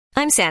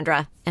I'm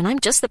Sandra, and I'm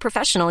just the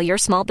professional your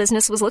small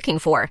business was looking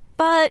for.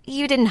 But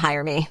you didn't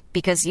hire me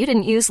because you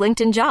didn't use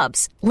LinkedIn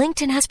Jobs.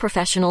 LinkedIn has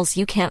professionals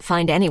you can't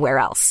find anywhere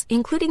else,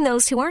 including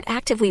those who aren't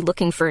actively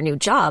looking for a new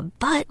job,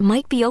 but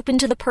might be open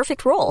to the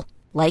perfect role,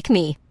 like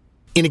me.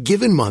 In a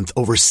given month,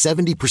 over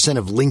 70%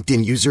 of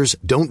LinkedIn users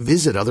don't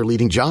visit other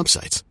leading job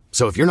sites.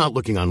 So if you're not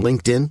looking on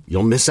LinkedIn,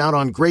 you'll miss out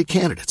on great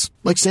candidates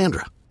like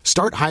Sandra.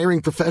 Start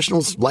hiring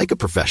professionals like a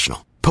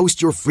professional.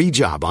 Post your free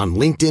job on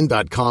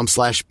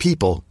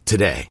linkedin.com/people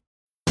today.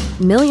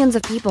 Millions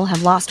of people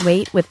have lost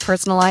weight with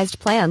personalized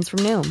plans from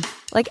Noom.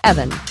 Like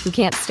Evan, who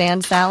can't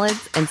stand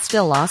salads and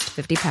still lost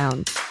 50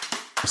 pounds.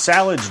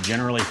 Salads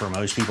generally for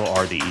most people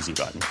are the easy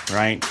button,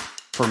 right?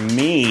 For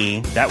me,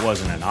 that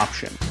wasn't an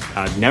option.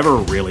 I never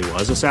really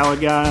was a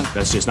salad guy.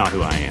 That's just not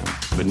who I am.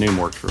 But Noom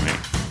worked for me.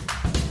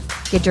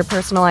 Get your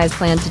personalized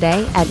plan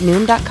today at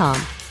Noom.com.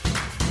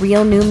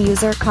 Real Noom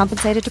user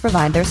compensated to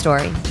provide their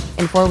story.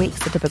 In 4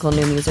 weeks, the typical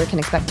Noom user can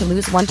expect to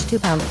lose 1 to 2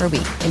 pounds per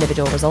week.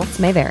 Individual results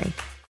may vary.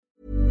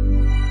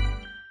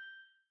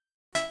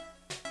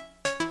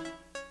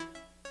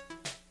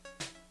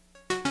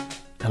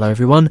 Hello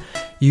everyone,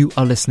 you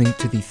are listening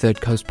to the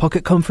Third Coast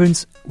Pocket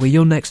Conference, where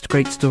your next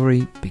great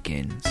story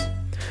begins.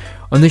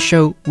 On this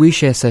show, we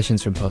share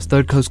sessions from past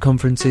Third Coast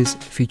conferences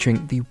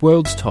featuring the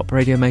world's top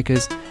radio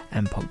makers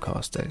and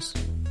podcasters.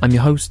 I'm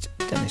your host,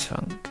 Dennis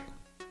Funk.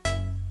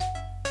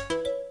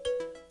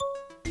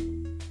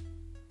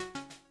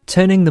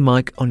 Turning the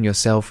mic on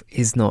yourself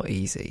is not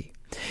easy.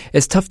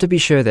 It's tough to be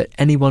sure that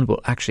anyone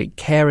will actually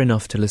care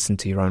enough to listen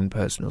to your own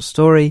personal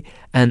story,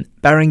 and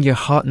baring your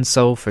heart and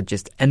soul for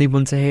just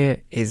anyone to hear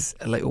is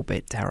a little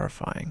bit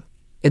terrifying.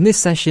 In this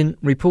session,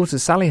 reporter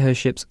Sally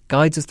Herships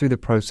guides us through the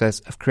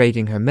process of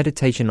creating her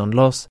meditation on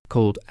loss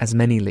called As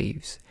Many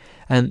Leaves,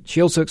 and she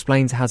also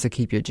explains how to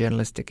keep your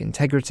journalistic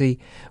integrity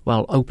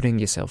while opening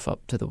yourself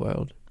up to the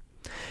world.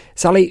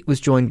 Sally was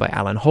joined by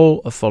Alan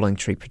Hall of Falling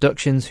Tree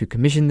Productions, who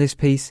commissioned this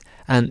piece,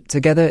 and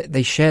together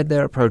they shared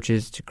their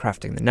approaches to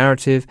crafting the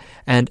narrative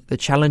and the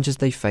challenges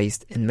they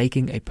faced in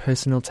making a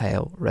personal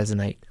tale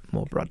resonate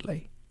more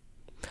broadly.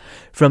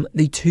 From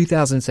the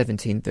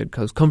 2017 Third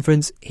Coast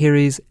Conference, here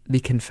is The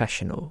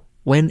Confessional.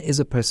 When is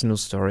a personal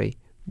story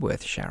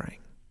worth sharing?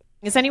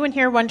 Is anyone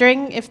here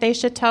wondering if they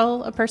should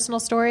tell a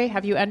personal story?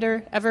 Have you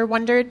ever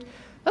wondered?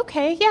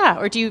 Okay, yeah.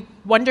 Or do you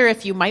wonder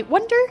if you might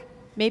wonder?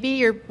 Maybe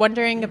you're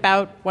wondering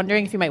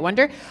if you might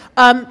wonder.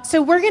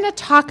 So we're going to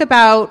talk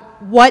about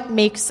what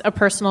makes a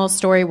personal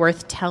story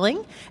worth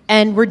telling.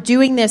 And we're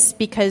doing this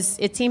because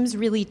it seems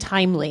really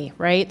timely,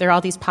 right? There are all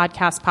these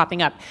podcasts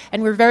popping up.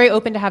 And we're very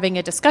open to having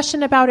a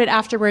discussion about it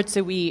afterwards.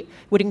 So we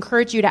would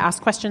encourage you to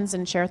ask questions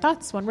and share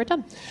thoughts when we're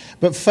done.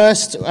 But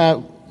first,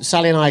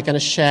 Sally and I are going to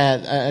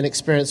share an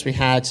experience we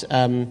had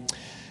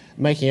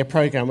making a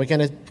program. We're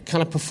going to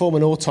kind of perform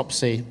an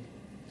autopsy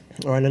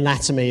or an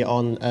anatomy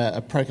on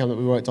a program that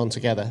we worked on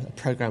together. A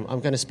program, I'm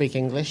going to speak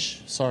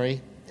English,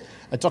 sorry.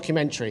 A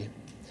documentary.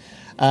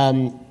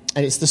 And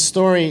it's the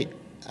story,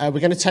 we're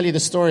going to tell you the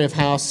story of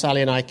how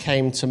Sally and I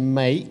came to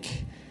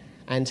make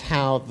and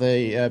how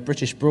the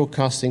British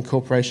Broadcasting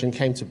Corporation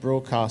came to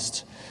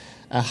broadcast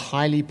a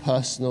highly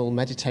personal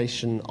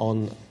meditation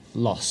on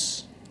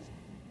loss.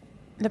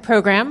 The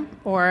program,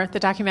 or the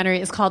documentary,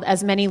 is called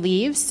As Many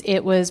Leaves.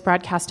 It was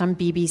broadcast on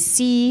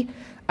BBC,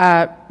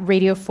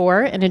 Radio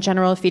 4 in a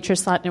general feature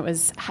slot, and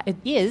it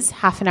is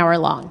half an hour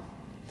long.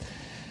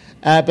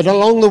 But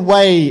along the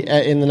way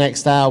in the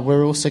next hour,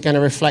 we're also going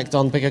to reflect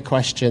on bigger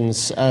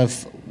questions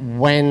of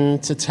when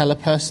to tell a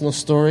personal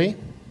story.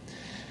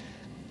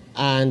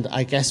 And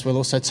I guess we'll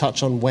also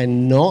touch on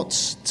when not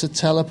to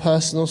tell a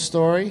personal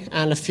story,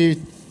 and a few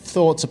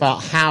thoughts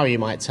about how you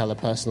might tell a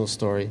personal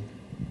story.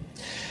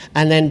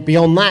 And then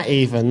beyond that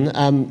even,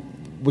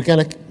 we're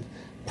going to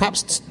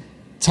perhaps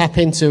tap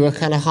into a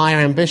kind of higher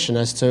ambition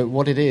as to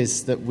what it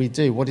is that we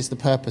do. What is the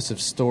purpose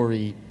of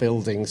story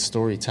building,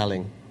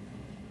 storytelling?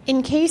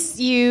 In case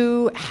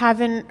you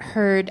haven't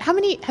heard,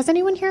 has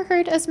anyone here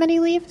heard As Many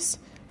Leaves?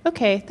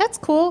 Okay, that's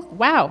cool.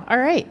 Wow, all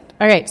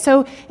right.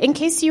 So in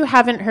case you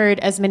haven't heard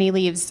As Many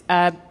Leaves,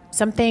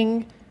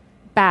 something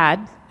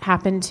bad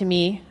happened to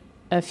me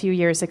a few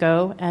years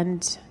ago,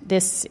 and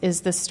this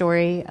is the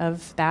story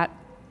of that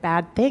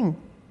bad thing.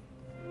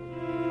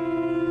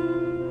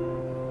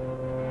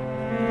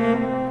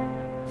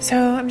 So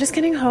I'm just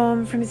getting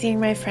home from seeing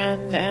my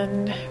friend,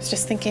 and I was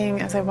just thinking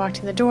as I walked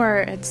in the door,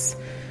 it's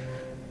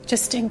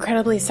just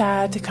incredibly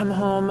sad to come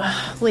home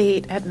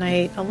late at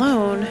night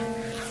alone.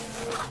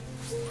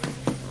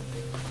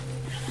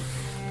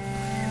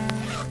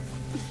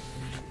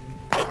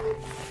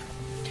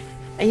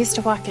 I used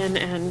to walk in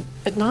and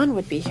Adnan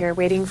would be here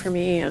waiting for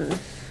me, and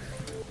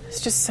it's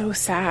just so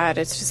sad.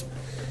 It's just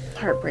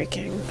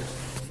heartbreaking.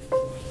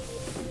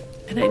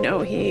 And I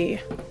know he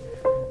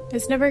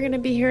is never going to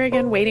be here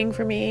again waiting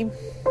for me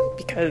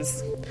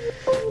because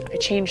I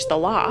changed the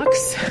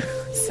locks.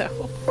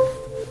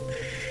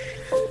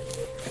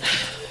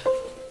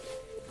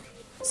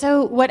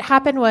 So what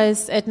happened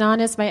was Adnan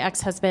is my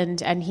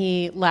ex-husband, and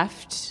he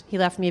left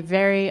me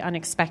very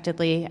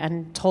unexpectedly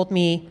and told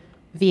me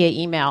via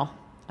email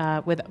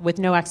with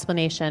no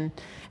explanation,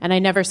 and I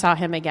never saw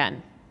him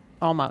again,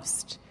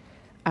 almost.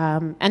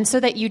 And so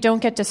that you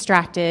don't get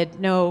distracted,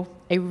 no,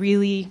 I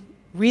really,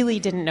 really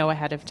didn't know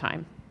ahead of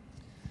time.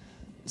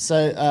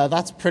 So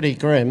that's pretty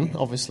grim,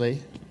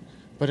 obviously,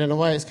 but in a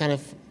way it's kind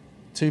of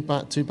too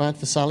bad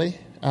for Sally.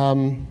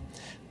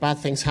 Bad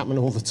things happen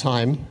all the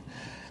time.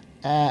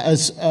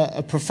 As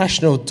a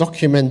professional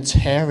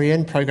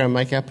documentarian, program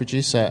maker,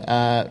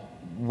 producer,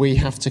 we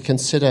have to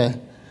consider,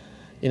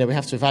 we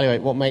have to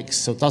evaluate what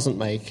makes or doesn't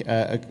make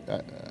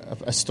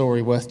a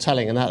story worth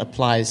telling, and that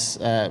applies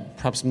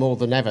perhaps more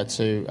than ever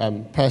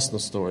to personal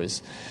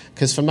stories.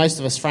 Because for most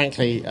of us,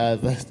 frankly,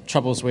 the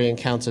troubles we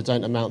encounter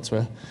don't amount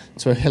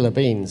to a hill of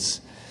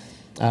beans.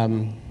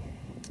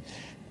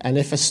 And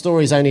if a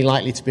story is only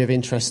likely to be of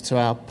interest to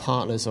our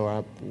partners or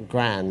our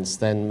grands,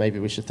 then maybe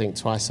we should think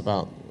twice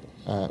about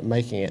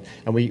making it.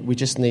 And we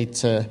just need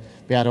to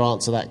be able to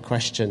answer that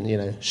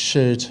question,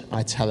 should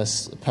I tell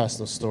us a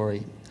personal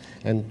story?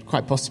 And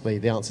quite possibly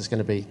the answer is going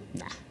to be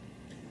nah.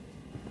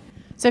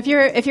 So if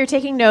you're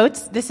taking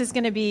notes, this is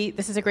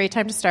a great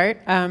time to start.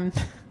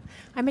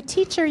 I'm a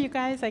teacher, you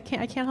guys. I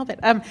can't help it.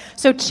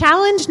 So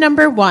challenge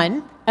number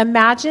 1: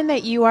 imagine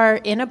that you are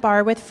in a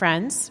bar with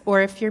friends,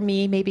 or if you're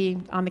me, maybe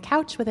on the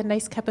couch with a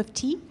nice cup of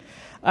tea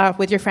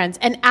with your friends,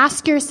 and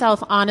ask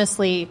yourself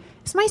honestly: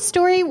 is my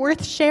story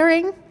worth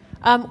sharing?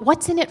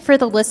 What's in it for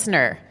the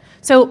listener?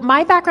 So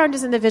my background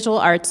is in the visual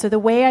arts, so the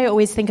way I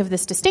always think of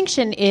this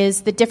distinction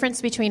is the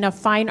difference between a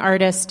fine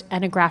artist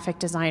and a graphic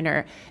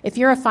designer. If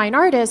you're a fine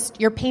artist,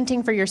 you're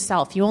painting for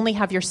yourself. You only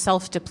have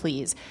yourself to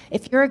please.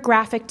 If you're a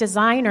graphic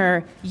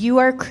designer, you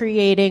are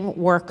creating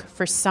work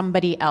for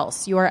somebody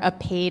else. You are a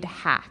paid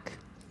hack.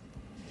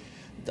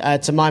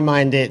 To my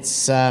mind,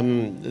 it's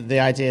the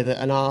idea that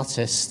an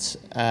artist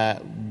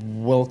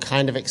will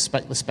kind of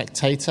expect the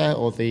spectator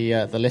or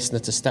the listener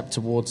to step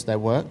towards their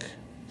work.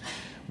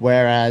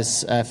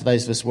 Whereas for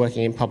those of us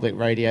working in public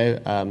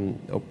radio,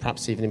 or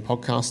perhaps even in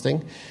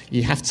podcasting,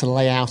 you have to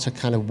lay out a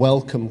kind of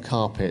welcome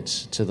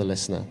carpet to the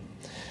listener.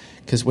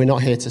 Because we're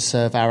not here to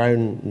serve our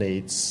own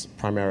needs,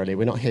 primarily.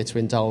 We're not here to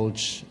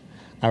indulge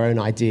our own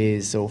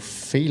ideas or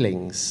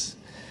feelings.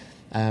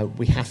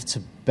 We have to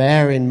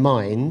bear in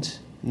mind,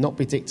 not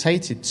be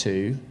dictated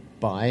to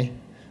by,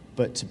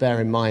 but to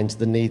bear in mind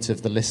the needs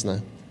of the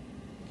listener.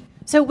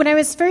 So when I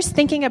was first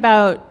thinking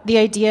about the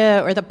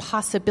idea or the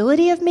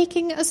possibility of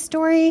making a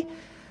story,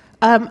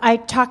 I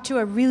talked to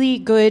a really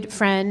good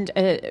friend,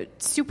 a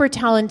super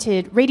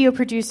talented radio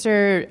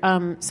producer,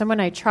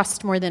 someone I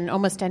trust more than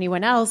almost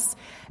anyone else,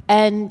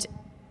 and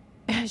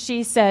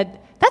she said,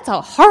 "That's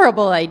a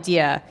horrible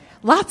idea.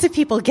 Lots of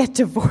people get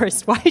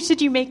divorced. Why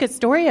should you make a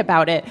story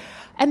about it?"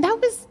 And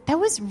that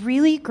was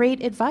really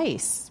great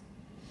advice.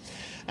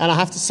 And I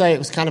have to say, it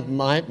was kind of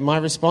my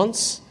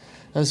response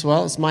as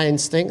well. It's my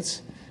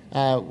instinct.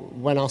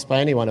 When asked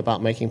by anyone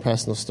about making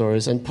personal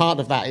stories. And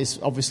part of that is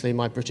obviously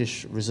my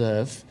British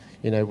reserve.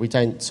 We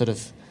don't sort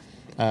of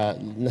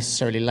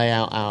necessarily lay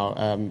out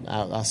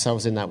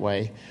ourselves in that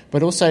way.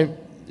 But also,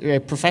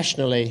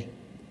 professionally,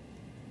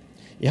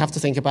 you have to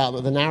think about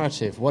the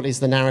narrative. What is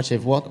the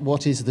narrative?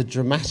 What is the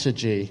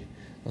dramaturgy?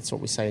 That's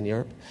what we say in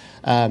Europe.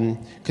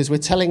 Because we're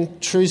telling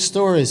true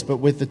stories, but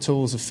with the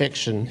tools of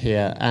fiction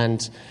here.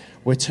 And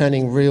we're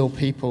turning real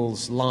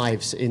people's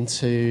lives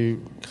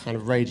into kind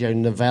of radio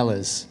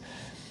novellas.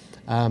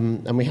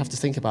 And we have to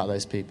think about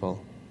those people.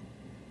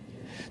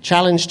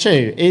 Challenge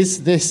 2,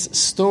 is this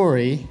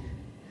story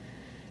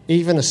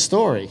even a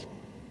story?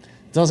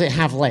 Does it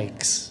have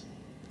legs?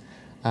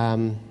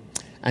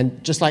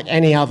 And just like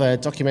any other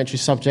documentary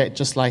subject,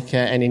 just like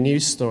any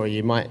news story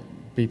you might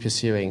be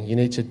pursuing, you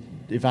need to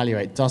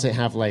evaluate, does it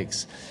have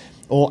legs?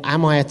 Or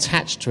am I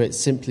attached to it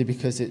simply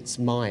because it's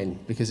mine,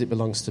 because it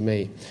belongs to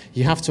me?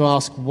 You have to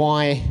ask,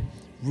 why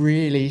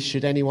really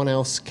should anyone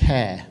else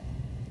care?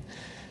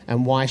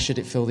 And why should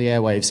it fill the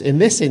airwaves? In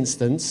this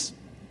instance,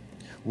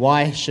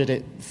 why should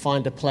it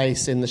find a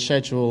place in the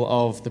schedule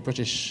of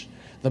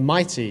the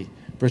mighty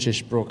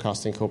British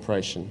Broadcasting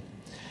Corporation?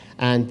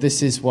 And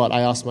this is what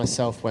I asked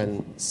myself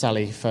when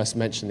Sally first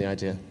mentioned the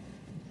idea.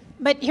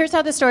 But here's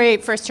how the story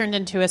first turned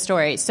into a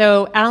story.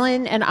 So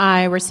Alan and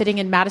I were sitting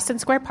in Madison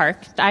Square Park.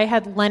 I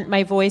had lent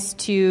my voice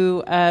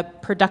to a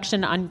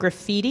production on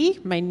graffiti,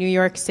 my New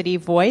York City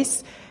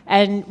voice.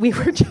 And we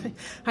were,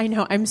 I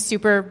know, I'm just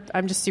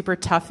super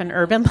tough and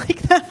urban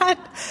like that.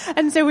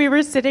 And so we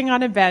were sitting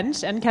on a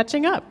bench and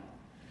catching up.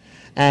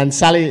 And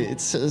Sally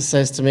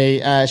says to me,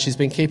 she's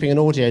been keeping an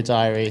audio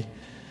diary.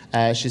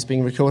 She's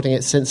been recording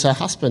it since her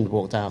husband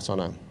walked out on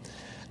her.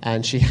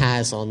 And she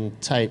has on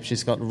tape,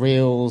 she's got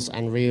reels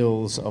and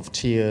reels of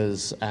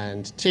tears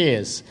and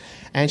tears.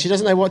 And she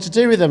doesn't know what to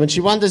do with them. And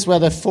she wonders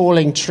whether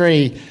Falling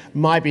Tree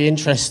might be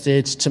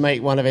interested to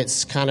make one of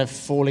its kind of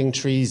Falling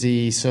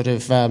Treesy sort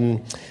of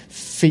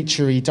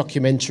featurey,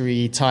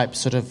 documentary type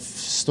sort of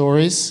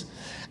stories.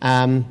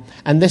 And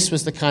this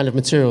was the kind of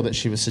material that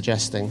she was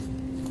suggesting.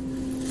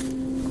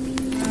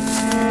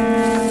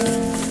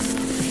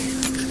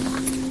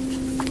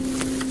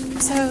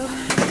 So,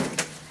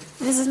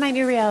 this is my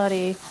new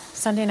reality.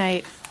 Sunday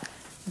night,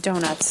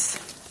 donuts.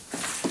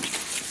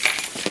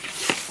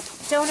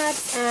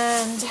 donuts,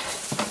 and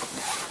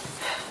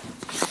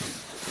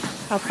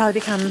I'll probably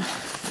become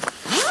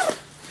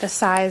the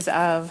size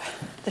of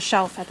the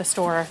shelf at the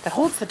store that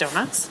holds the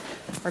donuts,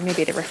 or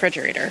maybe the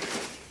refrigerator.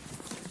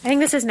 I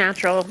think this is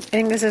natural. I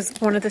think this is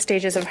one of the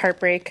stages of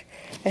heartbreak.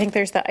 I think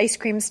there's the ice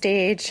cream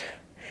stage,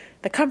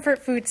 the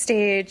comfort food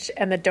stage,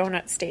 and the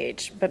donut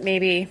stage. But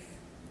maybe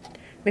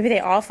they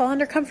all fall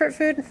under comfort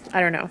food?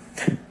 I don't know.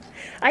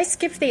 I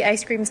skipped the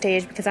ice cream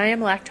stage because I am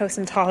lactose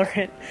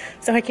intolerant,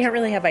 so I can't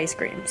really have ice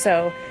cream.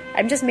 So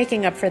I'm just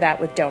making up for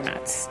that with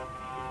donuts.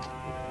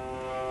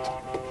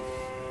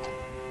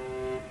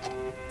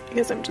 I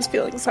guess I'm just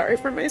feeling sorry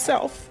for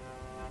myself,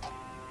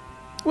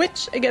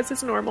 which I guess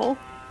is normal.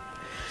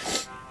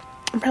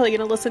 I'm probably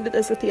going to listen to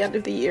this at the end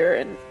of the year,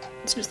 and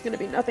it's just going to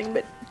be nothing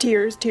but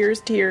tears,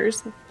 tears,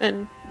 tears,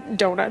 and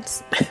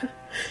donuts.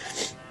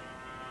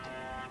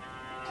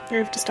 I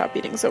have to stop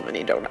eating so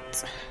many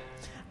donuts.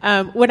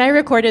 When I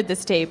recorded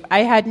this tape, I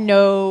had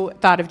no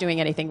thought of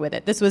doing anything with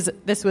it. This was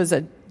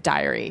a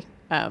diary.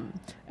 I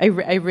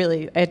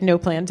had no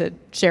plan to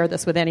share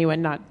this with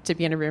anyone, not to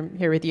be in a room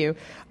here with you.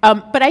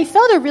 But I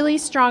felt a really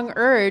strong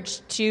urge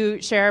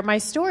to share my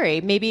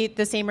story, maybe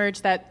the same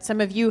urge that some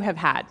of you have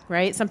had,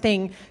 right?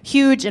 Something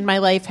huge in my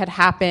life had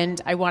happened.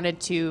 I wanted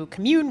to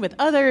commune with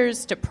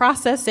others, to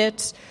process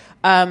it.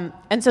 And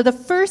so the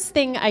first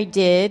thing I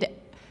did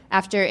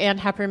after Ann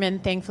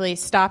Hepperman thankfully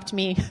stopped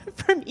me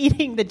from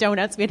eating the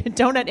donuts. We had a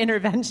donut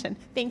intervention.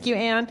 Thank you,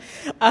 Ann.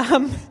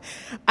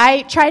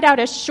 I tried out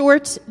a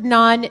short,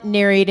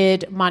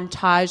 non-narrated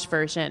montage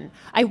version.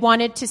 I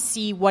wanted to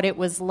see what it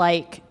was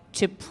like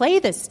to play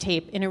this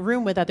tape in a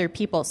room with other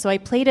people. So I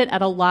played it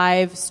at a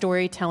live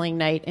storytelling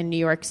night in New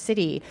York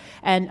City.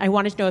 And I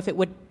wanted to know if it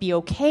would be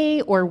okay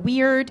or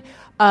weird.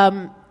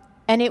 And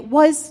it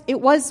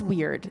was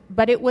weird,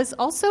 but it was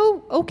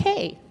also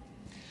okay.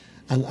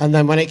 And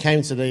then when it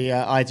came to the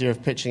idea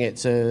of pitching it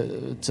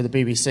to the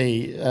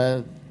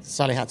BBC,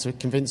 Sally had to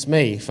convince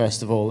me,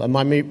 first of all. And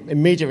my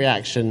immediate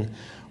reaction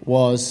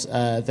was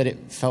that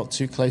it felt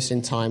too close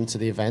in time to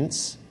the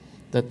events,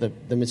 that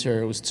the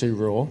material was too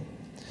raw.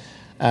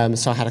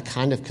 So I had a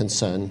kind of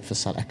concern for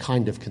Sally,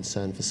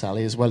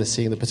 as well as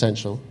seeing the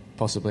potential,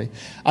 possibly.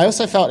 I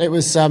also felt it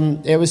was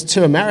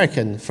too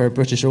American for a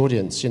British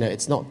audience. You know,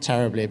 it's not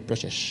terribly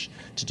British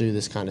to do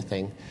this kind of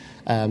thing.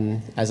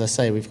 As I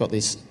say, we've got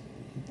these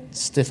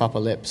stiff upper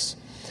lips,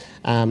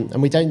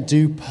 and we don't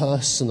do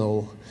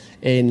personal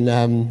in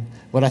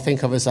what I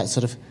think of as that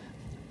sort of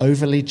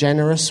overly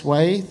generous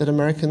way that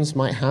Americans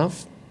might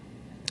have.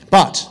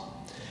 But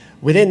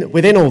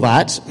within all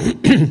that,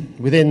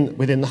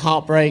 within the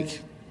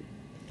heartbreak,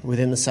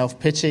 within the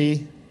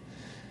self-pity,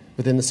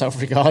 within the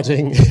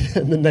self-regarding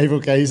and the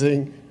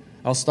navel-gazing,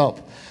 I'll stop.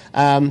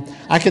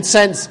 I could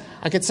sense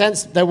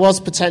there was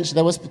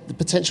the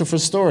potential for a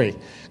story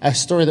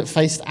that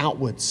faced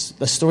outwards,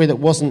 a story that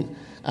wasn't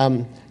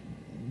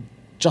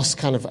just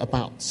kind of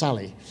about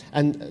Sally.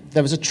 And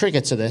there was a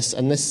trigger to this,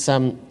 and this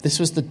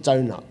was the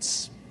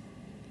donuts.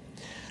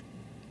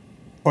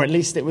 Or at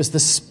least it was the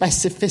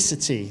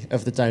specificity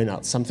of the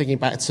donuts. I'm thinking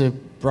back to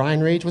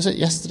Brian Reed, was it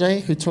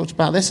yesterday, who talked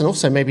about this? And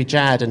also maybe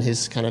Jad and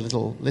his kind of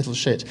little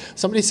shit.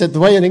 Somebody said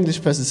the way an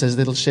English person says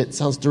little shit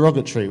sounds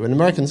derogatory, when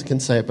Americans can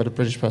say it, but a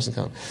British person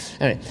can't.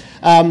 Anyway,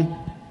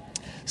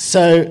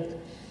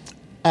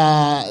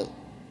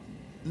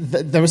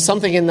 there was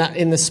something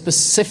in the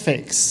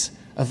specifics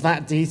of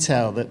that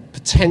detail that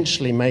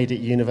potentially made it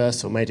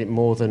universal, made it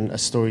more than a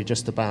story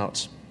just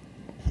about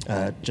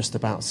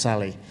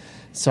Sally.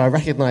 So I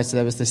recognised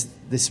there was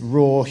this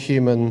raw,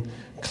 human,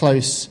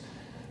 close,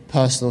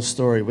 personal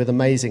story with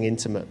amazing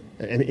intimate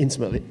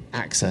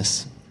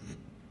access.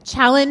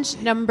 Challenge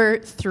number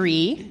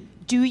 3: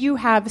 do you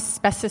have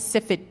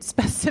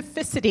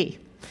specificity?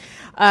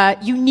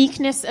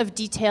 Uniqueness of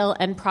detail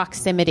and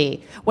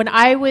proximity. When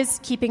I was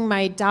keeping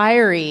my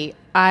diary,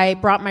 I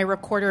brought my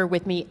recorder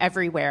with me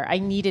everywhere. I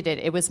needed it.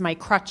 It was my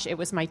crutch. It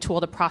was my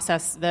tool to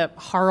process the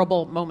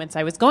horrible moments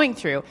I was going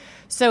through.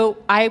 So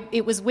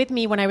it was with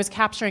me when I was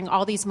capturing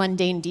all these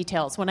mundane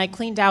details. When I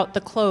cleaned out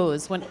the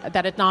clothes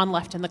that Adnan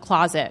left in the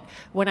closet.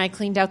 When I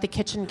cleaned out the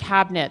kitchen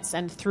cabinets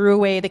and threw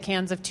away the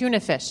cans of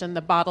tuna fish and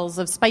the bottles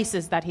of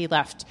spices that he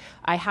left.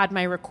 I had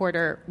my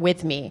recorder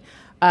with me.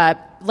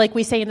 Like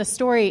we say in the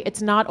story,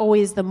 it's not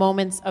always the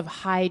moments of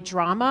high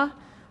drama.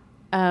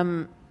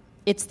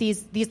 It's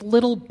these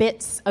little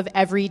bits of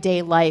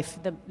everyday life,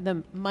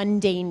 the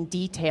mundane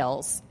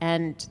details,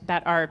 and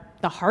that are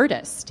the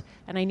hardest.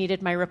 And I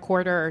needed my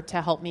recorder to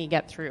help me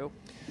get through.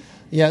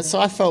 Yeah, so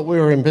I felt we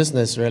were in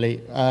business,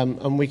 really,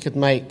 and we could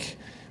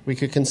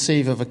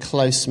conceive of a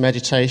close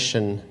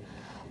meditation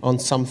on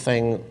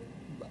something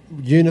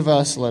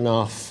universal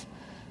enough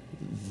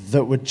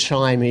that would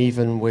chime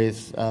even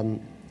with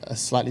a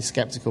slightly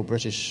sceptical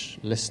British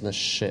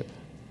listenership.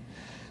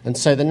 And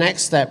so the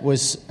next step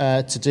was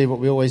to do what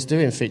we always do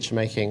in feature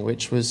making,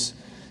 which was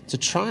to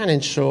try and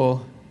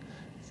ensure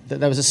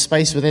that there was a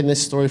space within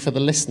this story for the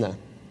listener.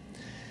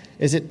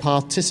 Is it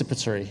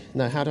participatory?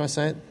 No, how do I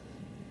say it?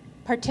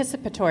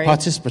 Participatory.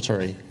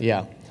 Participatory,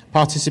 yeah.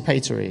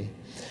 Participatory.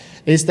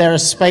 Is there a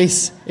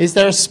space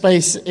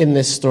in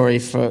this story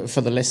for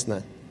the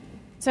listener?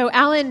 So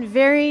Alan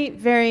very,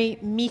 very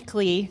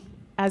meekly,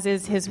 as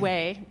is his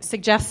way,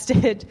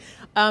 suggested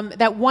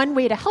that one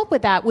way to help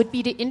with that would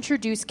be to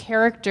introduce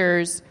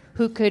characters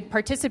who could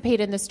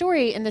participate in the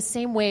story in the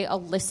same way a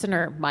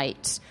listener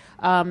might.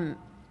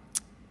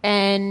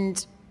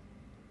 And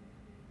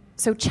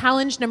so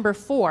challenge number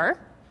 4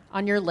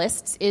 on your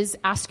lists is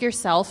ask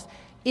yourself,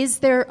 is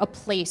there a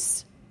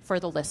place for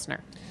the listener?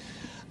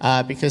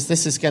 Because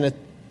this is going to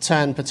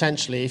turn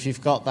potentially, if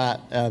you've got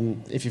that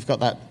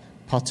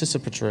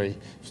participatory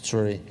this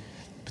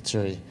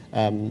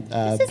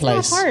is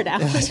place. Not hard,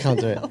 Alan. I can't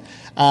do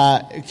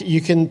it.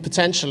 You can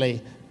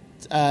potentially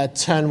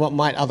turn what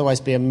might otherwise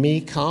be a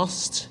me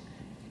cast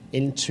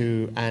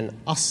into an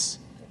us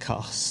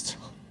cast.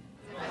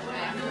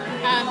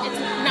 It's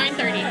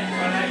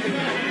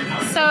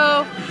 9:30. So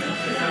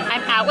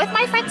I'm out with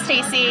my friend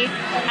Stacy.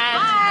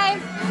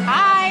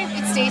 Hi,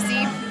 it's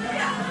Stacy.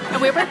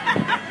 And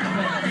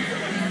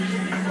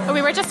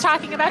we were just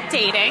talking about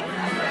dating,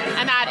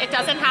 and that it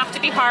doesn't have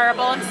to be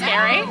horrible and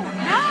scary.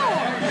 No.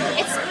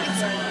 It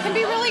can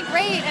be really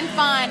great and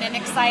fun and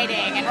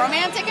exciting and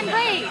romantic and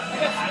great.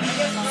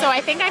 So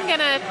I think I'm going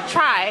to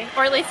try,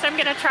 or at least I'm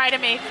going to try to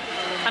make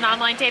an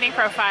online dating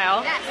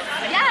profile.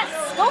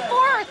 Yes, go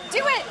forth, do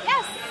it,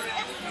 yes.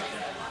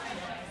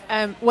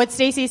 What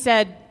Stacy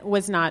said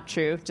was not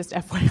true. Just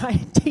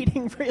FYI,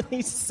 dating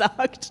really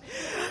sucked.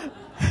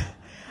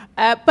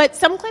 But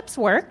some clips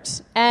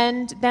worked,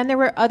 and then there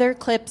were other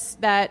clips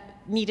that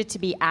needed to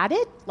be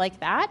added, like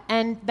that,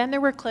 and then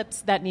there were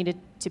clips that needed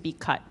to be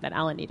cut, that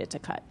Alan needed to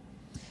cut.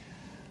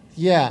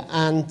 Yeah,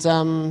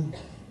 and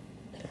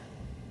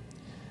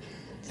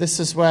this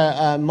is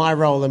where my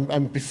role,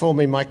 and before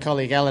me, my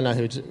colleague Eleanor,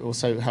 who'd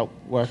also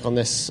helped work on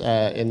this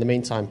in the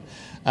meantime,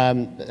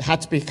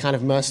 had to be kind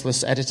of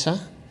merciless editor,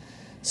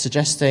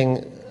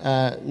 suggesting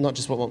not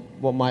just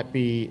what might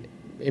be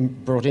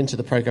brought into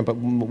the program, but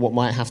what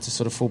might have to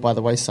sort of fall by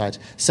the wayside.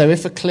 So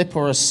if a clip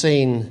or a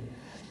scene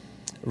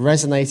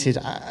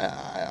resonated,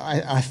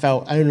 I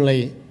felt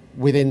only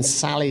within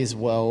Sally's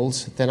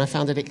world, then I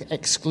found it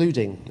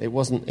excluding. It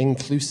wasn't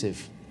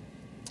inclusive.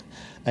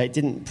 It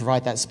didn't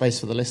provide that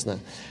space for the listener.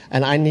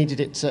 And I needed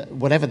it to,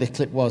 whatever the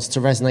clip was, to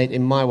resonate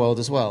in my world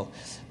as well.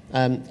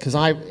 Because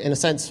I, in a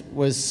sense,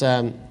 was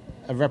a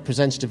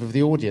representative of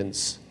the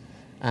audience.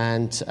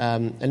 And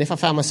if I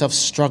found myself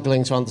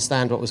struggling to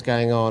understand what was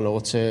going on,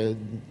 or to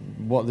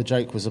what the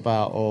joke was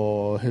about,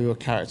 or who a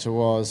character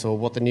was, or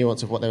what the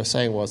nuance of what they were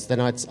saying was, then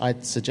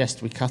I'd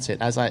suggest we cut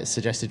it, as I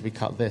suggested we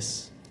cut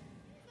this.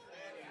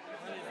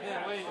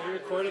 Are you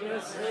recording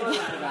this?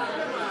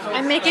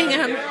 I'm making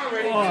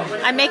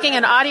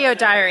an audio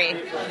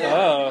diary.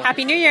 Oh.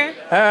 Happy New Year.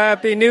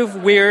 Happy New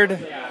Weird.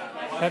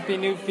 Happy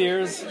New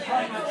Fears.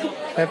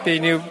 Happy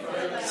New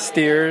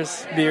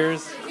Steers.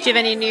 Beers. Do you have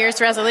any New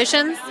Year's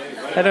resolutions?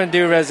 I don't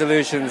do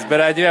resolutions,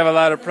 but I do have a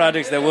lot of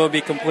projects that will be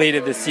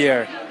completed this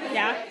year.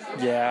 Yeah?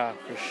 Yeah,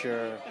 for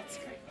sure.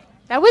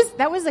 That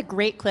was a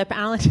great clip,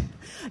 Alan.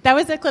 That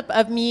was a clip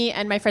of me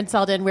and my friend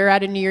Selden. We were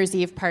at a New Year's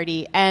Eve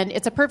party, and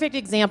it's a perfect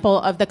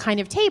example of the kind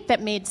of tape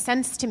that made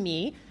sense to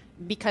me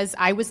because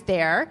I was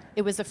there.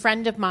 It was a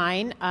friend of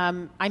mine.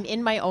 I'm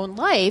in my own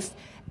life,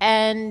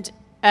 and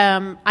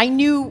I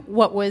knew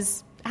what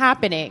was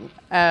happening,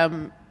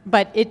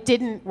 but it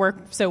didn't work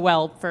so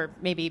well for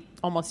maybe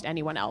almost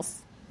anyone else.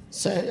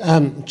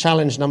 So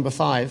challenge number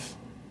 5,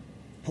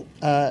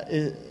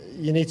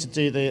 you need to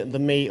do the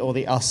me or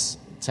the us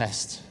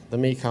test, the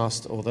me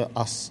cast or the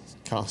us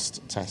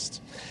cast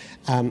test.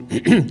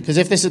 Because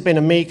if this had been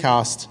a me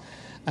cast,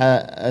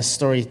 a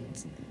story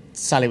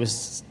Sally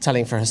was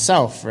telling for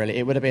herself, really,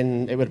 it would have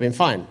been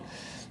fine.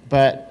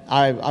 But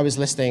I was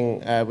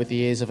listening with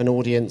the ears of an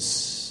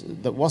audience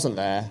that wasn't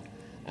there,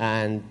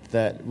 and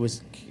that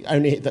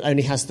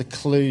only has the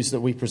clues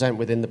that we present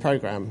within the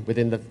program,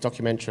 within the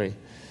documentary.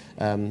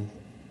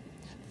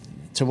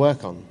 To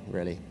work on,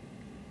 really.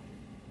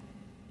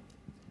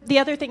 The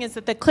other thing is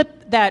that the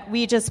clip that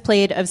we just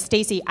played of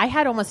Stacy, I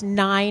had almost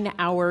 9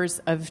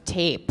 hours of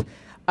tape.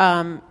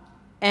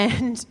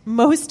 And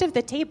most of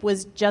the tape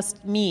was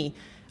just me,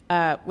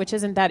 which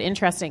isn't that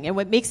interesting. And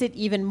what makes it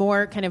even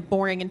more kind of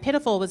boring and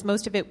pitiful was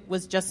most of it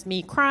was just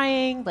me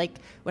crying, like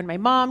when my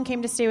mom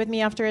came to stay with me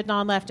after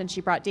Adnan left, and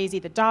she brought Daisy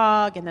the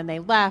dog, and then they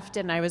left,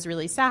 and I was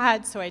really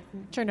sad, so I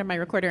turned on my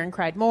recorder and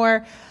cried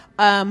more.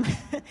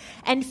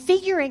 And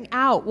figuring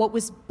out what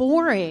was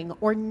boring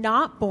or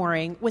not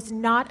boring was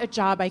not a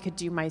job I could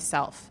do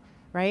myself,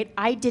 right?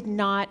 I did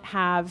not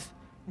have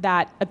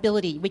that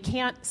ability. We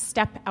can't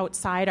step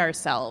outside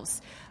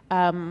ourselves.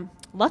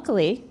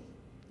 Luckily,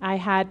 I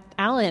had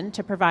Alan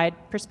to provide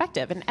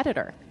perspective, an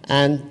editor.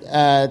 And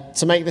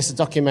to make this a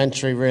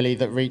documentary, really,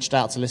 that reached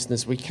out to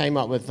listeners, we came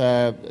up with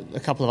a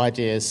couple of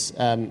ideas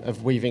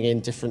of weaving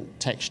in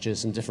different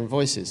textures and different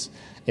voices.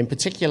 In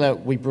particular,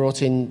 we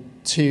brought in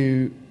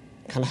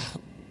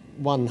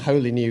one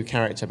wholly new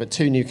character, but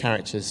 2 new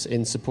characters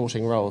in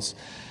supporting roles.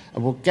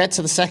 And we'll get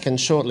to the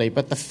second shortly,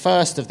 but the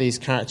first of these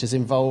characters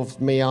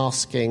involved me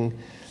asking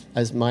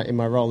in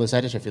my role as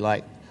editor, if you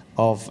like,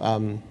 of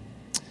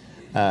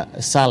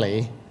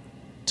Sally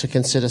to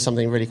consider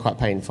something really quite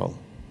painful.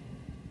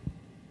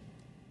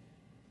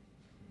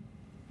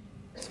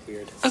 It's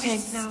weird. Okay,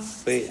 now.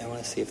 Wait, I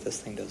want to see if this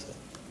thing does it.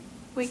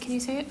 Wait, can you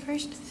say it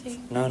first? See.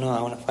 No,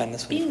 I want to find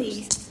this one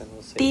Billy. first. Then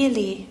we'll see.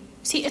 Billy.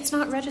 See, it's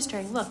not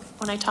registering. Look,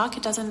 when I talk,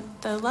 it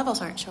doesn't. The levels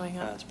aren't showing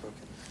up. Ah, it's broken.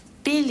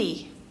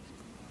 Billy.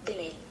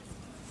 Billy.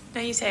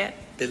 Now you say it.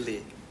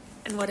 Billy.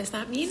 And what does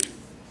that mean?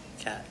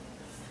 Cat.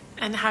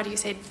 And how do you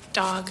say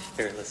dog?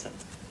 Here, listen.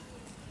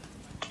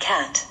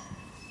 Cat.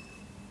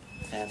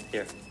 And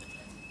here.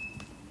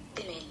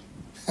 Billy.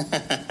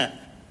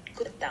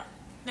 Kutta.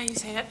 Now you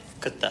say it.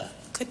 Kutta.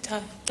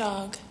 Kutta,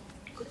 dog.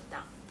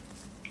 Kutta.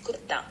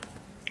 Kutta.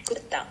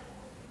 Kutta.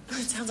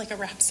 It sounds like a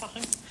rap song.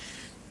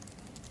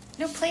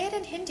 No, play it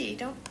in Hindi.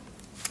 Don't.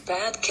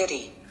 Bad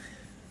kitty.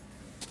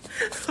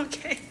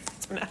 Okay,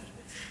 that's enough.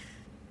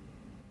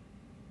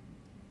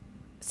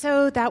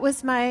 So that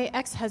was my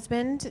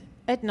ex-husband,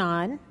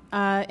 Adnan,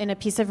 in a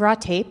piece of raw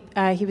tape.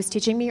 He was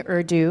teaching me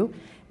Urdu,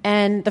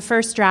 and the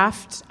first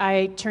draft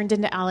I turned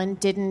into Alan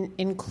didn't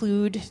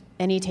include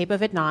any tape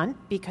of Adnan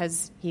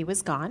because he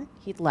was gone.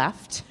 He'd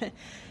left.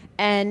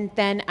 And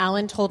then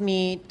Alan told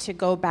me to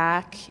go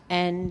back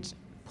and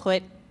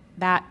put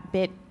that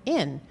bit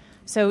in.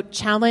 So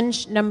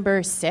challenge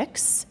number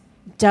 6,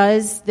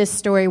 does this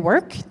story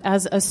work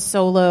as a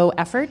solo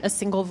effort, a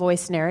single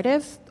voice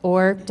narrative,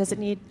 or does it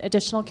need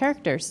additional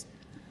characters?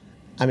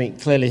 I mean,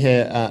 clearly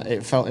here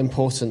it felt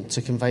important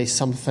to convey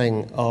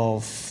something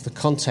of the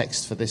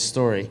context for this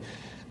story,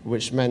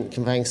 which meant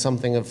conveying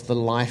something of the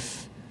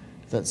life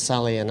that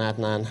Sally and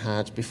Adnan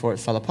had before it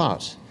fell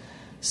apart.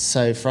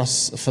 So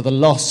for the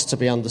loss to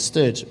be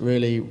understood,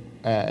 really,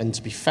 and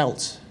to be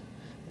felt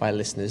by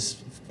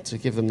listeners, to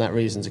give them that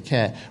reason to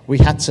care, we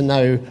had to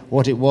know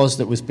what it was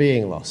that was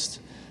being lost.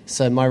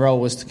 So my role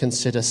was to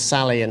consider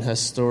Sally and her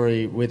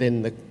story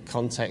within the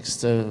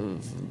context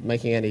of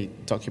making any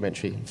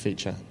documentary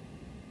feature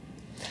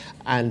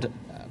and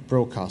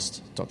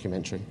broadcast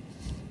documentary.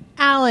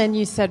 Alan,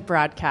 you said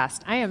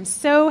broadcast. I am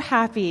so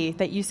happy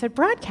that you said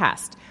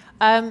broadcast.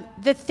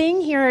 The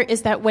thing here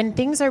is that when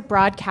things are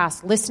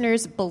broadcast,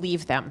 listeners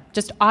believe them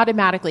just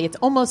automatically. It's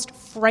almost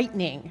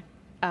frightening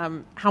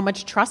how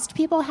much trust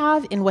people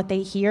have in what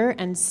they hear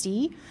and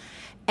see.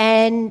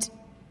 And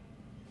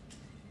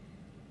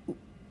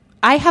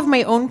I have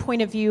my own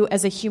point of view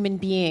as a human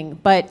being,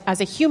 but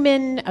as a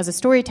human, as a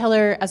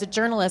storyteller, as a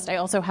journalist, I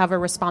also have a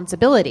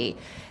responsibility.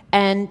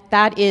 And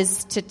that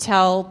is to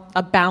tell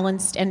a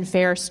balanced and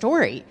fair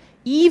story,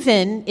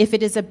 even if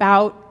it is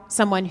about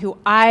someone who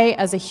I,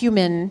 as a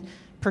human,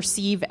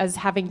 perceive as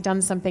having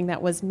done something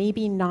that was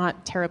maybe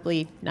not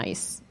terribly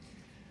nice.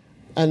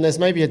 And there's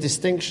maybe a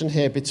distinction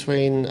here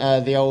between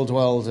the old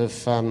world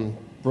of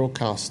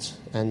broadcast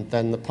and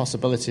then the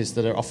possibilities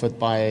that are offered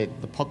by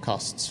the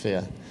podcast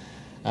sphere.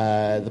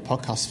 The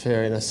podcast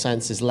sphere, in a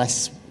sense, is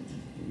less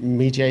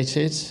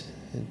mediated.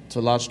 To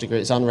a large degree,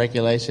 it's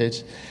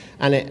unregulated.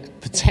 And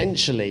it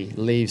potentially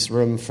leaves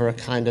room for a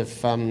kind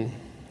of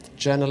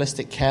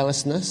journalistic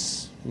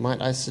carelessness,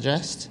 might I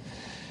suggest,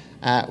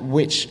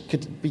 which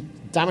could be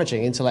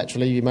damaging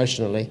intellectually,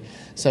 emotionally.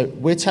 So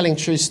we're telling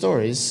true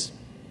stories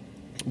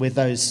with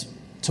those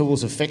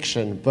tools of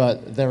fiction,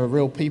 but there are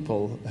real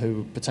people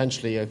who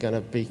potentially are going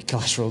to be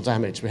collateral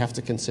damage. We have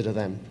to consider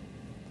them.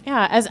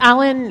 Yeah, as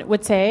Alan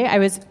would say, I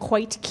was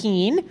quite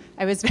keen.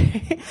 I was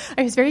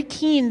very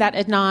keen that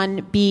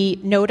Adnan be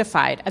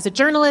notified. As a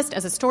journalist,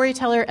 as a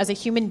storyteller, as a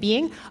human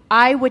being,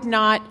 I would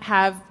not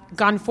have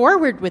gone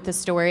forward with the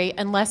story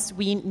unless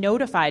we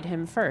notified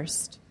him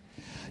first.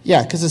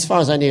 Yeah, because as far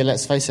as I knew,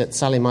 let's face it,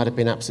 Sally might have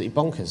been absolutely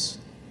bonkers.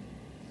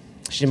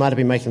 She might have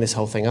been making this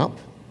whole thing up.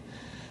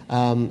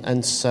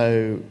 And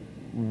so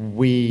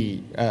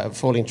we,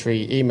 Falling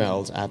Tree,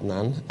 emailed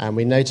Adnan, and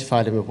we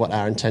notified him of what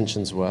our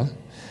intentions were.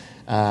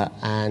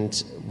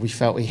 And we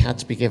felt he had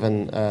to be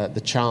given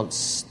the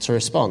chance to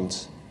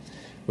respond.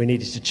 We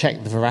needed to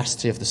check the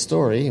veracity of the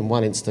story in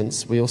one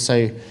instance. We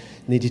also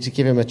needed to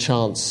give him a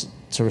chance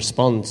to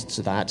respond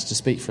to that, to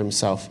speak for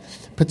himself,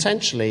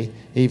 potentially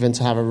even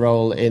to have a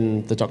role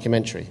in the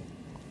documentary.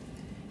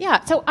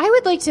 Yeah, so I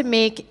would like to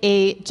make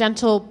a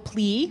gentle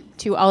plea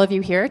to all of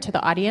you here, to the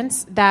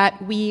audience,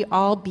 that we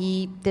all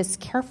be this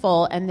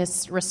careful and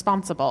this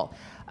responsible.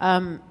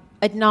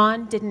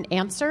 Adnan didn't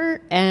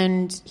answer,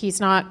 and he's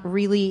not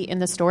really in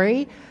the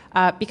story,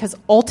 because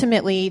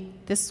ultimately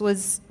this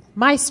was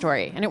my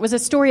story, and it was a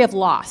story of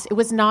loss. It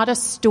was not a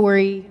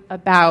story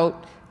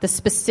about the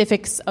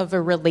specifics of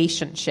a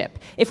relationship.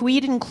 If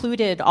we'd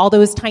included all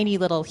those tiny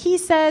little he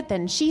said,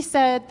 then she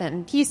said,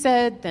 then he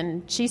said,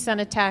 then she sent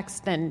a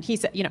text, then he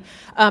said,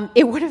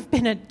 it would have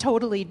been a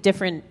totally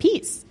different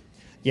piece.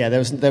 Yeah,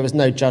 there was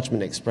no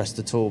judgment expressed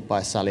at all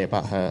by Sally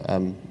about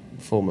her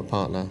former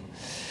partner.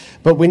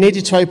 But we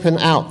needed to open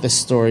out this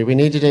story. We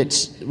needed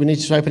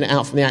to open it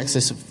out from the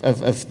axis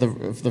of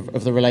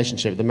the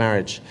relationship, the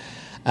marriage,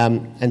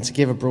 and to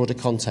give a broader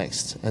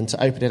context and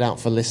to open it out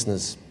for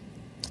listeners,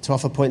 to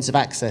offer points of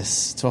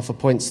access, to offer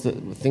moments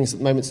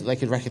that they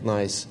could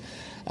recognise,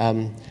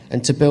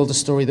 and to build a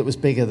story that was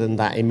bigger than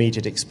that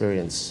immediate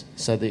experience.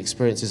 So the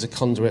experience is a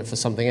conduit for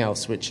something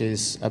else, which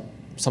is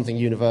something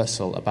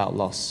universal about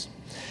loss.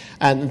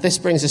 And this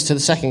brings us to the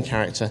second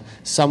character,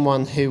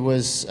 someone who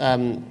was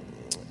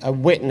a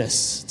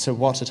witness to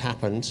what had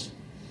happened,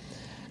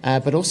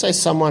 but also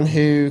someone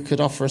who could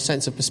offer a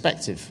sense of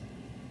perspective.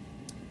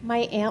 My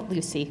Aunt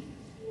Lucy.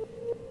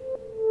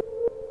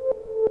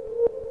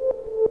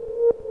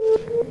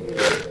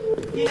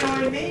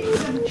 I made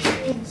some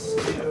chicken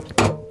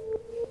stew.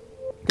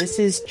 This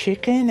is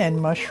chicken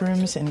and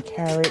mushrooms and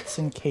carrots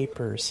and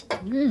capers.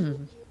 Oh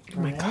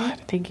my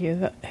God, thank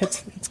you.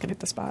 It's going to hit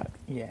the spot.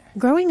 Yeah.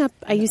 Growing up,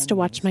 I used to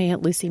watch my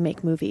Aunt Lucy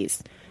make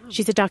movies.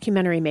 She's a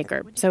documentary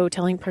maker, so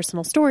telling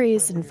personal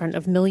stories in front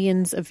of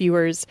millions of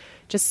viewers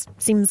just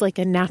seems like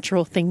a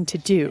natural thing to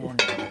do.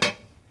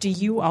 Do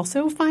you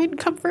also find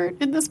comfort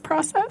in this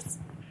process?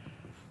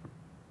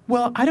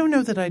 Well, I don't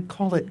know that I'd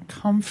call it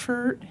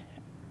comfort.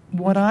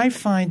 What I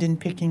find in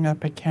picking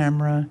up a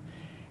camera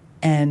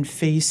and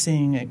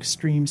facing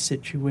extreme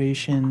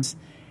situations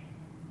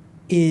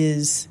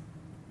is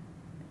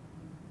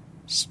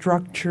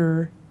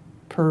structure,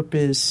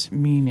 purpose,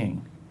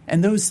 meaning.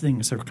 And those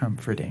things are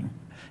comforting.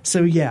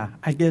 So yeah,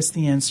 I guess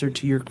the answer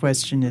to your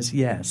question is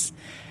yes.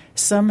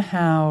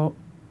 Somehow,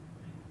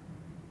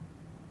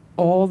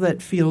 all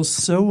that feels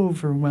so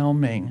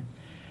overwhelming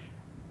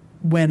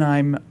when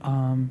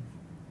I'm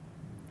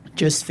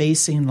just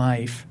facing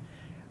life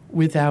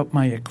without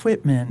my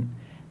equipment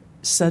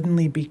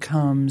suddenly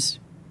becomes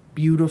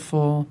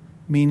beautiful,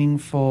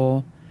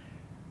 meaningful,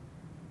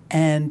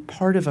 and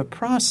part of a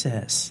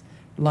process.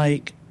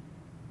 Like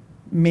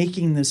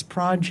making this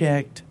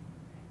project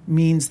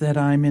means that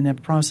I'm in a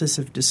process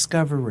of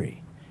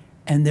discovery,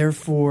 and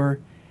therefore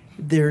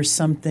there's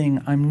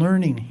something I'm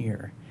learning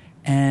here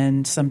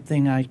and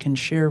something I can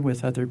share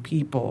with other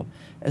people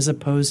as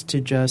opposed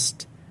to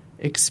just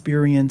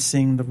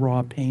experiencing the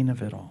raw pain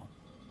of it all.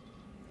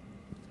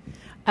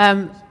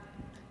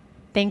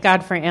 Thank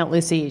God for Aunt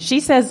Lucy.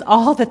 She says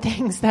all the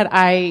things that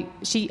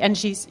she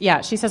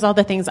says all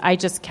the things I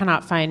just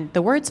cannot find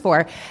the words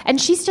for. And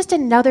she's just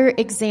another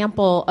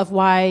example of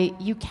why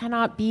you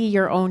cannot be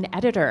your own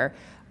editor.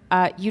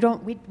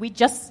 We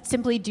just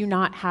simply do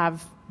not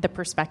have the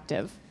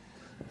perspective.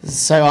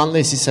 So Aunt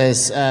Lucy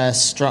says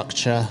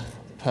structure,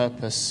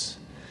 purpose,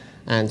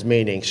 and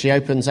meaning. She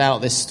opens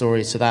out this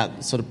story to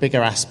that sort of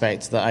bigger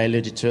aspect that I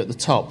alluded to at the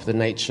top, the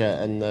nature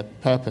and the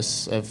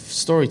purpose of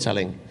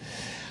storytelling.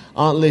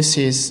 Aunt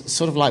Lucy is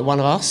sort of like one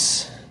of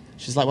us.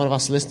 She's like one of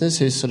us listeners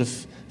who's sort of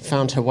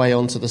found her way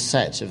onto the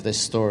set of this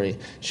story.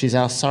 She's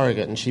our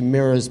surrogate, and she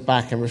mirrors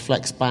back and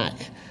reflects back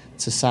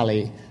to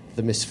Sally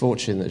the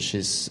misfortune that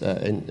she's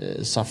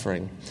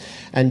suffering.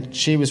 And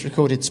she was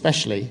recorded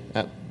specially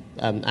at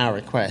our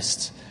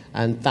request,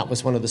 and that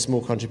was one of the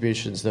small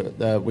contributions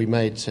that we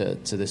made to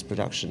this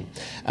production.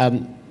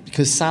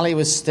 Because Sally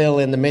was still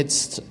in the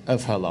midst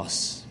of her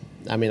loss.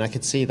 I mean, I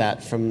could see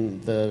that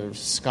from the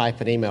Skype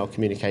and email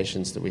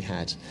communications that we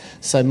had.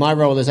 So my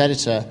role as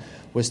editor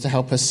was to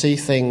help her see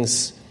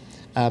things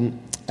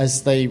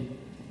as they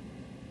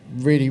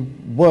really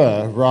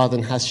were, rather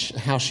than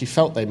how she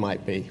felt they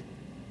might be.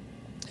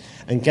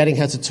 And getting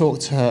her to talk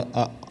to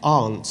her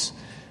aunt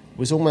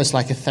was almost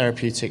like a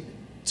therapeutic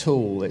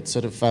tool. It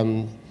sort of,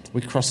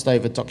 we crossed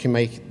over,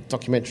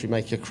 documentary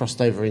maker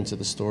crossed over into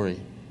the story.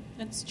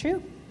 That's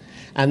true.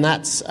 And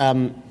that's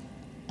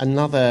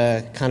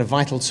another kind of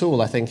vital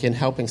tool, I think, in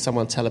helping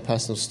someone tell a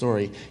personal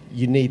story.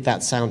 You need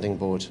that sounding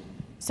board.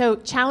 So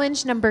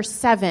challenge number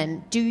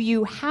 7, do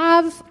you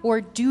have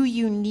or do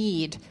you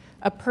need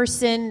a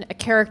person, a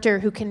character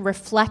who can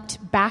reflect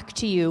back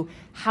to you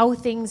how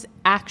things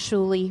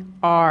actually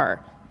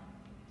are,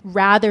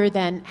 rather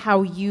than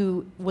how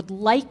you would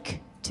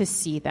like to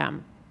see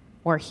them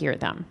or hear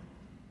them?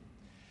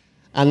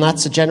 And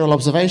that's a general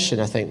observation,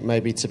 I think,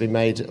 maybe to be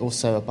made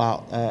also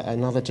about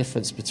another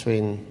difference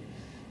between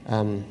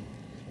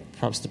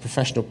perhaps the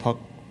professional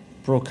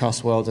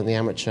broadcast world and the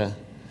amateur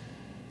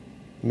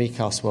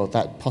mecast world,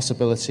 that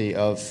possibility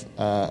of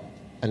an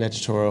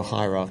editorial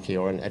hierarchy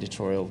or an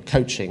editorial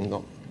coaching,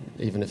 not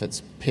even if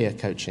it's peer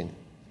coaching.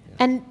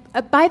 And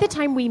by the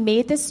time we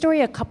made this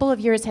story, a couple of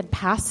years had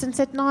passed since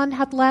Adnan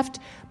had left,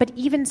 but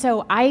even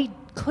so, I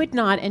could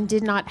not and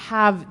did not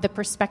have the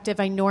perspective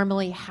I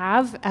normally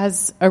have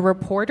as a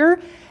reporter.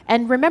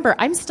 And remember,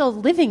 I'm still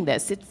living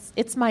this.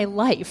 It's my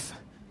life.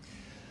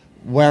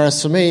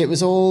 Whereas for me, it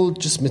was all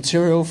just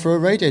material for a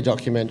radio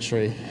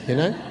documentary, you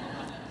know?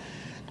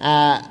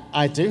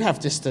 I do have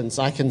distance.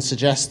 I can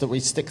suggest that we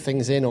stick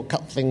things in or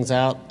cut things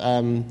out,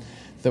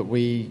 that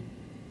we,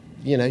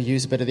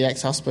 use a bit of the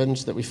ex-husband,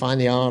 that we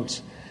find the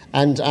aunt.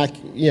 And, I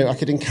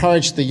could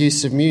encourage the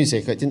use of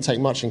music. It didn't take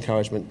much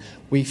encouragement.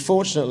 We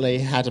fortunately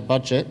had a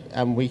budget,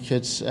 and we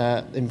could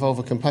involve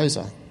a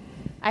composer.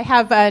 I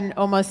have an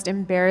almost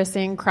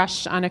embarrassing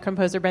crush on a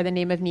composer by the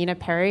name of Nina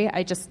Perry.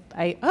 I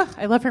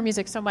love her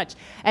music so much.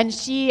 And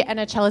she and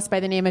a cellist by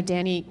the name of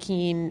Danny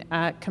Keane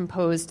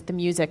composed the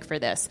music for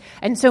this.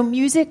 And so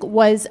music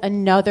was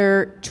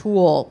another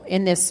tool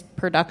in this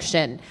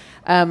production.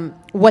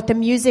 What the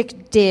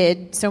music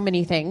did, so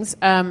many things,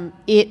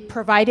 it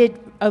provided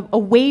a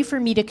way for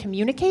me to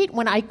communicate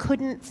when I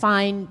couldn't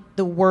find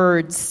the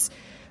words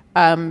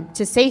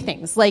to say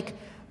things. Like,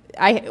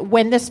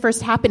 when this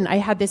first happened, I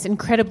had this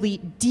incredibly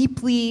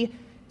deeply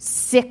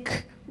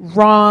sick,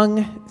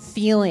 wrong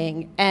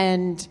feeling.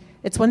 And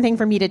it's one thing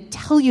for me to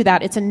tell you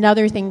that. It's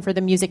another thing for the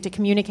music to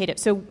communicate it.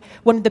 So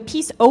when the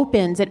piece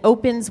opens, it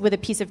opens with a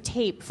piece of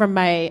tape from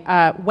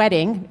my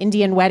wedding,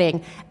 Indian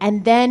wedding.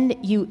 And then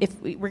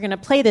we're going to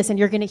play this, and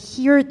you're going to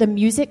hear the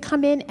music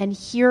come in and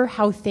hear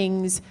how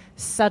things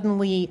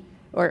suddenly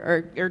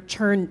or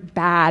turn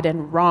bad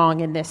and wrong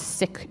in this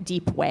sick,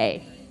 deep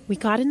way. We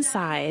got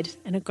inside,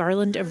 and a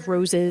garland of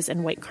roses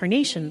and white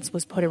carnations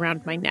was put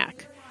around my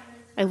neck.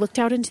 I looked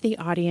out into the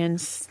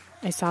audience.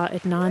 I saw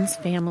Adnan's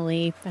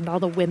family and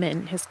all the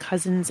women, his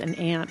cousins and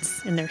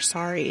aunts, in their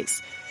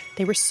saris.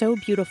 They were so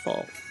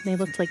beautiful. They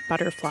looked like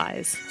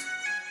butterflies.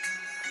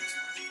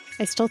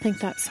 I still think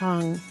that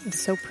song is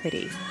so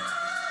pretty.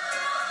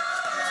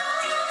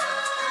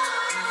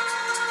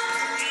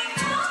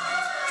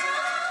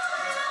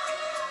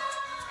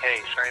 Hey,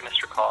 sorry I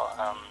missed your call.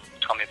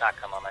 Call me back.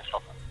 I'm on my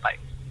cell phone. Bye.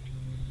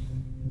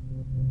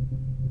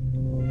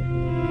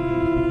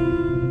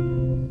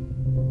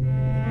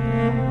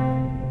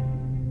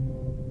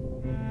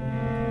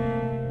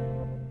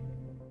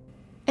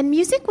 And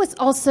music was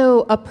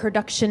also a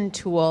production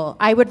tool.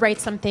 I would write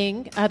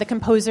something. The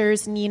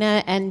composers,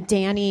 Nina and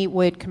Danny,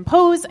 would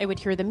compose. I would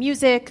hear the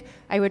music.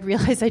 I would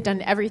realize I'd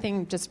done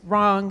everything just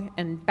wrong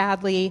and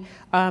badly.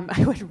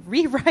 I would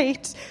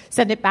rewrite,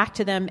 send it back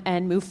to them,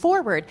 and move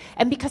forward.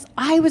 And because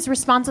I was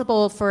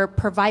responsible for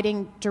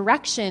providing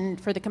direction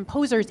for the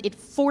composers, it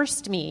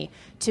forced me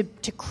to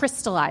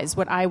crystallize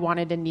what I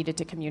wanted and needed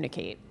to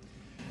communicate.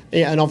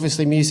 Yeah, and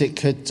obviously music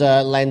could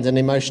lend an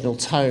emotional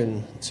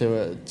tone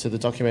to the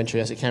documentary,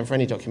 as it can for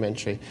any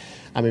documentary.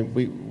 I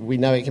mean, we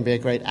know it can be a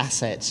great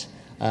asset,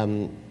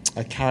 a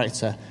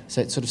character,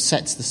 so it sort of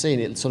sets the scene.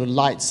 It sort of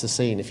lights the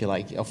scene, if you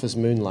like. It offers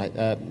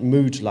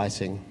mood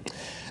lighting.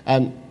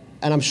 And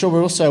I'm sure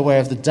we're also aware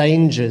of the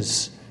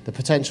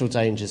potential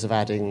dangers of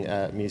adding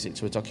music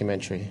to a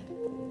documentary.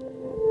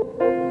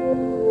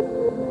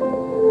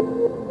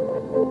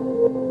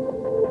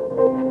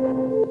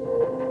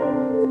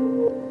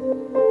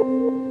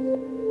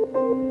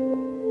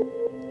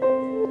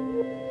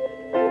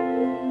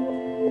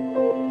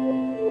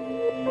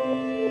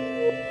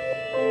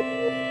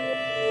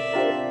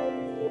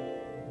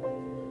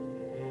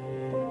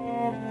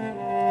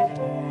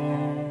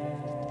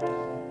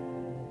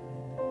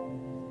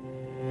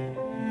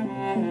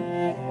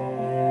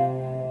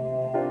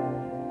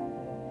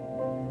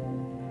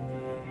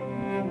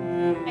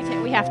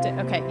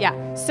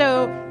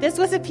 So this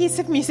was a piece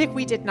of music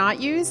we did not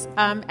use,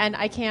 and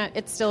I can't.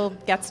 It still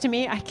gets to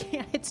me. I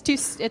can't.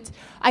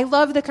 I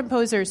love the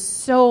composers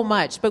so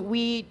much, but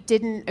we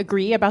didn't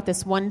agree about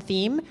this one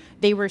theme.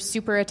 They were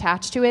super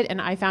attached to it,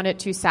 and I found it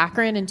too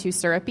saccharine and too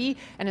syrupy.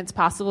 And it's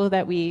possible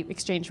that we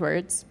exchanged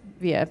words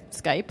via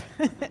Skype.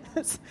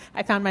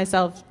 I found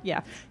myself,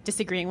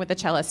 disagreeing with the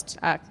cellist.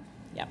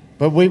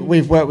 But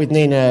we've worked with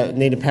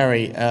Nina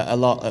Perry a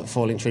lot at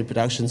Falling Tree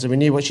Productions, and we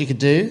knew what she could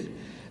do.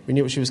 We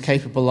knew what she was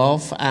capable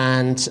of,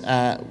 and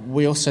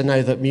we also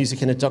know that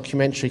music in a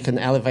documentary can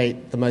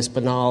elevate the most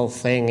banal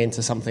thing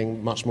into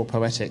something much more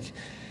poetic,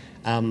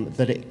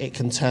 that it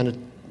can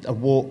turn a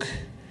walk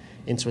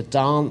into a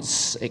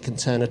dance, it can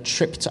turn a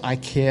trip to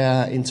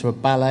IKEA into a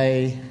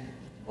ballet.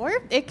 Or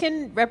it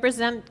can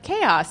represent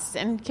chaos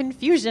and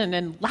confusion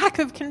and lack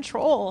of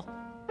control.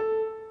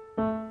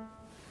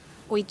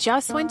 We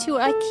just went to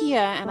IKEA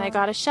and I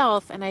got a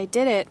shelf, and I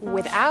did it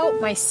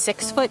without my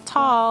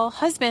 6-foot-tall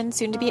husband,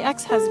 soon-to-be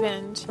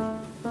ex-husband,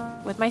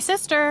 with my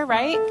sister,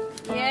 right?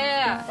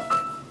 Yeah.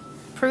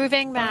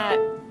 Proving that...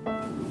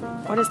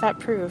 What does that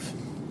prove?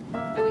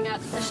 We got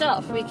the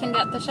shelf. We can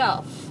get the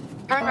shelf.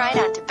 Turn right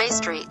onto Bay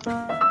Street.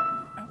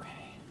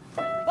 Okay.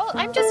 Well,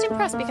 I'm just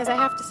impressed because I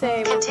have to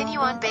say... Continue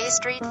on Bay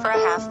Street for a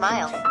half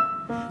mile.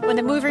 When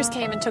the movers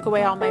came and took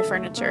away all my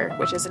furniture,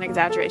 which is an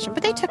exaggeration,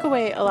 but they took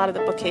away a lot of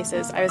the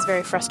bookcases, I was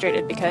very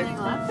frustrated because...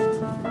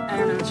 I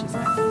don't know what she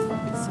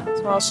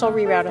said. Well, she'll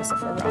reroute us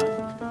if we're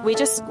wrong. We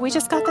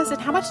just got this,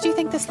 and how much do you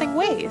think this thing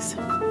weighs?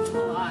 A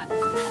lot.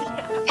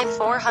 In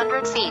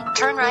 400 feet,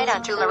 turn right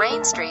onto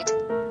Lorraine Street.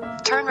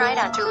 Turn right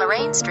onto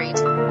Lorraine Street.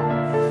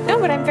 No,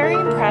 but I'm very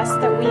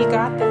impressed that we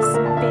got this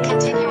big...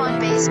 Continue on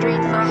Bay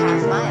Street for a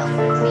half mile.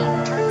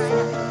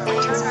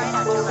 Turn right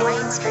onto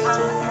Lorraine Street.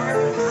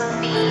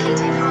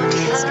 Continue on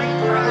Bay Street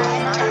for a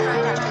half mile. Turn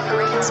right onto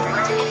Lorraine Street.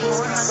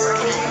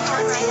 Continue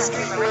on Bay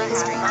Street, Lorraine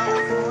Street.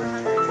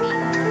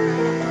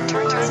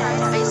 Turn right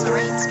on Bay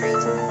Lorraine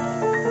Street.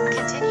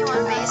 Continue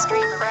on Bay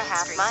Street for a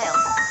half mile.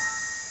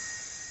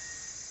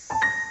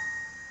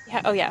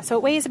 Oh, yeah. So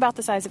it weighs about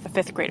the size of a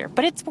fifth grader,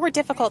 but it's more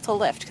difficult to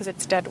lift because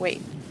it's dead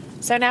weight.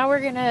 So now we're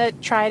going to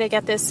try to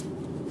get this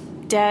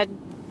dead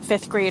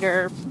fifth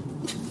grader.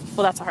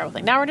 Well, that's a horrible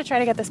thing. Now we're going to try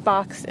to get this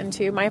box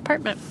into my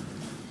apartment.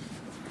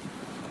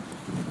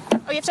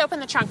 Oh, you have to open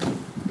the trunk.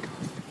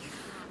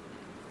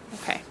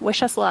 Okay.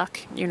 Wish us luck,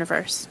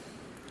 universe.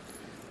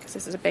 Because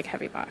this is a big,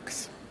 heavy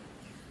box.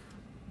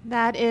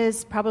 That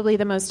is probably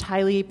the most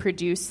highly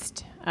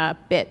produced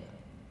bit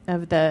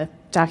of the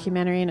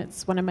documentary, and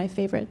it's one of my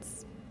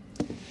favorites.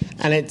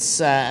 And it's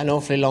an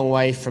awfully long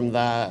way from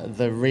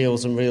the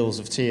reels and reels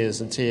of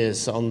tears and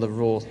tears on the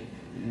raw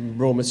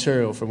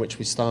material from which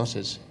we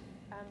started.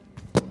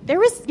 There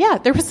was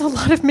a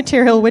lot of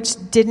material which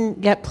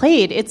didn't get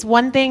played. It's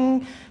one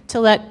thing to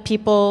let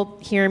people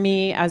hear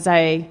me as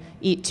I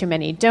eat too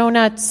many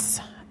donuts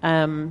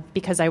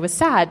because I was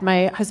sad.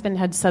 My husband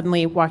had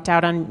suddenly walked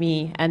out on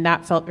me, and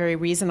that felt very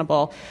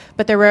reasonable.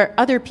 But there were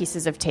other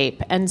pieces of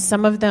tape, and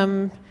some of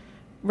them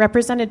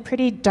represented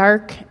pretty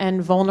dark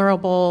and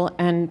vulnerable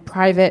and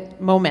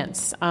private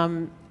moments.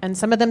 And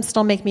some of them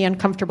still make me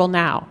uncomfortable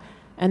now.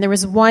 And there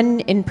was one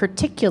in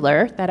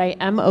particular that I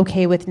am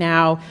okay with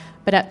now,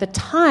 but at the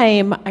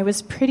time, I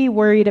was pretty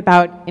worried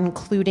about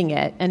including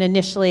it, and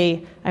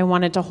initially, I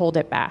wanted to hold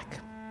it back.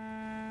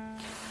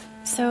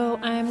 So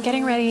I'm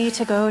getting ready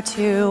to go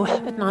to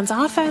Adnan's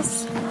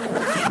office.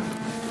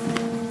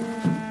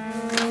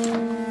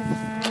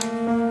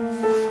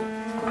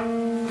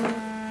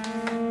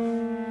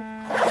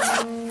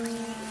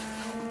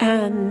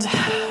 And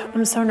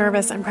I'm so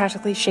nervous, I'm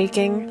practically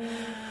shaking.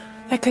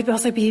 That could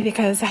also be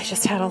because I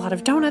just had a lot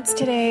of donuts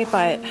today,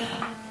 but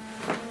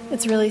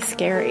it's really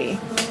scary.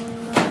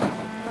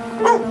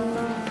 I'm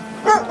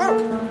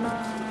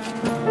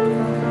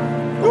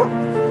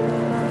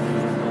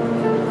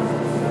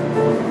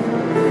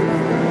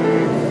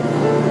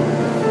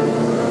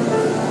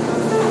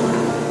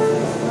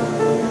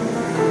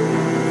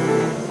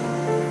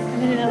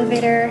in an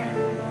elevator.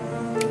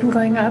 I'm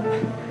going up.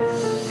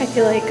 I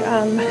feel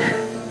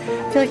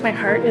like my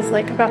heart is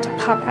like about to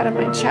pop out of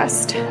my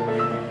chest.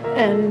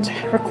 And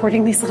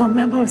recording these little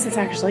memos is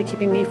actually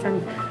keeping me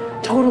from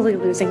totally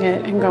losing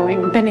it and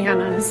going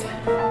bananas.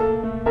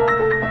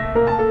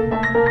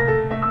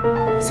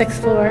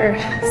 6th floor,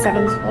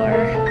 7th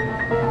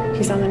floor.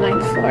 He's on the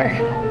 9th floor.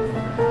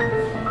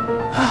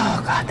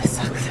 Oh, God, this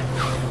sucks.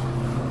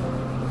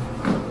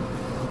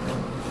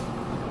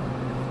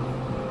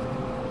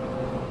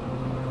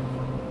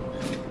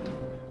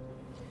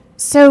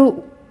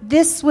 So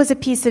this was a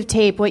piece of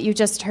tape, what you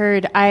just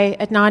heard.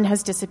 Adnan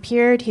has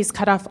disappeared. He's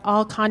cut off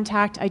all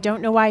contact. I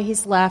don't know why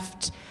he's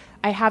left.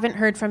 I haven't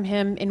heard from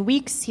him in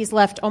weeks. He's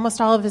left almost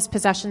all of his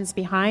possessions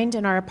behind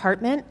in our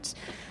apartment.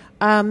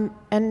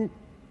 And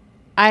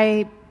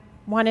I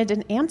wanted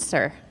an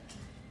answer.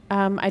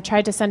 I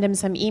tried to send him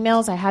some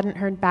emails. I hadn't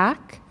heard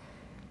back.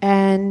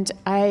 And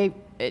I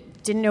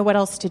didn't know what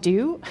else to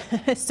do.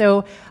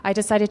 So I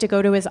decided to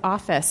go to his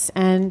office.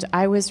 And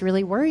I was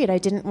really worried. I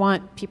didn't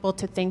want people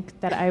to think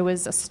that I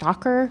was a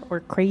stalker or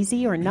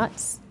crazy or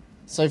nuts.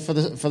 So for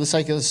the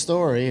sake of the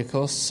story, of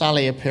course,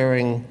 Sally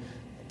appearing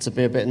to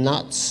be a bit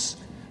nuts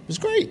was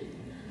great.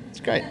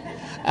 It's great.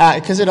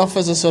 Because it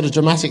offers a sort of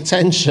dramatic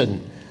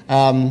tension.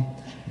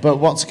 But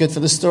what's good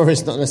for the story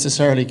is not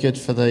necessarily good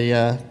for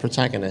the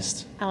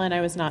protagonist. Ellen,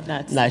 I was not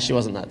nuts. No, she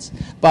wasn't nuts.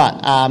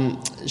 But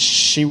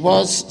she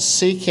was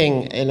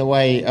seeking, in a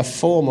way, a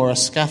form or a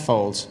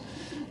scaffold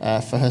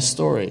for her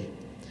story.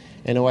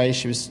 In a way,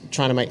 she was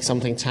trying to make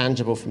something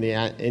tangible from the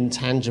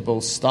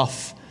intangible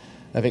stuff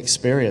of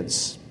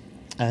experience.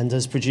 And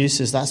as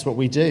producers, that's what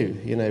we do.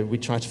 You know, we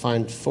try to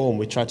find form.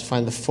 We try to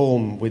find the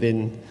form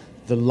within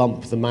the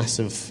lump, the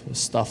massive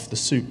stuff, the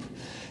soup.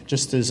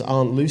 Just as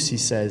Aunt Lucy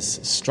says,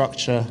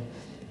 structure,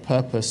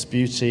 purpose,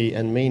 beauty,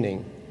 and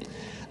meaning.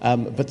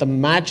 But the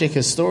magic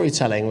of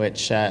storytelling,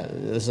 which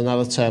is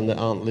another term that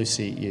Aunt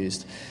Lucy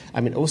used,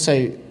 it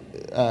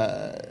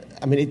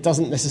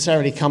doesn't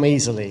necessarily come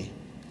easily.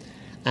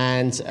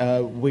 And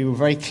we were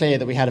very clear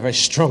that we had a very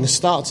strong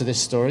start to this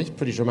story,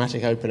 pretty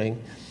dramatic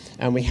opening,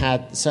 and we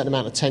had a certain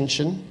amount of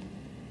tension,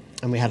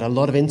 and we had a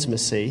lot of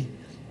intimacy,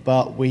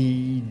 but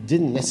we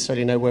didn't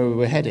necessarily know where we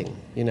were heading.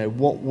 You know,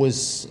 what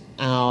was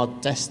our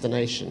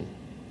destination?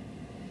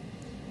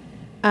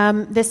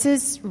 This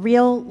is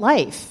real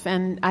life,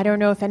 and I don't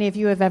know if any of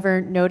you have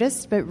ever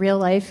noticed, but real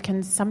life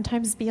can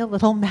sometimes be a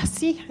little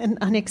messy and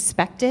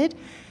unexpected.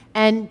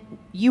 And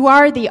you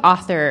are the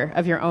author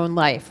of your own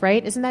life,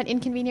 right? Isn't that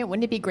inconvenient?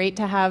 Wouldn't it be great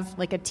to have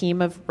like a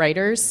team of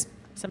writers?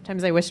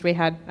 Sometimes I wished I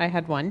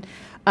had one.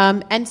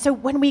 And so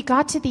when we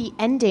got to the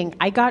ending,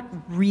 I got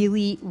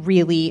really,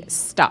 really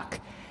stuck.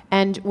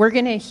 And we're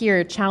going to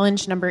hear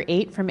challenge number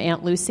 8 from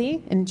Aunt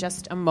Lucy in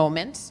just a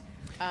moment.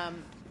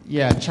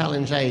 Yeah,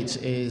 challenge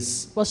 8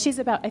 is... Well,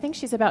 I think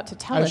she's about to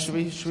tell us. Should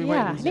we wait?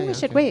 Yeah, I think we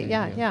should wait.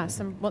 Yeah.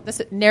 This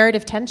is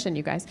narrative tension,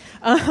 you guys.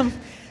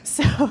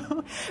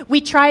 So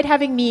we tried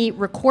having me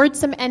record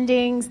some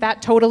endings.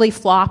 That totally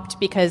flopped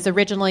because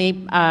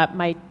originally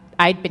I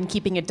I'd been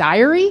keeping a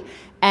diary.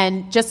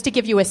 And just to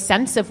give you a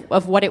sense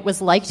of what it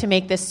was like to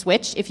make this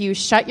switch, if you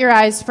shut your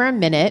eyes for a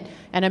minute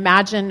and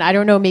imagine, I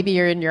don't know, maybe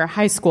you're in your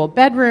high school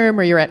bedroom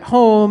or you're at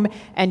home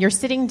and you're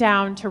sitting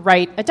down to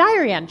write a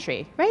diary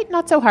entry, right?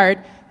 Not so hard.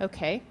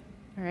 Okay.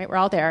 All right, we're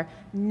all there.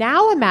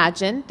 Now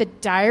imagine the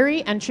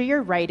diary entry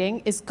you're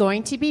writing is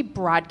going to be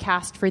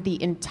broadcast for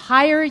the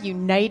entire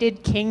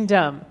United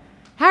Kingdom.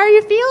 How are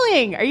you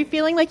feeling? Are you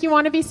feeling like you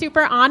want to be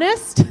super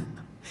honest?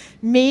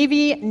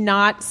 Maybe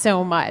not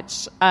so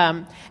much.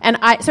 So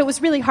it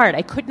was really hard.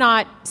 I could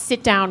not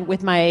sit down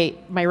with my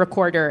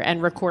recorder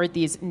and record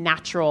these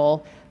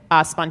natural,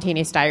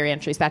 spontaneous diary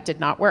entries. That did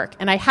not work.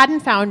 And I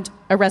hadn't found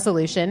a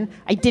resolution.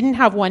 I didn't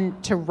have one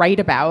to write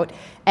about.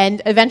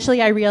 And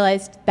eventually I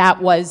realized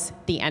that was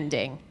the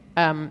ending,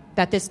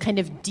 that this kind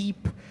of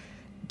deep,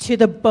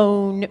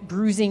 to-the-bone,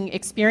 bruising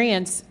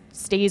experience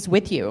stays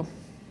with you.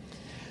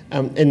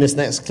 In this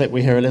next clip,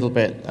 we hear a little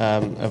bit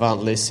of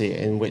Aunt Lucy,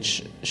 in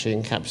which she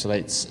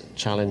encapsulates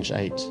Challenge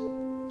 8.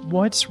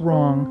 What's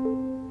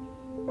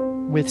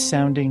wrong with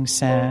sounding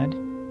sad?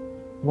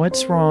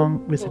 What's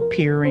wrong with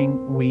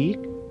appearing weak?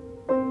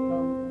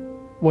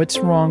 What's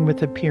wrong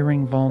with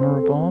appearing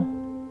vulnerable?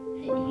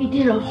 He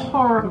did a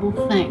horrible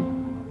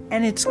thing.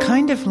 And it's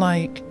kind of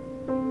like,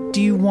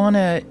 do you want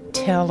to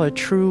tell a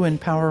true and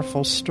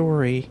powerful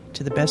story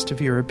to the best of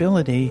your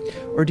ability,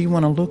 or do you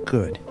want to look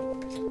good?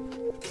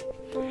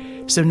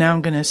 So now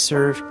I'm going to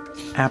serve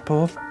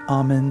apple,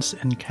 almonds,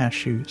 and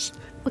cashews.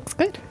 Looks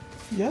good.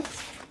 Yep.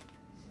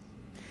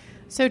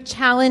 So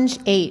challenge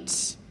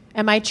 8.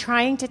 Am I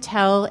trying to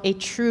tell a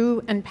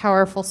true and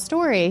powerful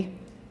story,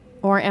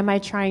 or am I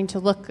trying to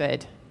look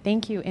good?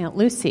 Thank you, Aunt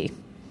Lucy.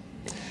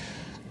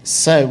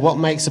 So what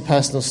makes a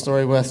personal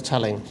story worth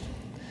telling?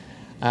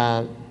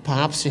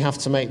 Perhaps you have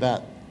to make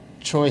that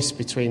choice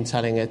between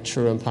telling a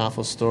true and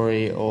powerful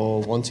story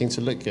or wanting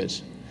to look good.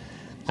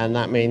 And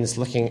that means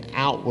looking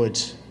outward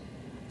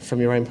from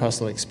your own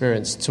personal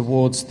experience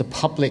towards the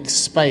public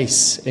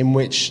space in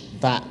which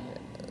that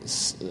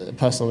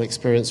personal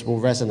experience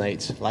will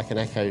resonate like an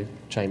echo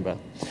chamber.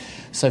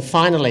 So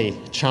finally,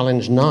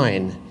 challenge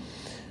 9.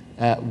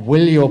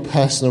 Will your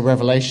personal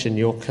revelation,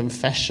 your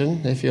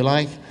confession, if you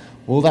like,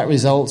 will that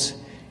result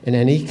in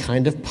any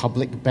kind of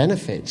public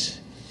benefit?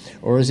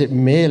 Or is it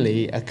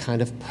merely a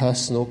kind of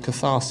personal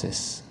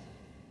catharsis?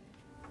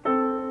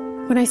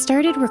 When I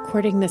started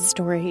recording this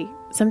story,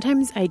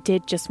 sometimes I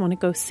did just want to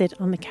go sit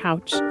on the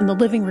couch in the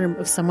living room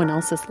of someone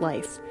else's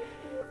life.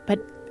 But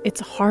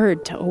it's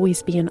hard to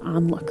always be an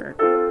onlooker.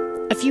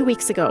 A few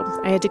weeks ago,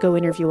 I had to go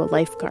interview a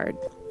lifeguard.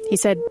 He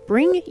said,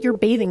 "Bring your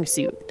bathing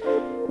suit."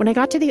 When I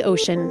got to the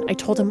ocean, I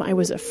told him I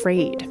was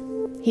afraid.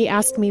 He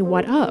asked me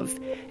what of,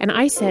 and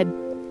I said,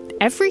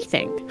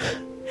 everything.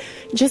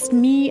 Just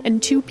me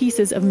and 2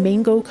 pieces of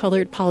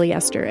mango-colored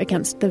polyester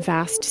against the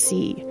vast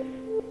sea.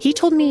 He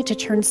told me to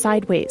turn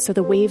sideways so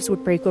the waves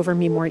would break over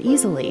me more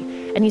easily,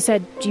 and he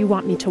said, "Do you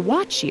want me to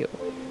watch you?"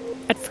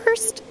 At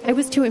first, I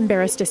was too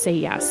embarrassed to say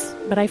yes,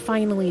 but I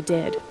finally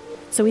did.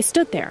 So he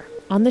stood there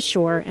on the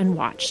shore and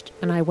watched,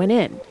 and I went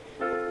in.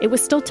 It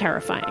was still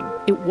terrifying.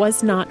 It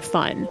was not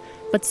fun,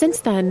 but since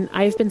then,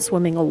 I've been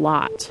swimming a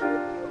lot.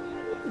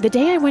 The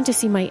day I went to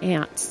see my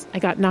aunts, I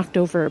got knocked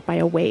over by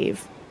a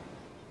wave.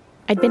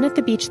 I'd been at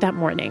the beach that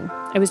morning.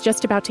 I was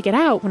just about to get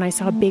out when I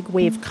saw a big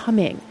wave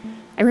coming.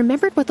 I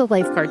remembered what the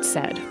lifeguard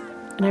said,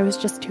 and I was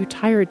just too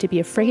tired to be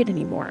afraid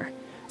anymore.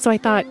 So I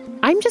thought,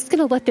 I'm just going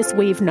to let this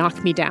wave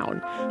knock me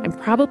down. I'm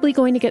probably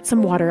going to get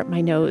some water up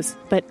my nose,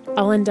 but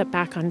I'll end up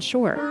back on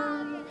shore.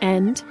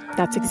 And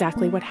that's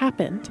exactly what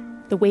happened.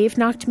 The wave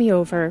knocked me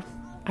over.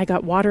 I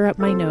got water up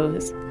my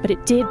nose, but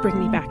it did bring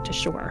me back to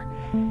shore.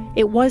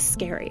 It was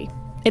scary.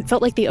 It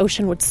felt like the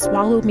ocean would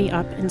swallow me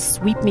up and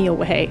sweep me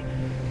away.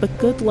 But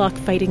good luck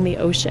fighting the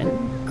ocean,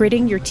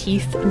 gritting your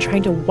teeth and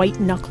trying to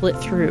white-knuckle it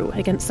through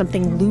against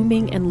something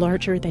looming and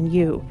larger than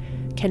you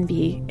can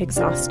be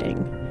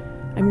exhausting.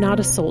 I'm not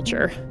a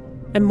soldier.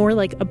 I'm more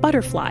like a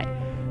butterfly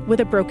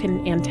with a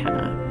broken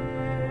antenna.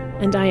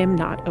 And I am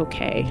not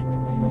okay.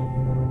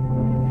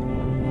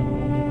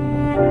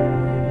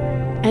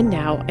 And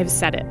now I've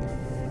said it,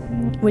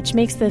 which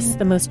makes this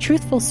the most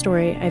truthful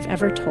story I've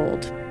ever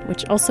told,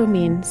 which also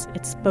means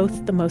it's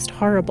both the most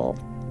horrible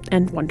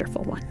and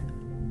wonderful one.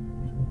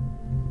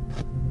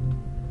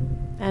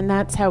 And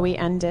that's how we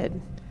ended.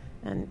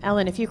 And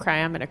Ellen, if you cry,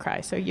 I'm going to cry,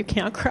 so you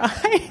can't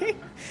cry.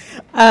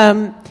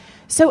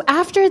 So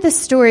after the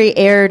story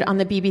aired on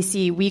the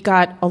BBC, we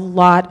got a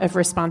lot of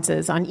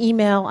responses on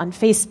email, on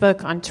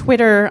Facebook, on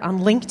Twitter, on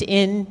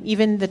LinkedIn.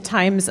 Even the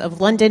Times of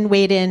London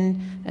weighed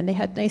in, and they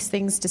had nice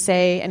things to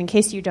say. And in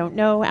case you don't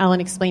know, Alan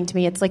explained to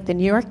me it's like the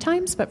New York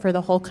Times, but for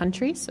the whole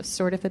country, so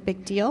sort of a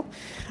big deal.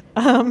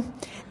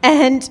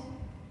 And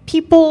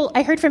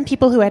I heard from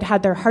people who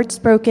had their hearts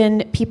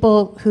broken,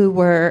 people who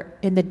were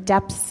in the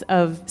depths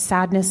of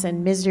sadness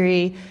and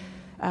misery,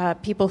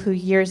 people who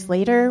years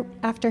later,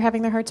 after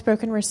having their hearts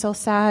broken, were still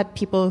sad,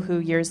 people who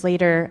years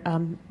later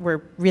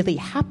were really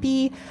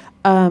happy.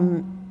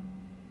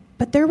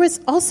 But there was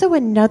also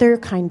another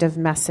kind of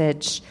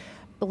message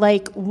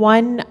like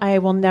one I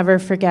will never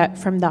forget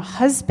from the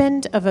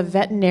husband of a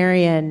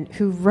veterinarian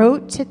who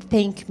wrote to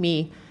thank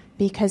me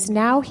because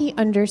now he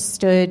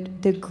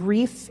understood the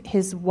grief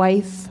his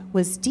wife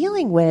was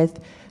dealing with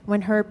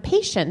when her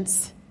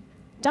patients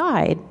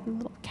died,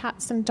 little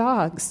cats and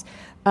dogs.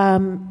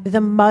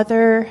 The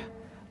mother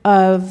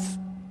of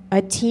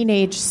a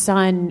teenage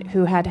son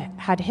who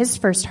had his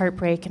first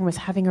heartbreak and was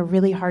having a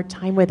really hard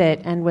time with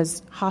it and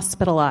was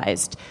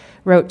hospitalized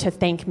wrote to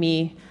thank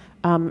me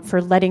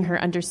for letting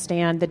her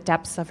understand the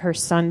depths of her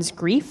son's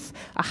grief.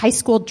 A high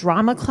school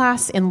drama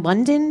class in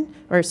London,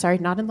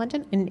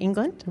 in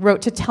England,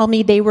 wrote to tell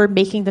me they were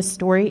making the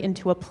story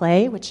into a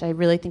play, which I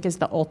really think is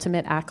the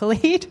ultimate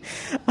accolade.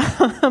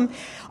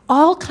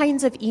 All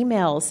kinds of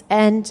emails,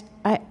 and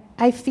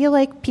I feel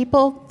like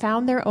people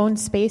found their own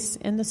space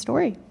in the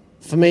story.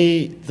 For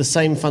me, the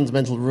same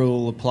fundamental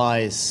rule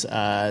applies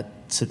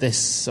to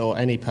this or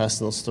any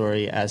personal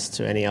story as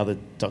to any other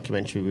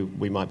documentary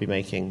we might be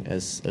making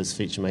as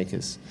feature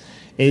makers.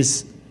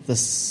 Is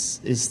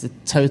the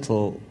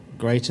total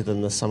greater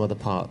than the sum of the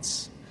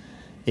parts?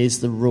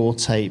 Is the raw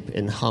tape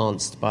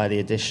enhanced by the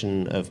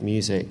addition of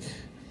music,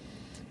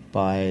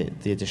 by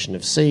the addition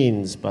of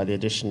scenes, by the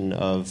addition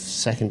of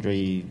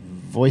secondary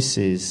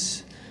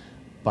voices,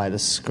 by the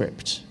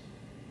script?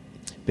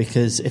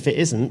 Because if it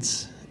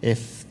isn't,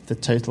 if the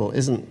total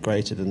isn't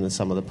greater than the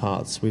sum of the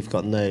parts, we've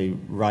got no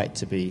right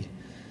to be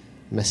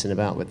messing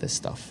about with this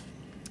stuff.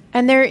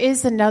 And there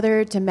is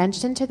another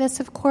dimension to this,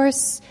 of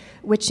course,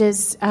 which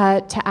is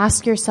to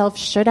ask yourself,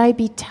 should I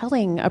be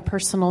telling a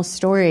personal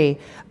story?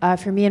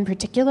 For me in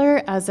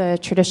particular, as a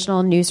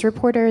traditional news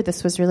reporter,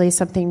 this was really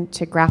something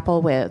to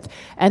grapple with.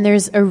 And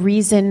there's a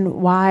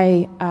reason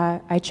why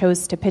I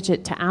chose to pitch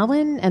it to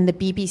Alan and the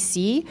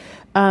BBC.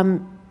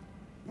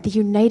 The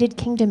United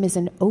Kingdom is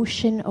an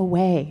ocean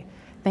away.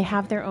 They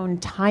have their own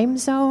time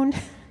zone.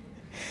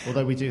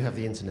 Although we do have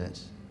the internet.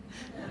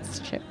 That's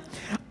true.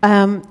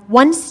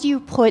 Once you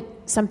put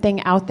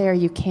something out there,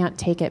 you can't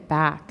take it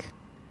back.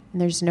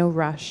 And there's no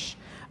rush.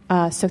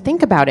 So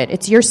think about it.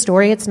 It's your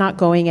story. It's not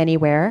going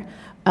anywhere.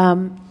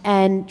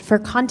 And for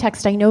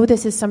context, I know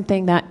this is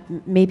something that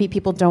maybe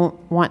people don't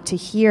want to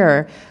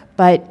hear,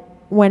 but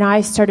when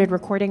I started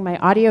recording my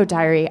audio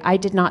diary, I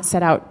did not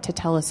set out to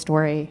tell a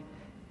story.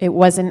 It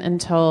wasn't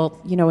until,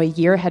 a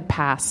year had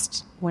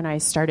passed when I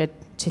started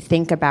to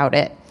think about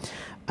it.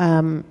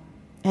 And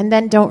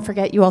then don't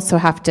forget, you also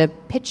have to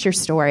pitch your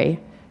story.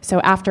 So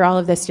after all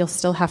of this, you'll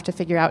still have to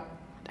figure out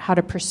how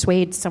to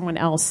persuade someone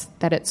else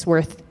that it's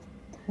worth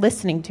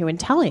listening to and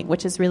telling,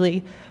 which is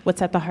really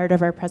what's at the heart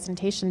of our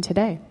presentation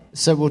today.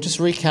 So we'll just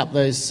recap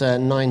those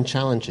 9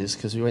 challenges,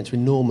 because we went to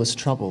enormous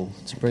trouble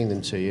to bring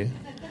them to you.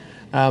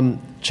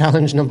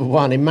 Challenge number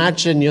 1,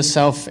 imagine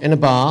yourself in a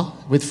bar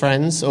with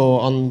friends or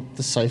on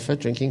the sofa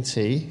drinking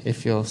tea,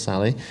 if you're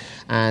Sally,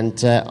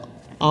 and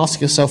ask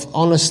yourself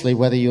honestly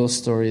whether your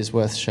story is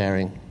worth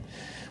sharing.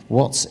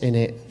 What's in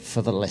it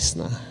for the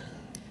listener?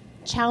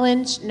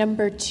 Challenge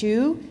number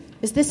 2,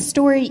 is this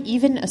story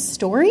even a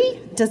story?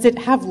 Does it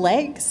have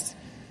legs?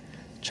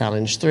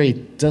 Challenge 3,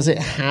 does it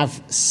have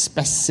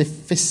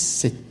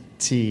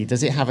specificity?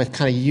 Does it have a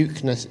kind of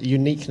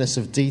uniqueness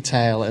of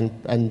detail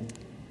and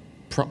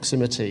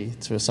proximity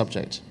to a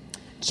subject?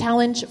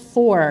 Challenge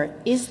 4,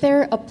 is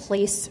there a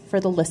place for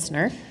the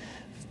listener?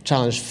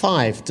 Challenge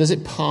 5, does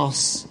it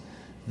pass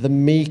the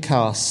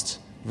me-cast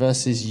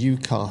versus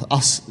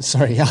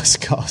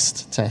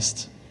us-cast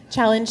test?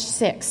 Challenge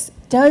 6,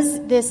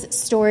 does this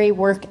story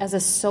work as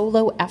a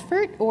solo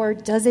effort, or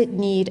does it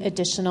need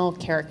additional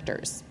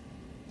characters?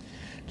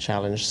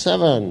 Challenge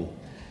 7,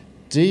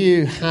 do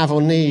you have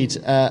or need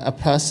a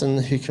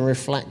person who can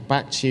reflect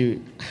back to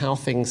you how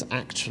things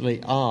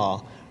actually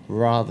are,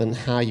 rather than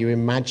how you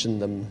imagine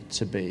them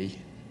to be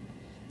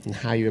and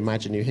how you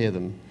imagine you hear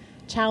them?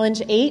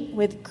 Challenge 8,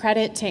 with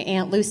credit to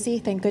Aunt Lucy,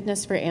 thank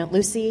goodness for Aunt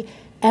Lucy,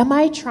 am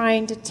I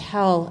trying to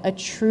tell a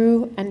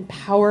true and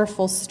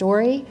powerful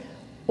story,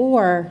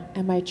 or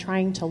am I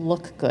trying to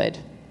look good?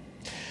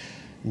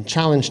 And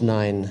challenge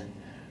 9,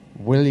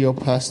 will your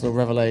personal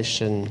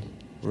revelation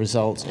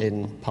result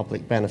in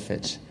public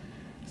benefit?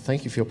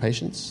 Thank you for your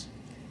patience.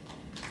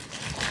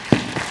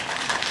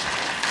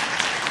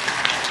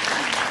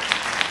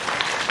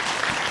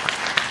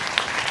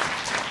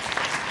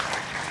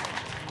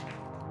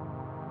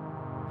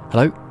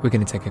 Hello, we're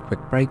going to take a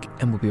quick break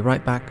and we'll be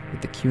right back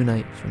with the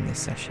Q&A from this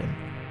session.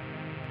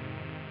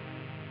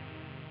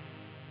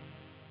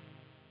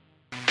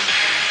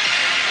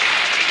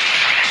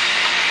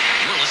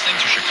 You're listening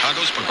to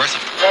Chicago's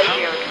Progressive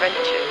Radio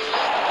Adventures.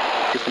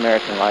 This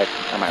American Life,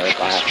 am I right?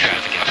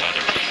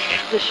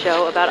 The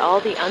show about all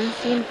the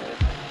unseen.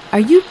 Are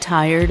you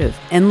tired of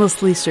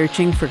endlessly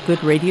searching for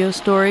good radio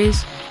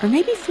stories? Or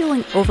maybe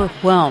feeling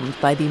overwhelmed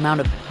by the amount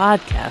of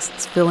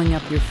podcasts filling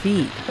up your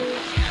feed?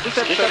 This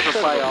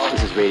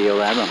is Radio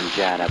Lab. I'm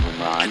Jad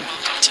Abumrad.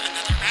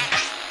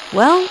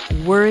 Well,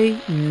 worry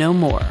no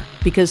more,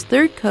 because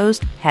Third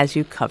Coast has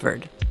you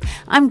covered.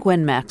 I'm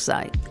Gwen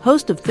Macsai,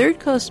 host of Third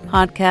Coast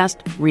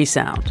podcast,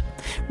 Resound.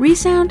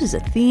 Resound is a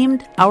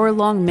themed,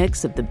 hour-long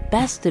mix of the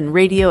best in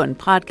radio and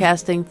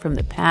podcasting from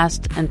the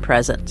past and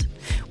present.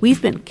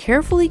 We've been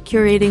carefully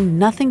curating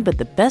nothing but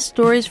the best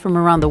stories from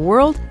around the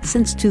world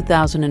since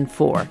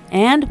 2004,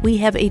 and we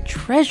have a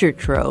treasure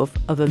trove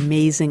of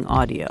amazing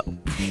audio.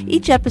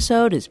 Each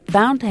episode is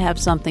bound to have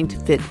something to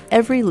fit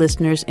every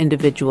listener's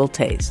individual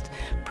taste.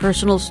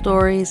 Personal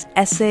stories,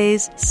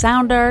 essays,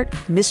 sound art,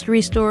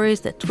 mystery stories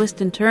that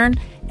twist and turn,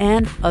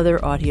 and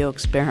other audio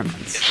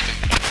experiments.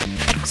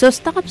 So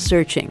stop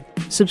searching.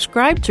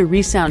 Subscribe to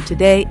Resound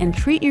today and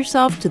treat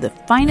yourself to the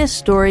finest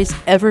stories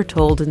ever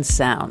told in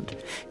sound.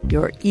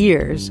 Your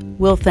ears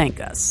will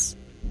thank us.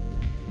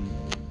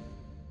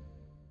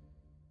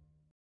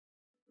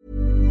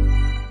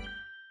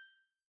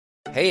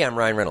 Hey, I'm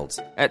Ryan Reynolds.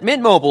 At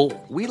Mint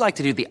Mobile, we like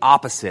to do the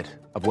opposite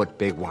of what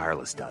Big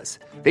Wireless does.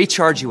 They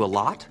charge you a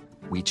lot,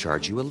 we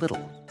charge you a little.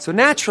 So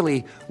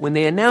naturally, when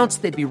they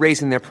announced they'd be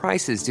raising their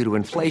prices due to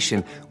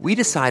inflation, we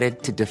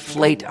decided to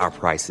deflate our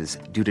prices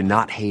due to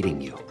not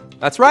hating you.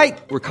 That's right.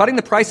 We're cutting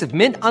the price of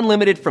Mint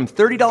Unlimited from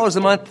 $30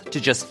 a month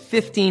to just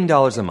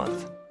 $15 a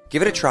month.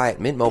 Give it a try at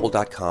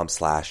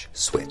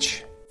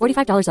mintmobile.com/switch.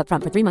 $45 up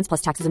front for 3 months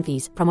plus taxes and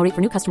fees. Promo rate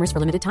for new customers for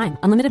limited time.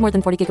 Unlimited more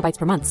than 40 gigabytes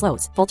per month.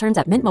 Slows full terms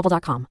at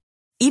mintmobile.com.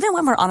 Even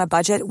when we're on a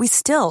budget, we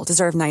still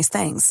deserve nice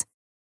things.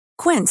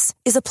 Quince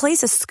is a place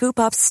to scoop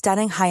up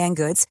stunning high-end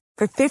goods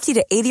for 50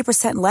 to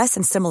 80% less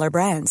than similar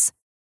brands.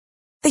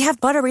 They have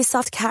buttery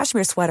soft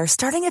cashmere sweaters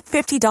starting at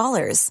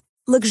 $50,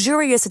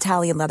 luxurious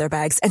Italian leather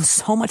bags, and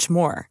so much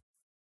more.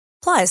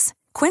 Plus,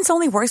 Quince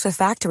only works with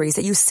factories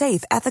that use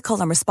safe, ethical,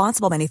 and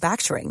responsible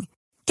manufacturing.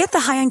 Get the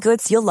high-end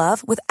goods you'll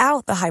love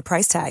without the high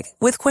price tag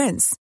with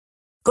Quince.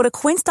 Go to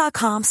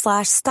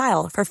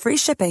quince.com/style for free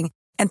shipping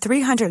and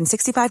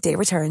 365-day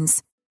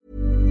returns.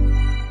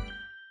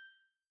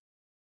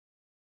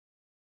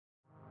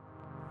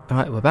 All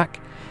right, we're back.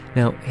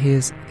 Now,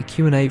 here's the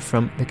Q&A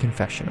from The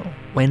Confessional.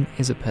 When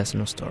is a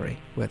personal story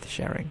worth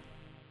sharing?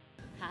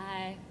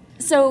 Hi.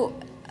 So,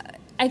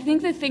 I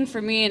think the thing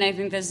for me, and I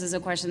think this is a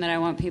question that I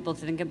want people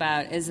to think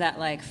about, is that,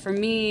 like, for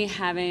me,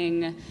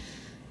 having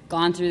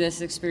gone through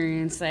this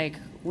experience, like,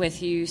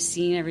 with you,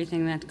 seeing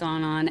everything that's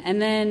gone on,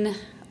 and then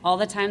all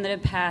the time that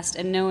had passed,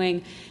 and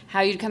knowing how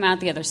you'd come out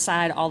the other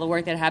side, all the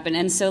work that happened.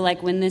 And so,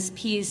 like, when this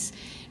piece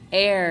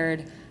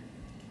aired,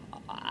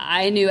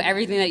 I knew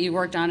everything that you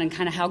worked on and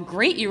kind of how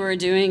great you were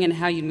doing and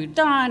how you moved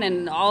on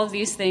and all of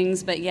these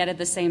things, but yet at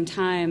the same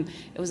time,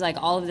 it was like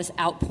all of this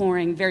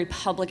outpouring, very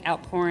public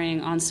outpouring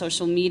on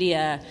social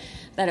media,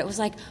 that it was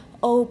like,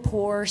 oh,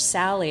 poor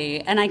Sally.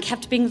 And I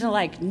kept being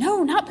like,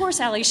 no, not poor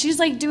Sally. She's,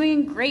 like,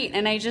 doing great.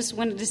 And I just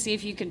wanted to see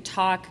if you could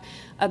talk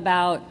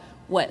about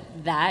what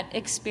that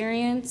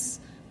experience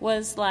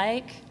was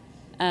like,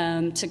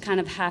 to kind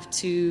of have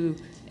to,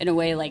 in a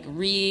way, like,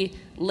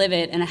 relive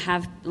it and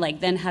have, like,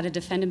 then how to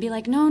defend and be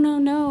like,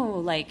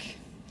 no, like,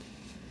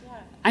 yeah.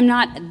 I'm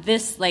not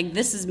this, like,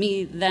 this is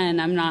me then,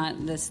 I'm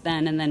not this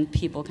then, and then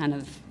people kind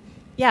of...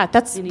 Yeah,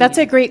 that's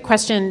a great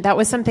question. That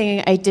was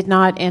something I did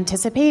not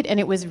anticipate, and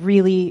it was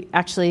really,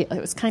 actually,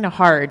 it was kind of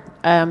hard.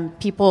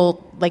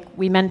 People, like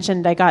we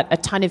mentioned, I got a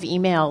ton of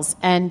emails,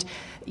 and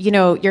you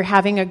know, you're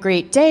having a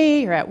great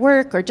day, you're at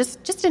work, or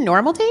just a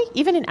normal day,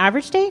 even an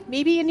average day,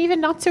 maybe an even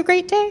not so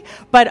great day.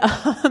 But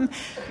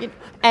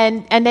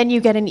and then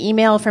you get an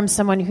email from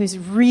someone who's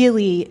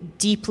really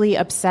deeply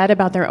upset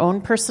about their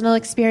own personal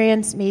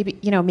experience, maybe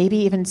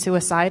even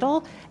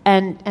suicidal,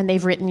 and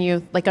they've written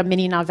you like a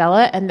mini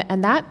novella,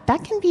 and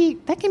that can be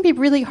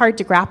really hard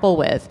to grapple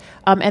with.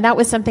 And that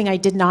was something I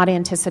did not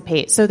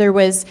anticipate. So there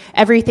was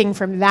everything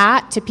from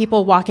that to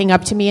people walking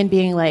up to me and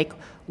being like,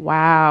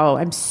 wow,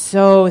 I'm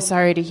so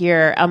sorry to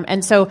hear.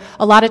 And so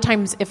a lot of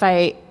times if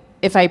I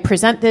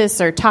present this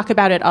or talk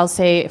about it, I'll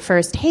say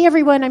first, hey,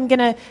 everyone, I'm going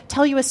to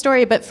tell you a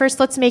story, but first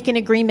let's make an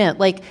agreement,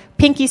 like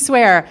pinky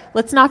swear.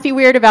 Let's not be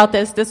weird about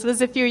this. This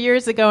was a few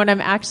years ago, and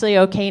I'm actually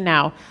okay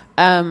now.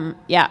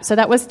 So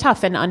that was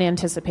tough and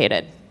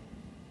unanticipated.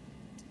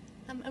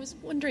 I was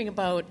wondering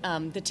about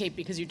the tape,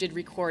 because you did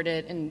record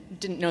it and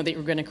didn't know that you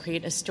were going to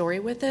create a story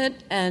with it,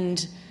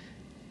 and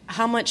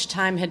how much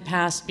time had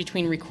passed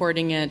between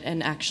recording it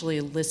and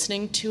actually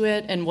listening to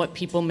it, and what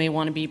people may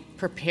want to be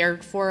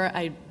prepared for.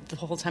 The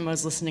whole time I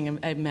was listening,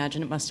 I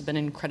imagine it must have been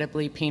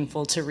incredibly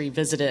painful to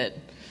revisit it.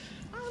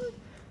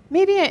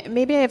 Maybe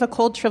I have a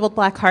cold, shriveled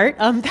black heart.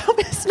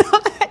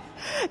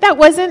 That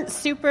was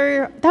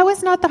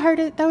not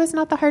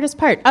the hardest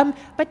part.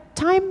 But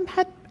time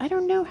had, I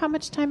don't know how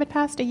much time had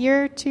passed, a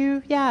year or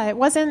two. Yeah, it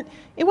wasn't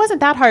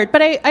that hard.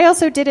 But I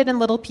also did it in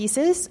little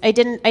pieces. I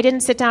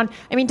didn't sit down.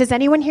 I mean, does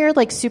anyone here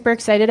like super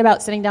excited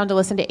about sitting down to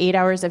listen to 8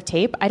 hours of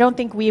tape? I don't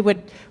think we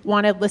would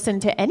want to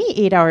listen to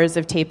any 8 hours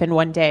of tape in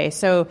one day.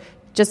 So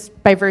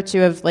just by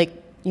virtue of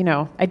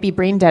I'd be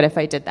brain dead if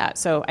I did that.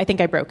 So I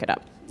think I broke it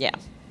up. Yeah.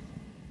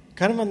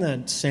 Kind of on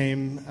the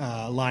same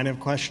line of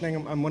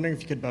questioning, I'm wondering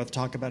if you could both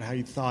talk about how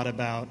you thought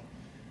about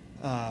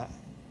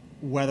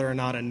whether or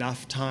not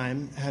enough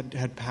time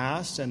had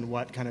passed, and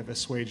what kind of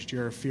assuaged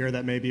your fear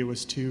that maybe it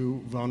was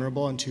too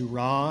vulnerable and too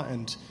raw,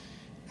 and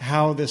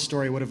how this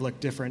story would have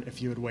looked different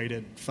if you had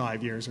waited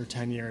 5 years or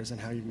 10 years, and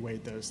how you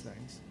weighed those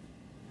things.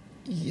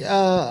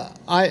 Yeah,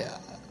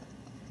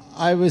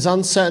 I was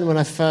uncertain when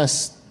I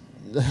first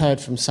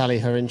heard from Sally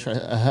her interest,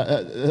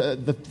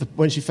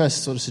 when she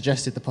first sort of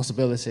suggested the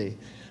possibility.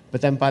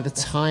 But then by the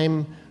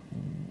time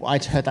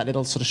I'd heard that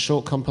little sort of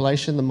short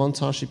compilation, the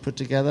montage she put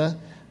together,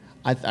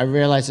 I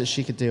realized that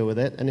she could deal with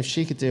it. And if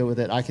she could deal with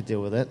it, I could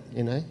deal with it,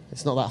 you know.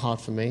 It's not that hard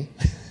for me.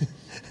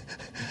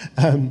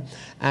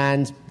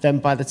 And then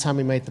by the time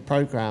we made the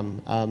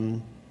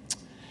program,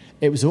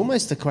 it was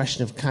almost a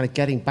question of kind of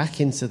getting back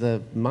into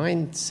the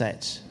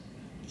mindset.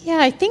 Yeah,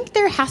 I think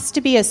there has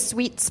to be a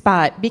sweet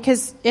spot,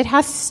 because it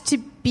has to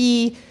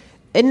be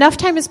enough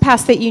time has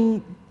passed that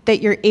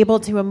you're able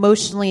to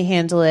emotionally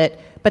handle it,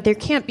 but there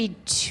can't be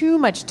too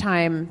much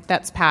time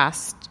that's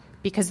passed,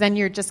 because then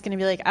you're just going to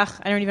be like, ugh,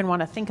 I don't even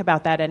want to think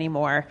about that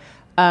anymore.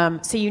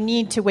 So you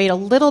need to wait a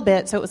little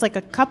bit. So it was like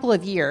a couple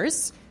of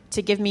years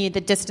to give me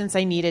the distance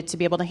I needed to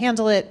be able to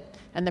handle it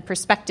and the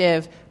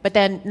perspective, but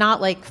then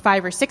not like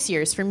 5 or 6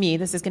 years for me.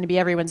 This is going to be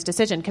everyone's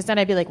decision, because then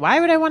I'd be like, why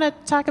would I want to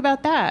talk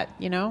about that?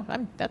 You know,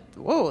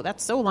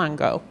 that's so long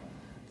ago.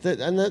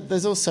 And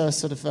there's also a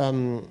sort of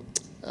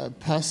a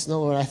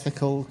personal or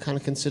ethical kind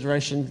of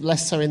consideration,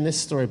 less so in this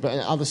story, but in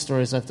other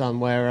stories I've done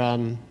where,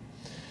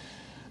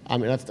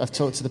 I've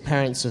talked to the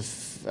parents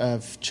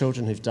of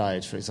children who've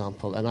died, for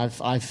example, and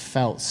I've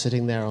felt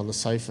sitting there on the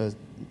sofa. Do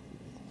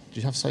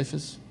you have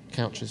sofas?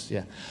 Couches,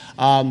 yeah.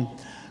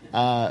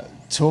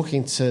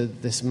 Talking to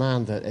this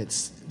man that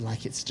it's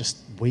just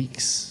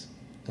weeks.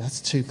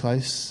 That's too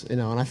close, you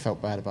know, and I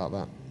felt bad about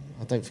that.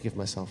 I don't forgive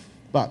myself.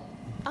 But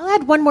I'll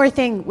add one more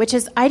thing, which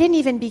is I didn't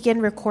even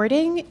begin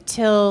recording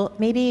till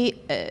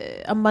maybe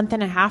a month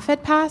and a half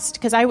had passed,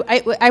 because I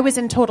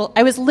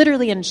was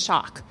literally in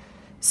shock.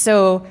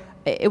 So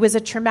it was a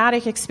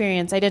traumatic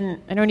experience. I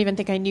don't even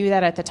think I knew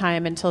that at the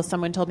time until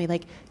someone told me,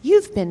 like,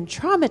 you've been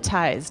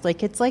traumatized.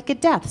 Like, it's like a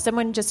death.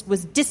 Someone just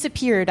was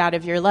disappeared out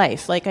of your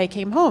life. Like, I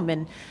came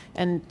home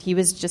and he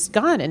was just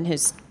gone, and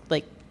his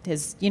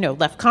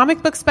left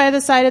comic books by the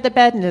side of the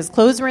bed, and his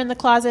clothes were in the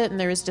closet, and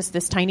there was just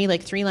this tiny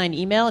 3-line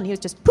email, and he was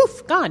just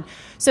poof, gone.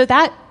 So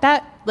that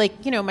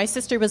my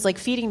sister was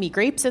feeding me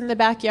grapes in the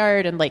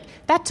backyard, and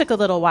that took a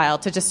little while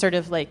to just sort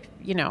of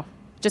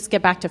just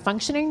get back to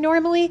functioning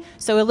normally.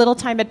 So a little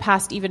time had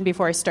passed even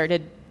before I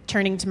started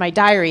turning to my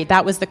diary.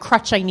 That was the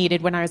crutch I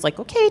needed when I was like,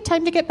 okay,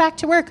 time to get back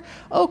to work.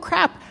 Oh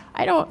crap,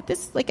 I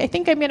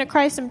think I'm going to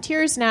cry some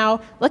tears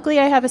now. Luckily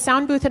I have a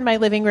sound booth in my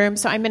living room,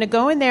 so I'm going to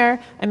go in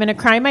there, I'm going to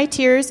cry my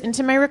tears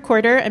into my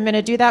recorder, I'm going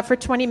to do that for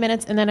 20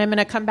 minutes, and then I'm going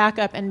to come back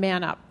up and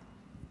man up.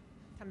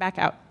 Come back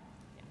out.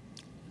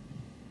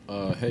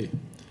 Hey.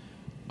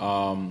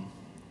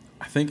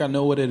 I think I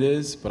know what it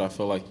is, but I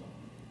feel like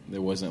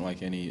there wasn't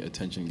any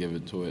attention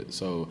given to it.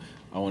 So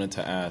I wanted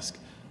to ask,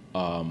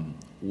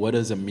 what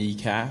is a me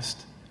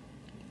cast?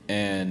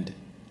 And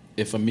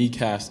if a me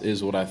cast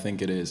is what I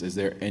think it is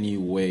there any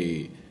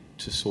way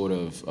to sort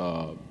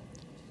of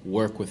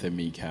work with a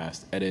me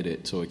cast, edit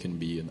it so it can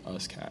be an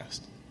us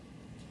cast?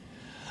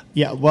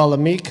 Yeah, well, a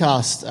me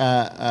cast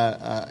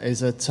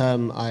is a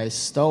term I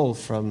stole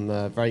from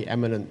a very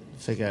eminent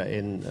figure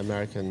in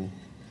American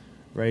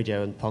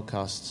radio and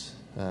podcast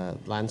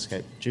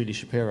landscape, Julie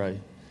Shapiro.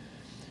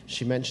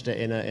 She mentioned it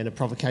in a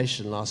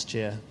provocation last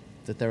year,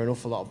 that there are an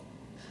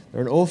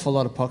awful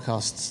lot of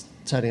podcasts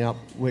turning up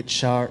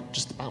which are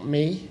just about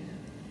me.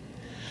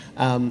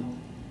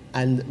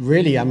 And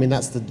really, I mean,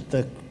 that's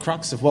the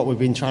crux of what we've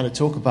been trying to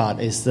talk about,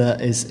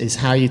 is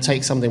how you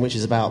take something which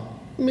is about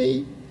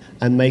me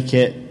and make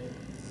it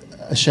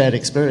a shared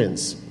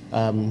experience.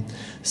 And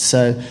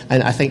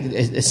I think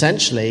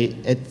essentially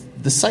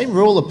the same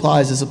rule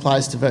applies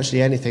to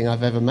virtually anything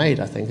I've ever made,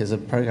 I think, as a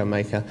program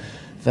maker,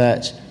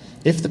 that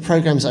if the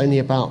program's only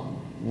about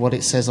what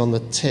it says on the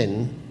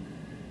tin,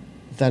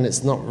 then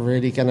it's not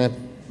really going to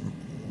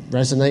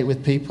resonate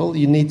with people.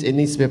 It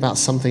needs to be about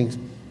something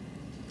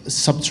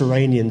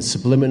subterranean,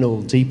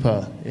 subliminal,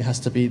 deeper. It has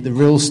to be, the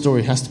real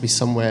story has to be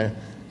somewhere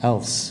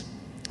else.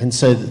 And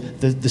so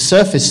the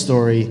surface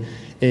story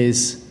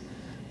is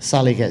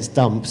Sally gets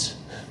dumped,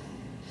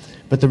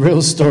 but the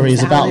real story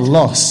is about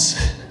loss.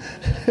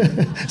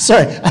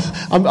 Sorry,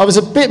 I was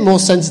a bit more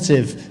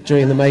sensitive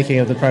during the making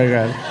of the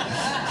program.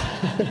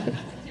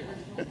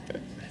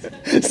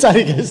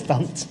 Sally gets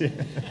dumped.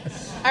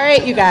 All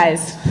right, you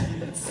guys,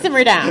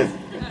 simmer down.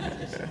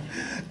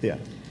 Yeah.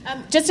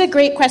 Just a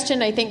great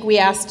question I think we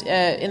asked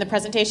in the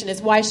presentation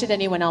is, why should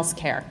anyone else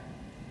care?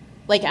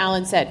 Like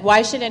Alan said,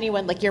 why should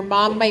anyone, your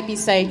mom might be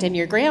psyched and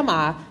your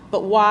grandma,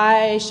 but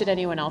why should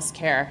anyone else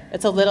care?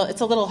 It's a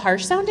little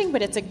harsh sounding,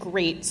 but it's a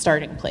great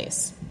starting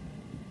place.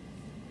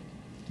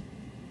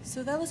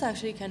 So that was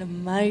actually kind of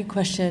my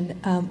question.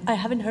 I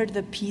haven't heard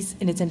the piece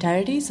in its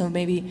entirety, so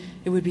maybe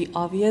it would be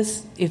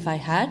obvious if I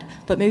had,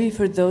 but maybe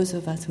for those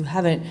of us who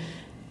haven't,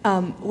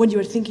 when you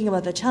were thinking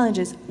about the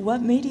challenges,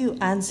 what made you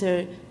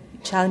answer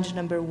challenge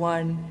number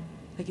 1,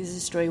 is this a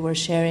story worth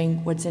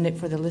sharing, what's in it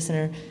for the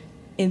listener,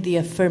 in the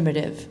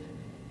affirmative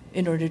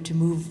in order to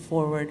move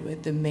forward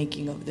with the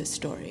making of this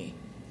story?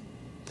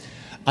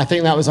 I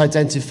think that was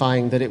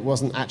identifying that it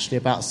wasn't actually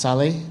about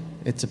Sally.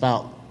 It's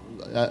about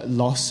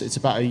loss. It's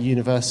about a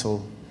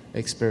universal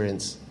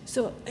experience.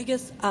 So I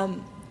guess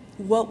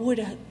what would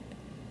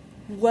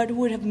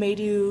have made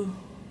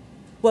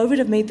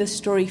the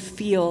story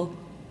feel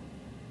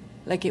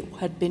like it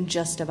had been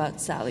just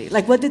about Sally?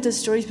 Like, what did the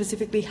story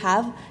specifically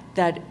have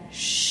that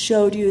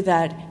showed you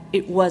that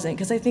it wasn't?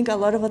 Because I think a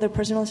lot of other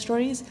personal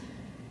stories,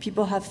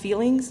 people have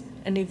feelings,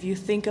 and if you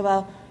think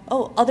about,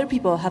 other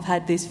people have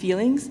had these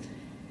feelings,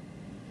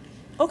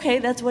 okay,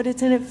 that's what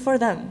it's in it for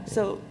them.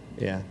 So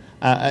yeah.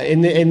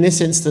 In this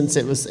instance,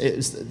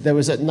 there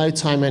was at no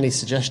time any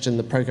suggestion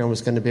the program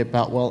was going to be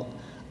about,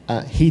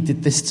 he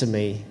did this to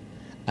me,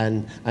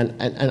 and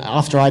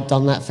after I'd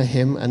done that for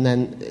him, and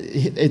then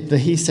the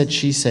he said,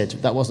 she said,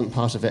 that wasn't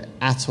part of it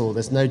at all.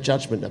 There's no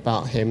judgment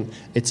about him.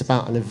 It's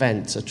about an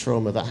event, a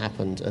trauma that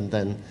happened, and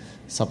then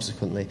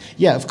subsequently.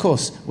 Yeah, of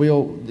course,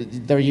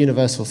 there are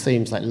universal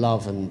themes like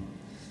love and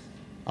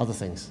other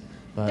things.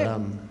 But,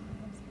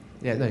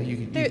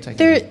 you take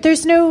it.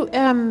 There's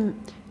no...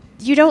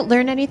 You don't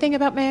learn anything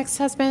about my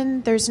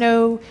ex-husband. There's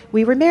no,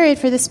 we were married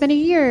for this many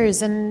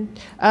years, and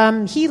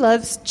he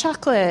loves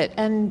chocolate,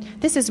 and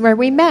this is where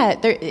we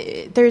met.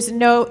 There's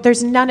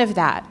none of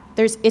that.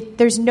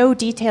 There's no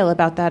detail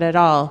about that at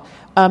all.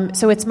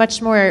 So it's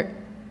much more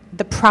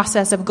the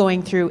process of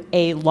going through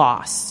a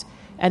loss.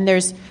 And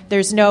there's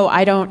no,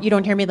 you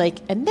don't hear me like,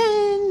 and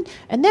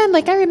then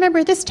like I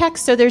remember this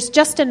text. So there's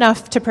just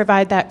enough to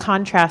provide that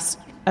contrast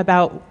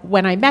about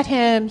when I met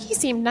him. He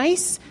seemed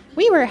nice.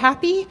 We were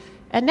happy.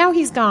 And now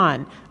he's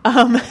gone.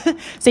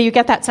 So you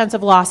get that sense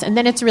of loss. And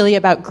then it's really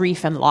about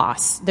grief and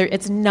loss.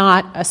 There's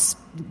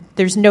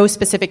no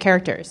specific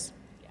characters.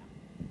 Yeah.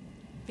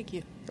 Thank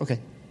you. Okay.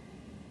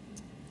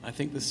 I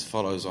think this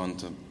follows on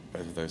to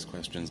both of those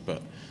questions,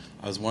 but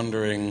I was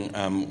wondering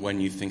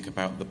when you think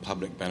about the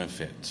public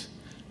benefit,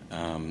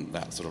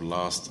 that sort of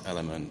last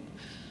element,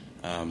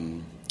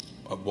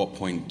 at what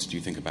point do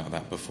you think about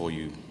that before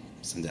you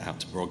send it out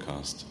to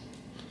broadcast?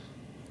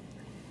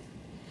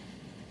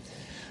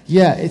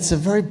 Yeah, it's a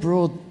very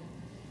broad.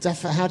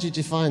 How do you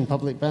define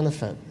public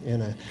benefit?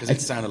 Because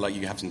it sounded like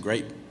you have some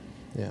great.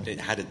 Yeah. It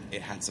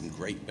had some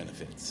great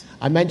benefits.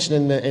 I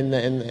mentioned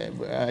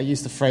I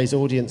used the phrase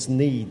audience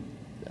need.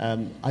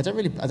 I don't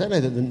know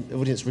that the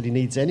audience really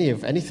needs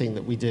anything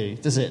that we do,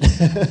 does it?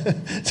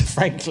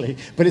 Frankly,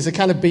 but it's a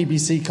kind of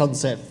BBC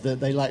concept that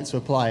they like to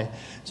apply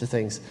to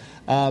things.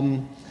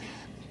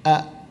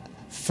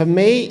 For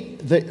me,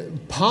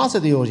 part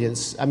of the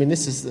audience,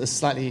 this is a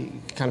slightly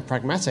kind of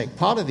pragmatic,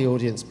 part of the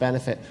audience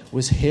benefit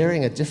was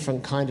hearing a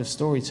different kind of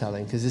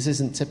storytelling, because this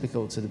isn't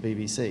typical to the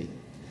BBC.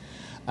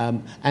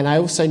 And I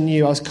also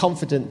I was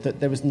confident that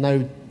there was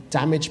no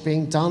damage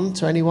being done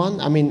to anyone.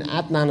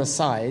 Adnan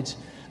aside,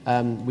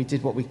 we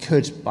did what we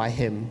could by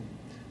him.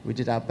 We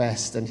did our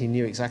best, and he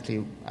knew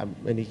exactly,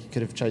 and he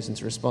could have chosen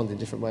to respond in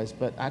different ways.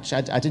 But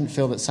actually, I didn't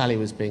feel that Sally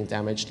was being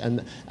damaged,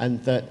 and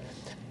that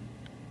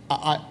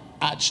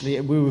Actually,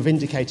 we were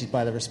vindicated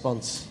by the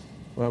response,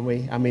 weren't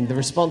we? The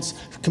response,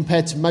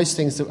 compared to most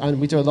things,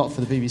 and we do a lot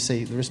for the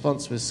BBC, the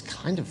response was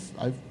kind of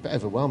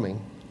overwhelming.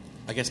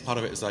 I guess part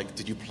of it is like,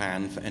 did you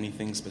plan for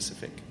anything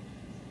specific?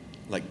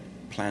 Like,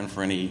 plan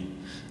for any,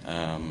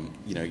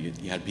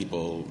 you had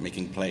people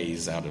making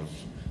plays out of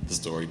the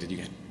story. Did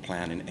you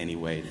plan in any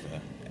way for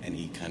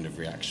any kind of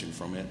reaction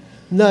from it?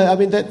 No,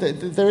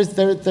 there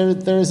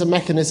is a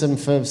mechanism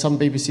for some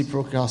BBC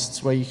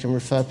broadcasts where you can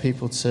refer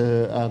people to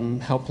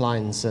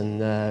helplines, and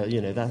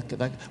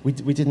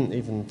we didn't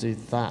even do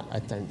that, I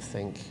don't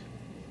think.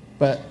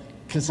 But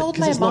I told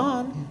my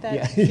mom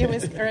that it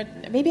was, or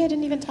maybe I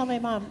didn't even tell my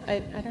mom.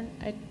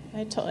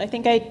 I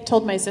think I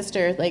told my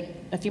sister like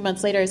a few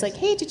months later. I was like,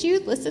 "Hey, did you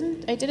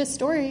listen? I did a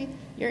story.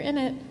 You're in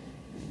it."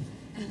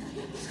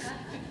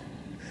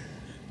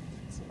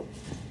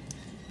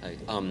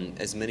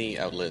 As many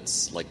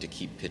outlets like to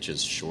keep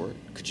pitches short,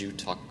 could you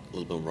talk a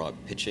little bit about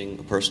pitching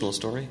a personal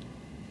story?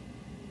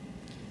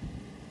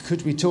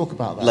 Could we talk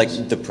about that? Like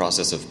the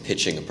process of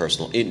pitching a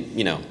personal,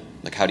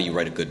 like how do you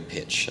write a good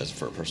pitch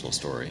for a personal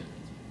story?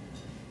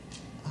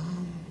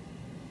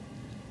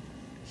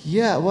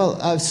 Yeah,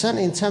 well,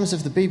 certainly in terms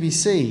of the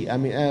BBC,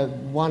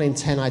 1 in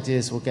 10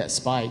 ideas will get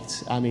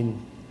spiked.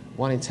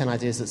 1 in 10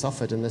 ideas that's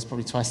offered, and there's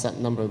probably twice that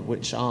number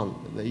which aren't.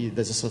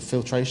 There's a sort of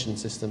filtration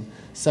system.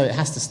 So it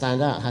has to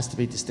stand out, it has to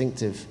be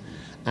distinctive.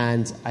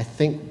 And I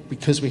think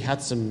because we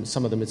had some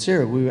of the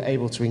material, we were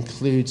able to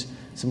include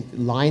some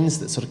lines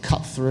that sort of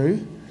cut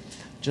through,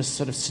 just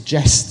sort of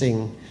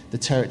suggesting the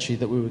territory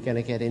that we were going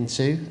to get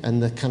into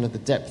and the kind of the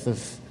depth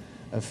of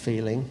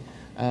feeling.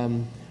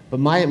 But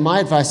my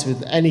advice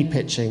with any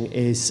pitching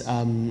is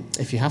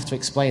if you have to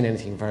explain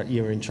anything,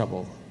 you're in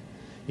trouble.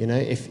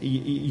 If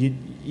it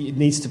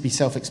needs to be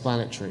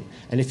self-explanatory,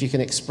 and if you can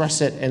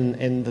express it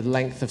in the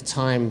length of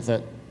time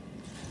that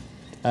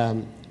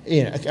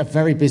a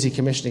very busy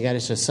commissioning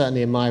editor,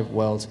 certainly in my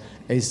world,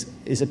 is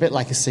a bit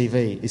like a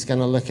CV. He's going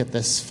to look at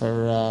this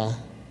for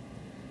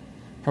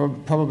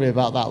probably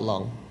about that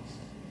long,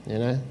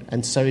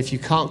 And so if you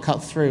can't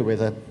cut through with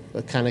a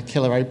a kind of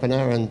killer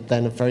opener, and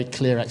then a very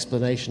clear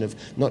explanation of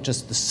not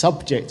just the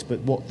subject, but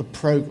what the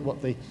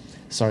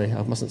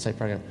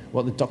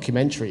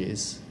documentary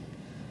is.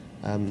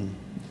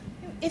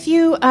 If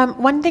you,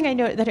 one thing I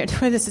know that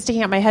this is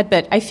sticking out in my head,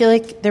 but I feel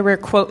like there were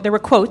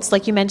quotes,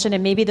 like you mentioned,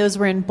 and maybe those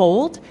were in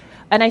bold.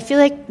 And I feel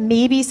like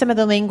maybe some of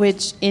the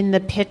language in the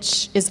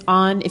pitch is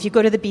on, if you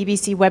go to the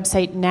BBC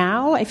website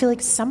now, I feel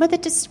like some of the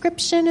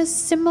description is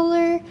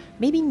similar.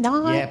 Maybe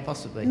not. Yeah,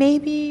 possibly.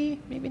 Maybe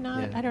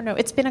not. Yeah. I don't know.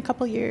 It's been a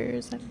couple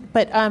years.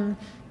 But,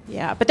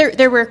 yeah. But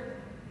there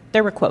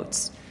were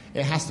quotes.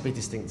 It has to be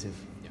distinctive.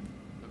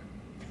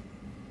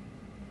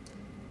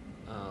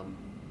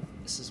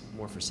 This is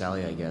more for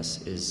Sally, I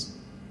guess, is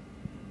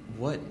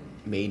what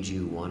made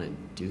you want to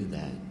do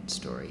that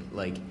story?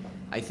 Like,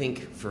 I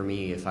think for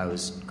me, if I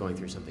was going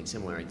through something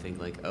similar, I'd think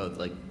like, oh,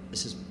 like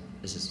this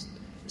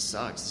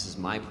sucks. This is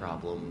my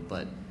problem,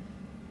 but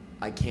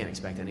I can't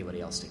expect anybody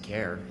else to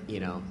care. You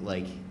know,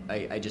 like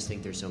I just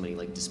think there's so many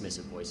like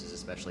dismissive voices,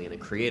 especially in a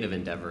creative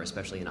endeavor,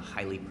 especially in a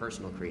highly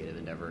personal creative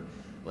endeavor.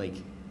 Like,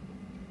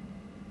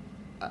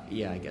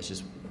 I guess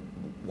just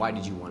why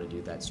did you want to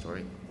do that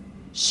story?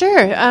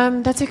 Sure,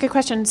 that's a good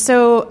question.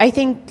 So I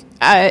think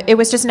it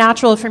was just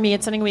natural for me.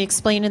 It's something we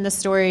explained in the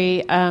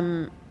story.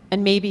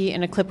 And maybe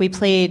in a clip we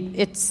played,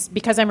 it's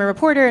because I'm a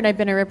reporter and I've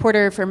been a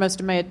reporter for much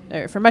of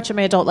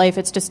my adult life.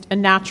 It's just a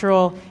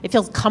natural. It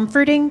feels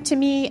comforting to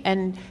me,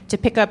 and to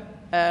pick up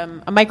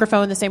a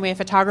microphone the same way a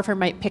photographer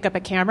might pick up a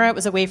camera. It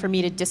was a way for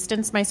me to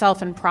distance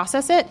myself and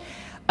process it.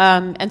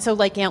 And so,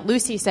 like Aunt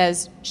Lucy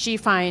says, she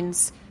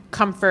finds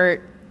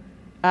comfort,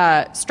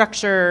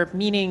 structure,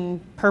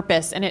 meaning,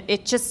 purpose, and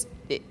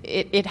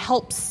it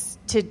helps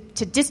to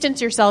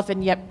distance yourself,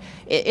 and yet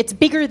it's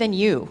bigger than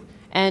you.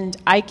 And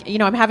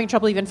I'm having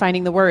trouble even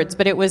finding the words,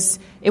 but it was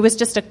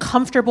just a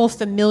comfortable,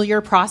 familiar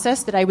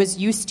process that I was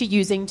used to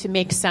using to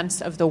make sense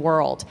of the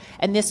world.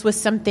 And this was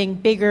something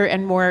bigger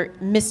and more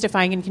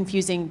mystifying and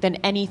confusing than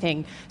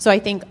anything. So I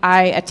think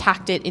I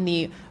attacked it in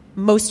the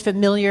most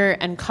familiar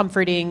and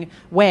comforting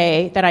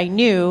way that I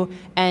knew.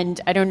 And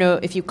I don't know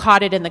if you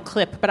caught it in the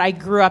clip, but I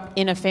grew up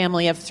in a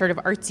family of sort of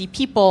artsy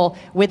people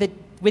with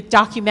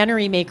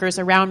documentary makers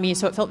around me,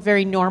 so it felt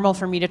very normal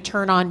for me to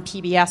turn on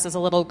PBS as a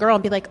little girl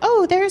and be like,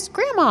 oh, there's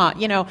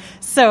Grandma,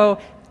 So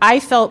I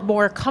felt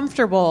more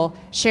comfortable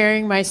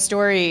sharing my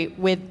story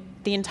with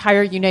the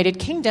entire United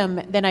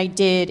Kingdom than I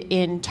did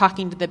in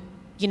talking to the,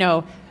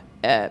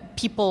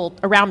 people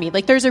around me.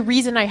 Like, there's a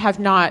reason I have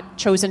not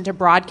chosen to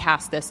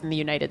broadcast this in the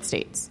United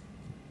States.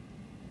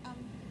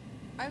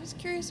 I was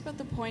curious about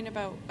the point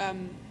about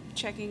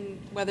checking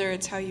whether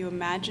it's how you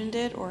imagined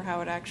it or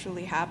how it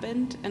actually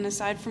happened. And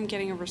aside from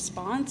getting a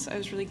response, I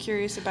was really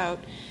curious about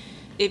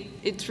it.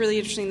 It's really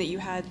interesting that you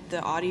had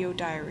the audio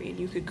diary and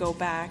you could go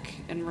back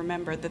and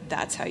remember that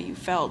that's how you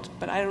felt.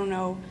 But I don't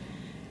know.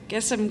 I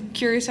guess I'm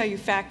curious how you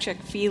fact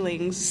check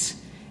feelings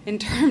in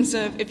terms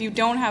of if you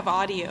don't have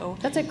audio.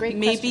 That's a great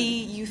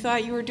maybe question. You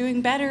thought you were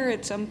doing better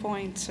at some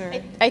points, or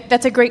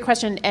that's a great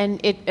question. And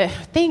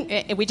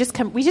we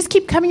just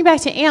keep coming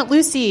back to Aunt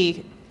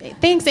Lucy.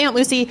 Thanks, Aunt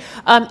Lucy.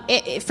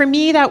 For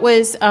me, that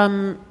was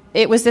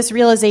it was this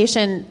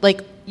realization,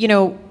 like,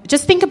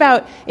 just think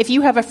about if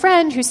you have a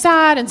friend who's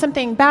sad and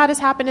something bad has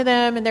happened to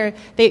them, and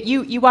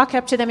you walk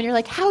up to them and you're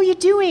like, how are you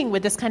doing?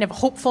 With this kind of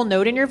hopeful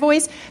note in your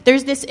voice.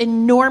 There's this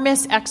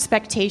enormous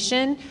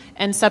expectation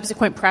and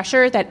subsequent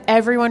pressure that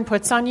everyone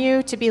puts on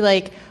you to be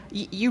like,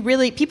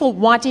 people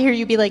want to hear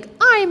you be like,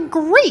 I'm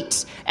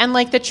great. And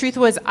like the truth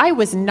was, I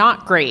was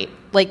not great.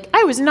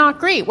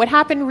 What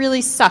happened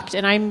really sucked,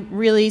 and I'm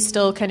really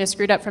still kind of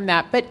screwed up from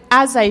that. But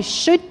as I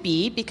should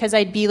be, because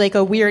I'd be like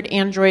a weird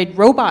android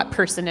robot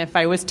person if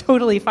I was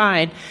totally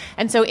fine.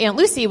 And so Aunt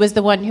Lucy was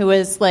the one who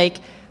was like,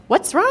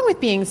 what's wrong with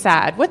being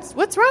sad? What's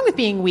wrong with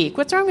being weak?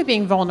 What's wrong with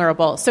being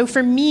vulnerable? So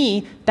for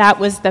me, that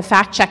was the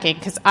fact checking,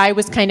 because I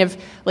was kind of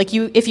like,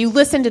 if you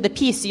listen to the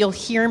piece, you'll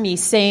hear me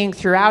saying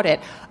throughout it,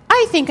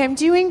 I think I'm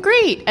doing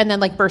great, and then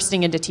like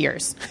bursting into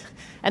tears.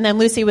 And then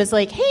Lucy was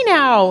like, hey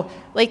now,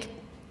 like,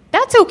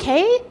 that's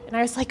okay. And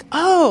I was like,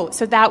 oh,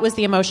 so that was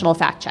the emotional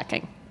fact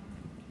checking.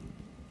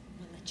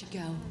 I'll let you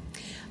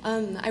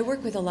go. I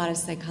work with a lot of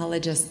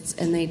psychologists,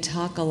 and they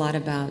talk a lot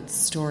about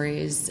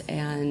stories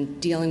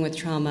and dealing with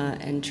trauma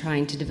and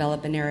trying to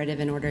develop a narrative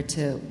in order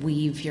to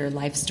weave your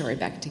life story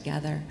back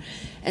together.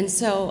 And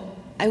so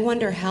I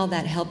wonder how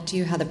that helped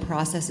you, how the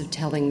process of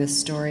telling this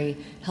story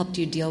helped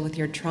you deal with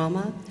your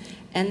trauma,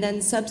 and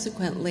then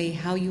subsequently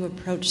how you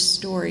approach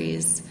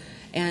stories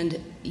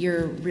and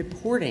your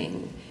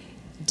reporting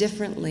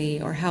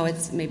differently, or how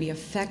it's maybe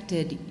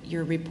affected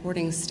your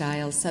reporting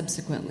style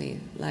subsequently.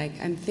 Like,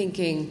 I'm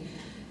thinking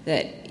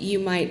that you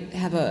might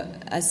have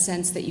a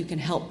sense that you can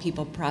help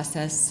people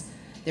process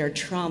their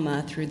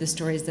trauma through the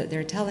stories that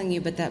they're telling you,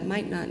 but that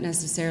might not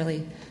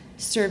necessarily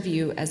serve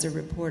you as a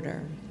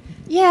reporter.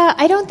 Yeah,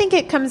 I don't think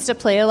it comes to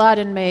play a lot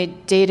in my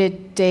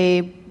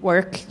day-to-day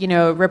work,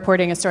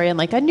 reporting a story on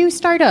like a new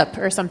startup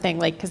or something,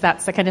 like, because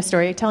that's the kind of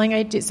storytelling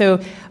I do. So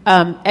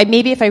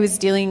maybe if I was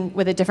dealing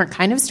with a different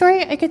kind of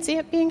story, I could see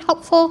it being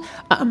helpful.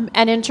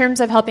 And in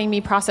terms of helping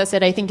me process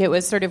it, I think it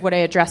was sort of what I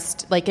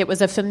addressed, like it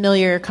was a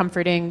familiar,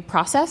 comforting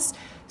process.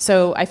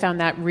 So I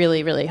found that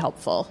really, really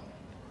helpful.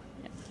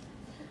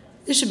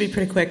 This should be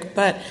pretty quick,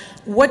 but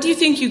what do you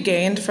think you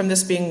gained from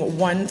this being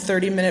one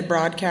 30-minute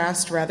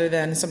broadcast rather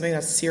than something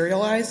that's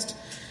serialized?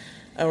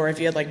 Or if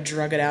you had like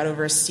drug it out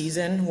over a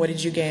season, what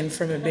did you gain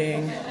from it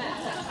being?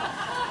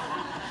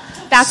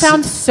 That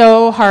sounds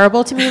so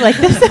horrible to me. Like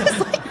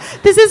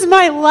this is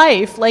my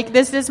life. Like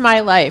this is my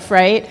life,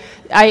 right?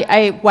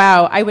 I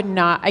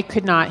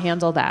could not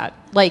handle that.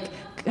 Like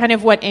kind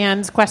of what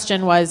Anne's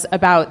question was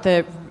about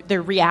the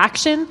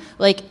reaction.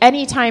 Like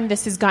anytime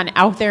this has gone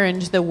out there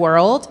into the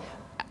world,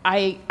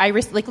 I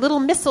like little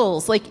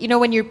missiles, like,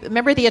 when you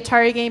remember the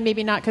Atari game,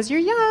 maybe not because you're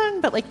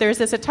young, but like there's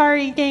this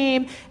Atari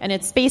game and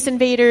it's Space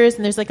Invaders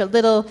and there's like a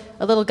little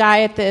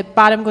guy at the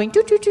bottom going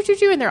doo doo doo doo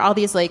doo, and there are all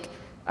these like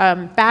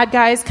bad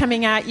guys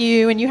coming at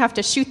you and you have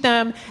to shoot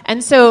them.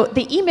 And so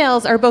the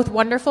emails are both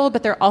wonderful,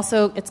 but they're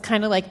also, it's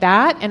kind of like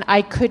that, and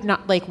I could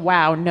not, like,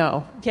 wow,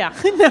 no. Yeah.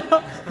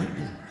 No.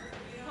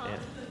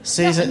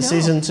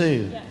 Season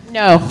 2.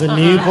 No. The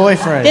new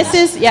boyfriend. This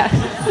is, yeah.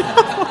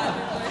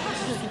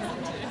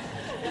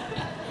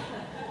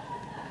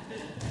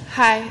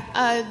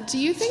 Hi. Do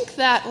you think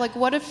that, like,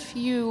 what if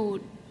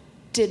you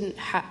didn't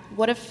have,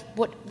 what if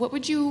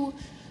you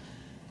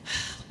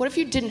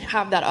didn't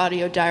have that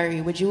audio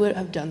diary? Would you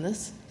have done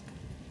this?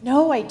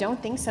 No, I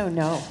don't think so,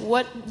 no.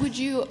 What would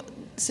you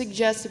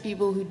suggest to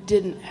people who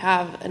didn't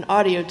have an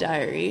audio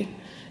diary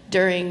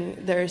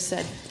during their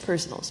said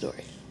personal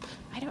story?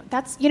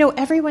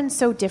 Everyone's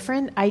so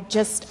different. I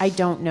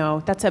don't know.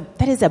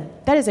 That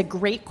is a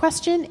great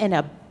question and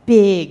a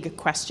big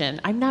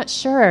question. I'm not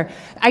sure.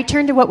 I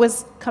turned to what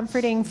was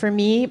comforting for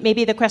me.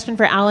 Maybe the question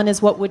for Alan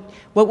is what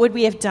would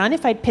we have done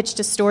if I'd pitched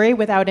a story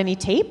without any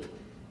tape?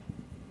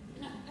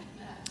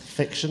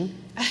 Fiction.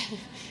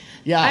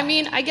 Yeah.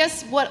 I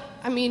guess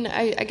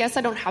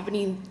I don't have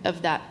any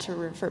of that to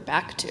refer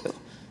back to.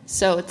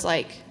 So it's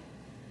like,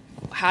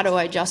 how do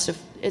I justify?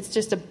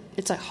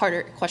 It's a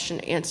harder question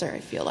to answer, I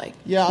feel like.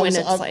 Yeah, when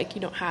like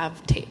you don't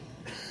have tape.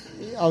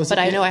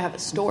 I know I have a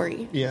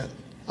story. Yeah.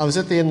 I was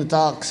at the In the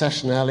Dark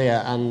session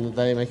earlier, and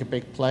they make a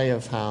big play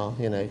of how,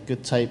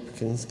 good tape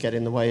can get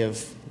in the way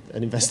of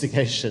an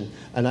investigation.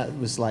 And that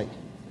was like,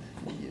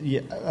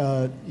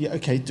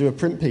 okay, do a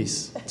print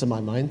piece, to my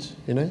mind,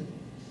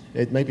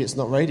 Maybe it's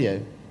not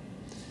radio.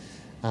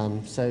 Or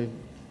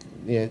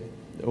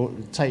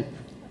tape.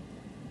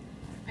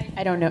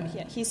 I don't know.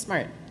 Yeah, he's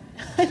smart.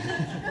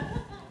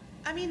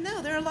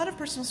 No, there are a lot of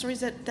personal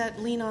stories that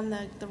lean on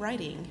the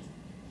writing,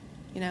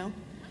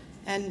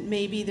 And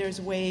maybe there's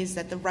ways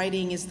that the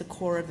writing is the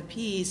core of the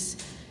piece,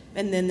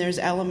 and then there's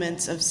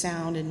elements of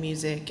sound and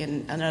music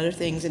and other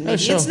things. And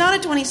maybe it's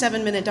not a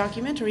 27-minute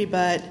documentary,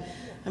 but,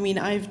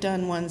 I've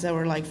done ones that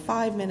were like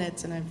 5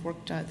 minutes, and I've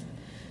worked on,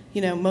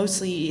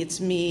 mostly it's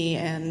me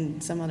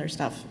and some other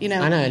stuff, I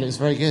know, and it was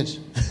very good.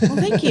 Well,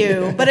 thank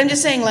you. But I'm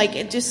just saying, like,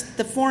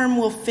 the form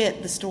will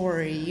fit the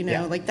story,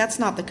 Like, that's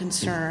not the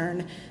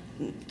concern.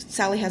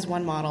 Sally has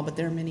one model, but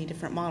there are many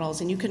different models,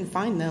 and you can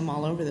find them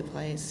all over the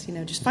place.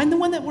 Just find the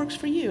one that works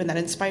for you and that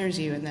inspires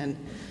you, and then,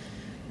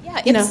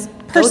 it's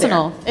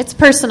personal. It's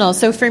personal.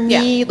 So for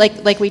me,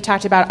 like we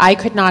talked about, I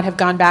could not have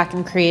gone back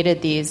and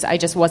created these. I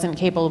just wasn't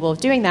capable of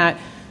doing that.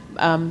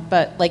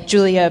 But like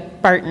Julia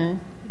Barton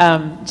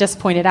just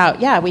pointed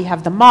out, we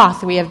have the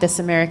moth, we have This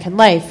American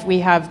Life, we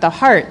have the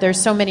heart. There's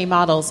so many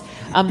models.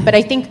 But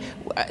I think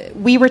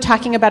we were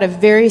talking about a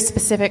very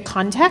specific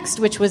context,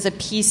 which was a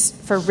piece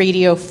for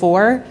Radio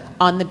 4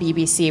 on the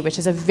BBC, which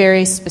is a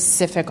very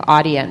specific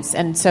audience.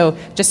 And so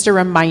just a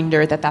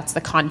reminder that that's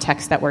the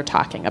context that we're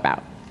talking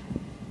about.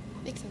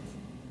 Makes sense.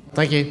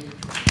 Thank you.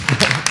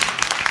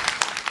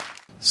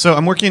 So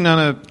I'm working on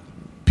a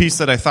piece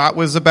that I thought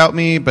was about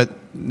me, but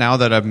now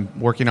that I'm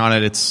working on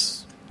it,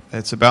 it's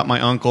about my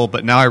uncle,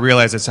 but now I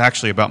realize it's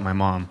actually about my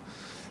mom.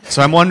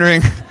 So I'm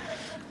wondering,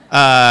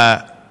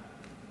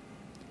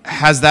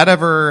 has that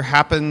ever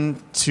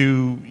happened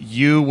to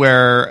you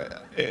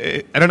where,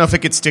 I don't know if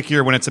it gets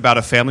stickier when it's about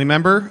a family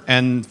member,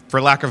 and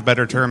for lack of a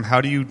better term,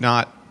 how do you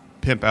not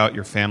pimp out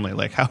your family?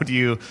 Like, how do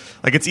you,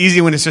 like, it's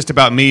easy when it's just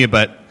about me,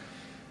 but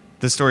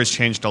the story's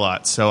changed a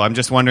lot. So I'm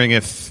just wondering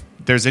if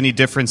there's any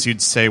difference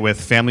you'd say with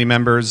family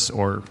members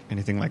or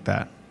anything like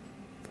that.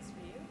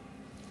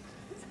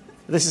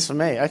 This is for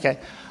me, okay.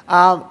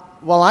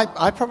 Well,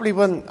 I probably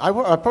wouldn't. I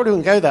probably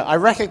wouldn't go there. I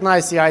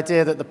recognize the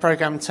idea that the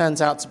program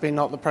turns out to be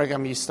not the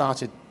program you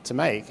started to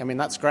make.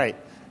 That's great.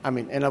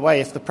 In a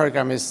way, if the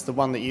program is the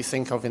one that you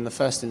think of in the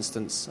first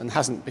instance and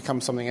hasn't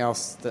become something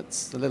else,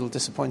 that's a little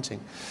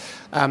disappointing.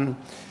 I've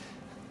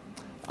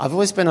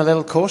always been a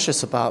little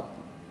cautious about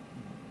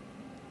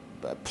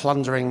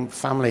plundering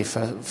family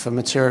for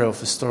material,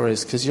 for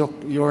stories, because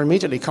you're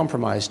immediately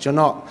compromised.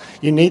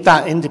 You need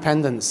that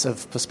independence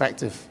of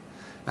perspective,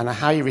 and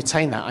how you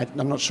retain that,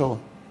 I'm not sure.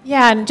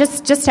 Yeah, and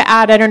just to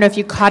add, I don't know if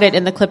you caught it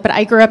in the clip, but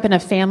I grew up in a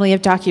family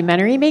of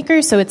documentary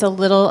makers, so it's a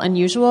little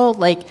unusual.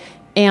 Like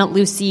Aunt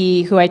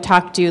Lucy, who I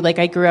talked to, like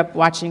I grew up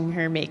watching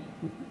her make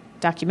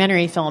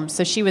documentary films,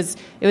 so it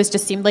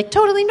just seemed like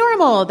totally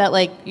normal that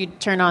like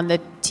you'd turn on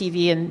the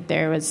TV and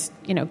there was,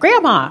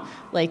 grandma,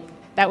 like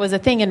that was a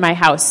thing in my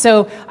house.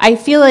 So I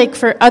feel like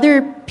for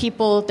other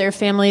people, their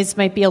families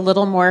might be a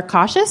little more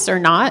cautious or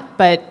not,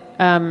 but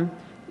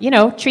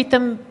treat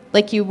them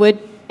like you would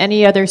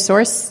any other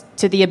source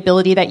to the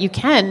ability that you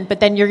can,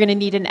 but then you're going to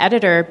need an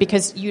editor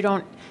because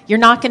you're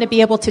not going to be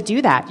able to do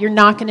that. You're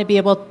not going to be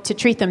able to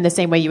treat them the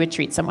same way you would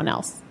treat someone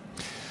else.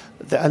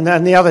 And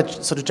then the other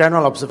sort of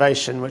general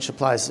observation, which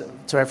applies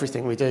to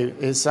everything we do,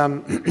 is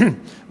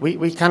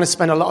we kind of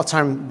spend a lot of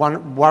time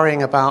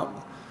worrying about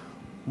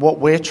what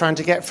we're trying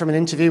to get from an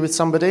interview with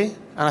somebody,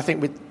 and I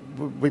think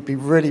we'd be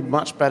really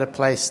much better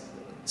placed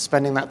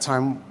spending that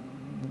time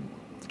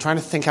trying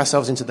to think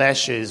ourselves into their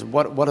shoes.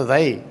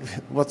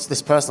 What's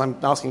this person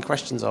I'm asking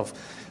questions of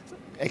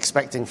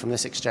expecting from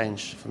this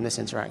exchange, from this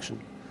interaction?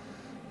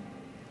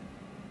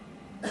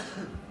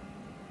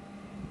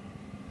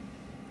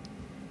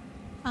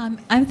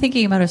 I'm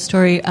thinking about a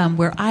story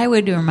where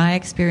my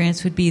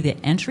experience would be the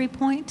entry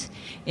point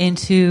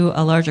into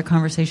a larger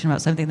conversation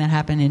about something that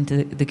happened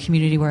in the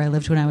community where I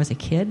lived when I was a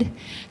kid.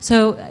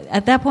 So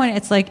at that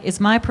point, it's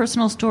my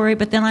personal story,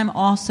 but then I'm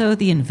also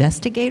the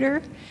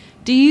investigator.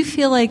 Do you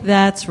feel like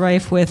that's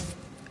rife with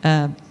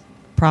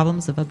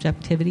problems of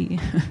objectivity?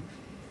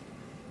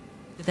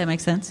 Did that make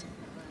sense?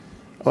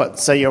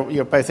 So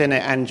you're both in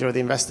it and you're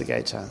the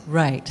investigator.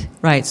 Right.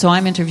 So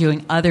I'm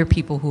interviewing other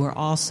people who are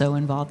also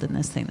involved in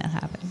this thing that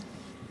happened.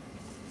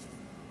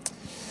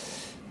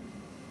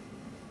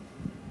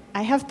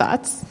 I have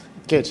thoughts.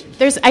 Good.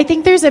 I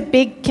think there's a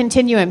big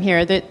continuum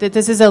here, that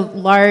this is a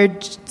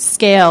large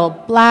scale,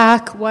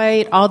 black,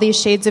 white, all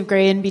these shades of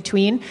gray in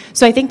between.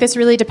 So I think this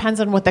really depends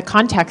on what the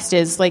context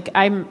is. Like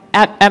I'm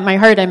at my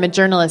heart, I'm a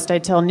journalist. I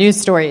tell news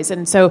stories.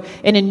 And so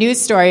in a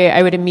news story,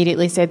 I would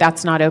immediately say,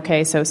 that's not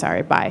okay. So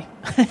sorry, bye.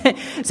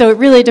 So it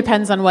really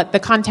depends on what the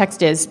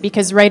context is,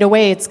 because right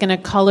away it's going to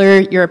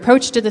color your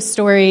approach to the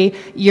story.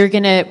 We're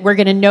going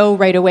to know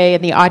right away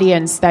in the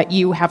audience that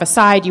you have a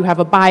side, you have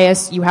a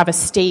bias, you have a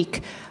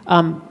stake.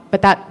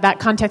 But that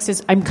context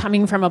is, I'm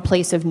coming from a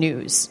place of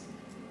news.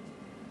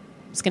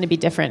 It's going to be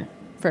different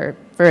for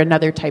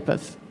another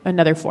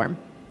form.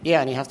 Yeah,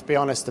 and you have to be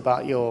honest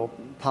about your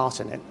part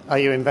in it. Are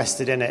you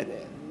invested in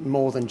it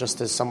more than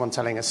just as someone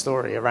telling a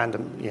story, a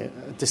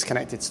random,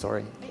 disconnected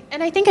story?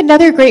 And I think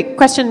another great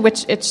question,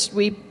 which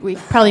we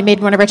probably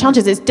made one of our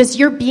challenges, is does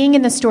your being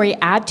in the story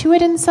add to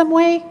it in some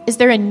way? Is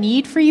there a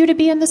need for you to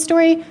be in the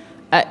story?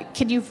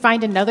 Can you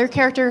find another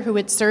character who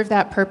would serve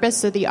that purpose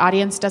so the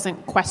audience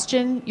doesn't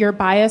question your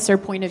bias or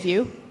point of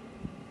view?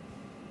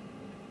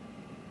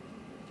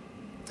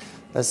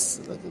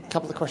 There's a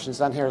couple of questions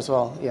down here as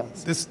well. Yeah.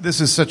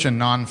 This is such a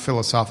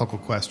non-philosophical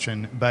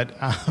question, but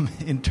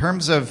in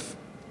terms of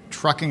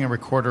trucking a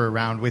recorder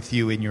around with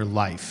you in your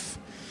life,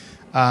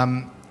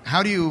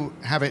 how do you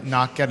have it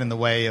not get in the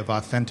way of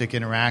authentic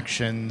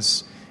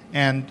interactions?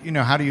 And,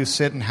 how do you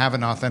sit and have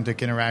an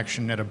authentic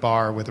interaction at a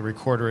bar with a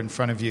recorder in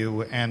front of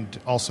you and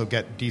also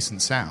get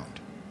decent sound?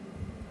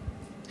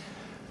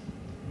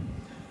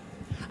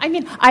 I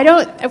mean,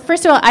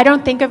 first of all, I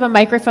don't think of a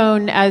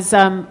microphone as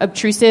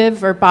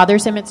obtrusive or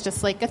bothersome. It's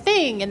just like a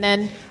thing. And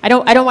then I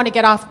don't want to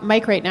get off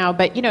mic right now,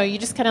 but, you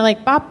just kind of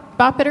like bop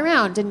it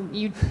around and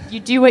you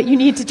do what you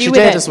need to do with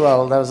it. She did as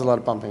well. There was a lot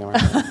of bumping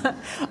around.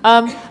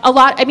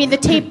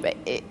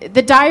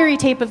 The diary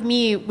tape of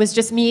me was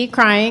just me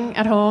crying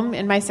at home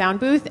in my sound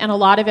booth. And a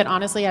lot of it,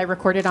 honestly, I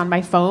recorded on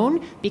my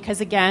phone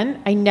because,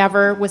 again, I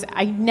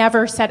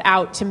never set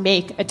out to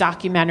make a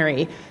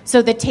documentary.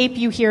 So the tape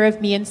you hear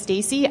of me and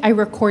Stacy, I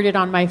recorded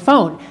on my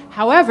phone.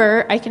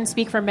 However, I can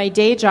speak from my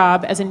day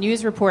job as a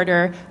news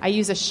reporter. I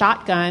use a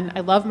shotgun. I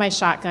love my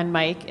shotgun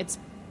mic. It's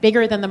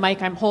bigger than the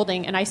mic I'm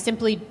holding, and I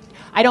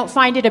don't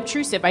find it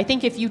obtrusive. I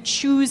think if you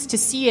choose to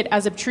see it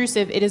as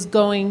obtrusive,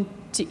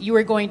 you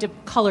are going to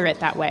color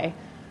it that way.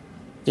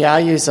 Yeah, I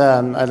use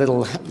a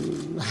little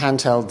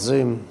handheld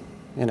Zoom,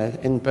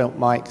 inbuilt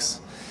mics,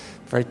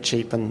 very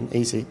cheap and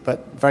easy,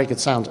 but very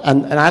good sound.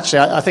 And actually,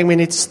 I think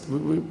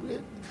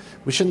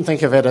we shouldn't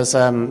think of it as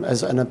an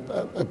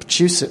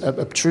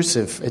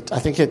obtrusive. I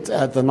think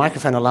the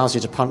microphone allows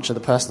you to puncture the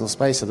personal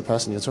space of the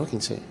person you're talking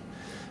to.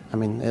 I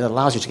mean, it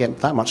allows you to get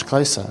that much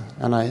closer.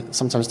 And I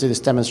sometimes do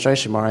this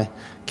demonstration where I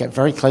get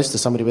very close to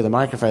somebody with a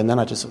microphone, and then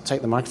I just sort of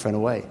take the microphone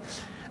away.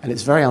 And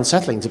it's very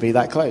unsettling to be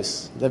that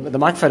close. The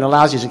microphone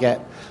allows you to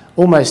get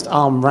almost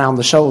arm round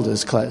the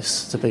shoulders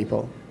close to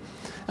people.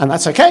 And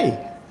that's okay,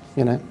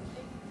 One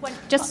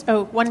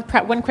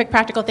quick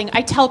practical thing.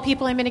 I tell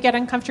people I'm going to get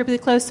uncomfortably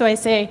close, so I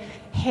say,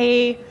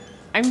 hey,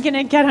 I'm going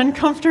to get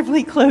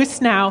uncomfortably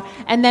close now.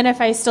 And then if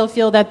I still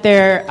feel that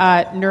they're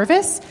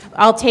nervous,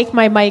 I'll take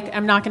my mic.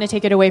 I'm not going to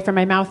take it away from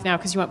my mouth now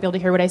because you won't be able to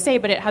hear what I say,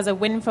 but it has a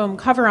wind foam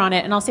cover on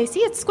it. And I'll say, see,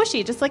 it's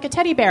squishy, just like a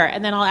teddy bear.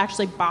 And then I'll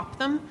actually bop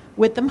them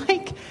with the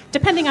mic,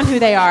 depending on who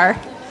they are.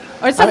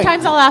 Or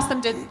sometimes I'll ask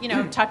them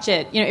to, touch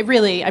it. It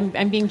really,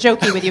 I'm being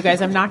jokey with you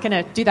guys. I'm not going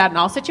to do that in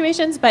all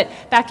situations, but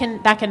that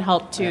can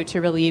help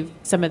to relieve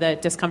some of the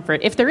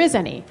discomfort, if there is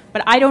any.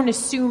 But I don't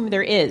assume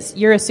there is.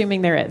 You're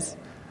assuming there is.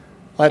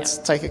 Let's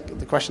take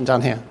the question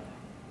down here.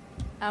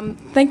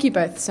 Thank you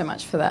both so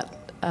much for that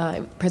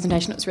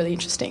presentation. It was really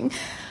interesting.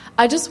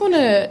 I just want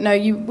to know,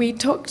 we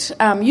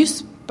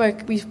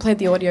played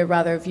the audio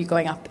rather of you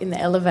going up in the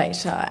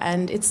elevator,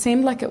 and it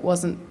seemed like it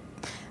wasn't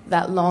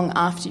that long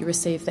after you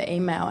received the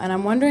email. And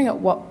I'm wondering at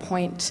what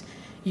point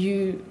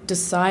you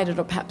decided,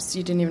 or perhaps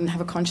you didn't even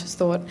have a conscious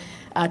thought,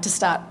 to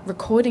start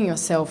recording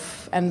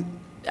yourself. And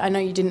I know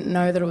you didn't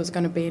know that it was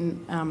going to be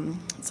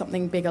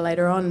something bigger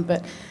later on,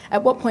 but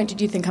at what point did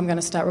you think, I'm going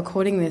to start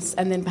recording this?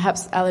 And then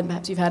perhaps, Alan,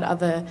 you've had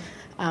other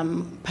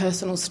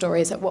personal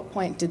stories. At what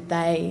point did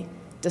they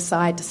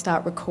decide to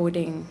start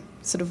recording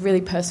sort of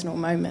really personal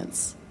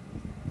moments?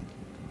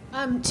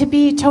 To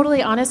be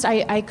totally honest,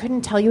 I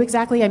couldn't tell you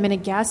exactly. I'm going to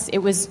guess it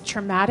was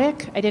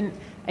traumatic.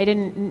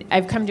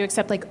 I've come to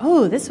accept,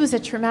 this was a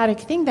traumatic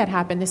thing that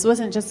happened. This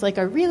wasn't just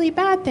a really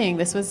bad thing.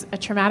 This was a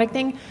traumatic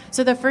thing.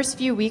 So the first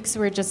few weeks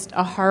were just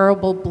a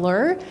horrible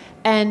blur.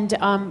 And,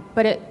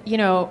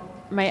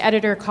 my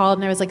editor called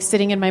and I was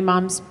sitting in my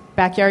mom's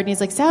backyard and he's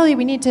like, Sally,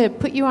 we need to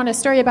put you on a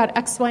story about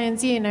X, Y, and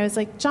Z. And I was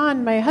like,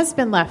 John, my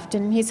husband left.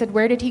 And he said,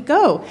 where did he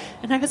go?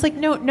 And I was like,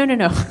 no.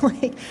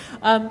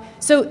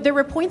 So there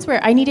were points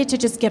where I needed to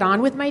just get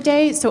on with my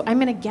day. So I'm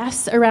going to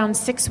guess around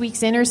 6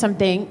 weeks in or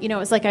something, it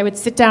was I would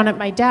sit down at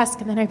my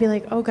desk and then I'd be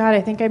like, oh God,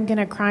 I think I'm going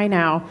to cry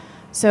now.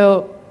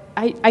 So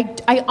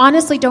I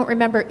honestly don't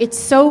remember. It's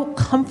so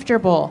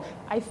comfortable.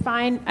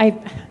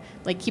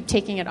 I keep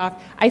taking it off.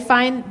 I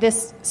find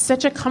this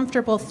such a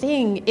comfortable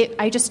thing.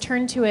 I just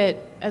turned to it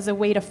as a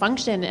way to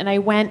function. And I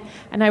went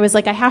and I was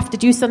like, I have to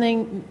do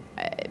something.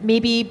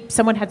 Maybe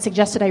someone had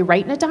suggested I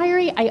write in a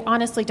diary. I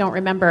honestly don't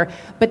remember.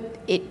 But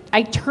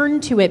I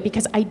turned to it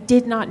because I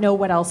did not know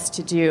what else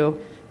to do.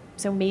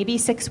 So maybe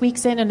 6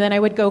 weeks in, and then I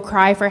would go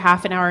cry for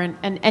half an hour.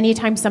 And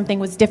anytime something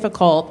was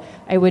difficult,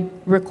 I would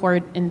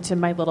record into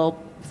my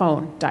little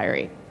phone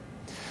diary.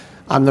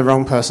 I'm the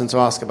wrong person to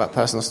ask about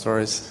personal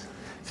stories.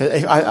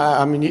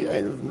 I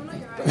mean,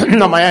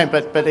 not my own,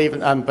 but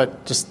even,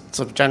 but just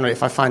sort of generally,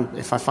 if I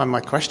find my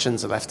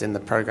questions are left in the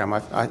program,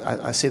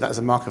 I see that as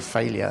a mark of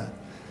failure,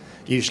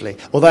 usually.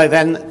 Although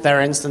then there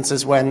are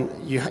instances when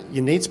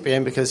you need to be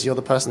in because you're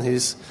the person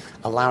who's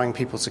allowing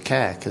people to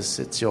care because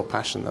it's your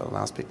passion that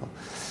allows people.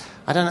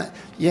 I don't know.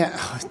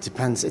 Yeah, it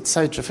depends. It's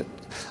so different.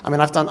 I mean,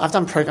 I've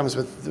done programs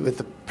with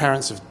the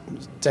parents of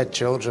dead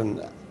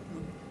children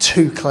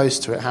too close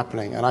to it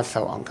happening, and I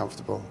felt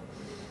uncomfortable.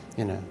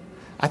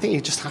 I think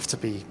you just have to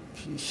be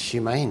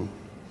humane.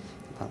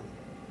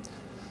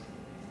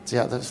 So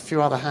yeah, there's a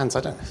few other hands.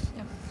 I don't.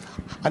 Yeah.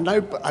 I know.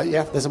 But,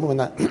 there's a woman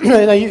there.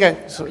 No, you go.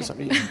 Sorry.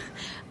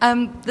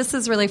 This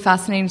is really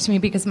fascinating to me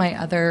because my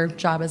other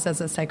job is as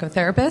a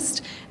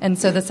psychotherapist, and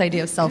so this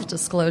idea of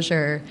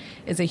self-disclosure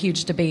is a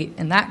huge debate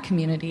in that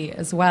community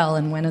as well.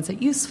 And when is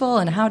it useful?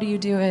 And how do you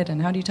do it? And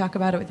how do you talk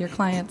about it with your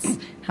clients?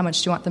 How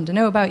much do you want them to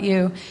know about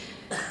you?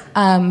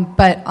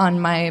 But on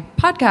my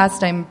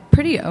podcast, I'm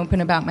pretty open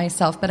about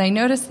myself, but I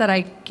notice that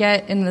I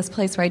get in this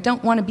place where I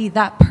don't want to be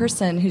that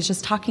person who's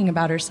just talking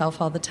about herself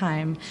all the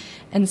time.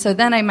 And so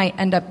then I might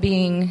end up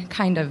being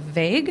kind of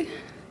vague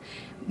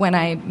when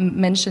I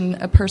mention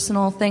a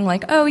personal thing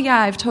like, oh yeah,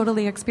 I've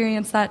totally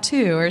experienced that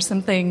too, or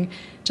something,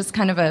 just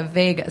kind of a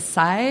vague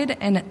aside.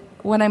 And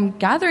what I'm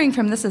gathering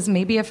from this is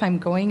maybe if I'm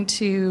going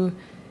to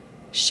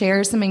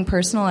share something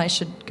personal, I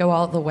should go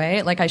all the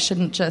way. I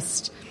shouldn't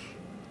just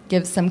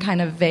give some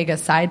kind of vague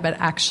aside, but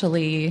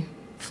actually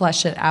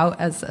flesh it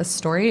out as a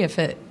story if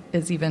it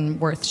is even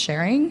worth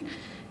sharing.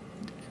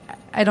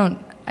 I don't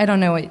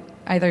know what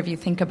either of you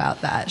think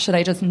about that. Should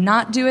I just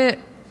not do it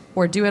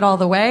or do it all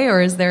the way,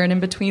 or is there an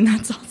in-between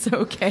that's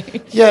also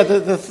okay? Yeah,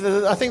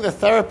 I think the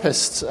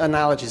therapist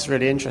analogy is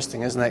really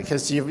interesting, isn't it?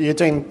 Because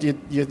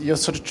you're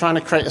sort of trying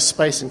to create a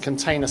space and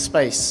contain a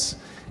space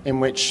in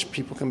which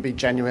people can be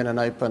genuine and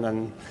open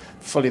and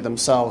fully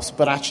themselves,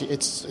 but actually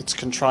it's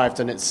contrived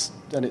and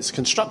it's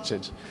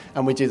constructed,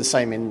 and we do the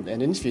same in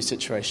an interview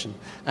situation.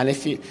 And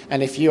if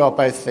you are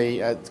both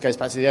it goes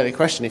back to the earlier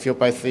question, if you're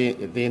both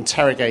the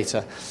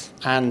interrogator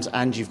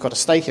and you've got a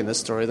stake in the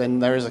story, then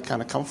there is a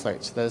kind of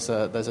conflict. There's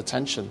a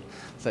tension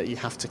that you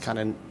have to kind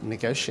of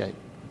negotiate.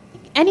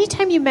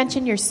 Anytime you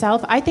mention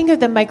yourself, I think of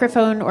the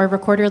microphone or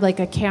recorder like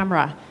a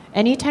camera.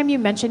 Anytime you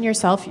mention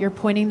yourself, you're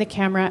pointing the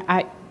camera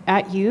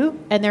at you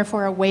and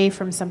therefore away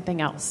from something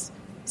else.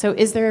 So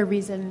is there a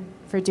reason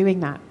for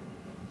doing that?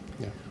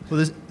 Yeah.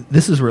 Well,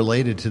 this is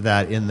related to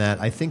that in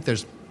that I think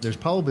there's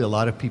probably a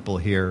lot of people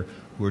here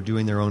who are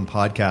doing their own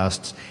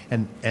podcasts.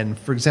 And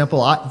for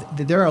example,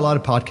 there are a lot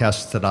of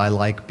podcasts that I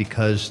like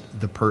because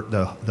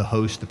the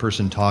host, the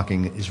person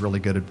talking, is really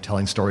good at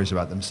telling stories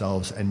about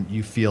themselves, and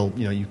you feel,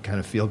 you kind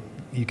of feel,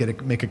 you get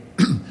to make a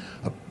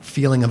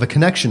feeling of a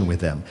connection with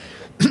them.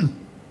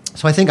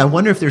 So I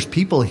wonder if there's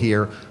people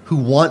here who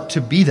want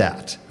to be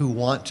that, who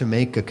want to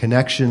make a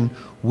connection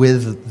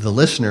with the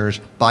listeners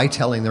by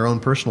telling their own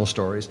personal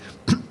stories.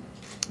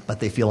 but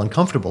they feel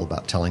uncomfortable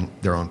about telling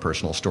their own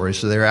personal stories.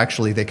 So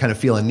they kind of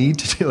feel a need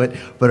to do it,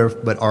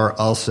 but are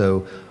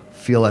also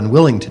feel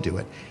unwilling to do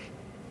it.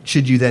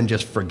 Should you then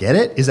just forget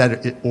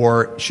it?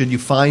 Or should you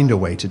find a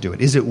way to do it?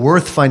 Is it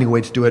worth finding a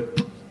way to do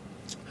it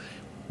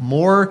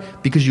more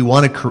because you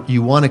want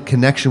a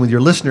connection with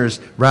your listeners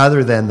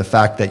to than the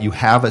fact that you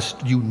have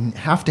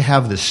to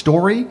have the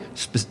story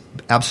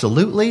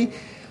absolutely?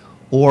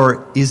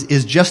 Or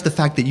is just the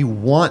fact that you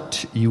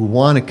want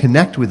to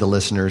connect with the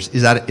listeners,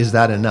 is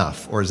that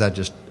enough, or is that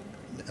just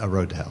a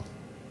road to hell?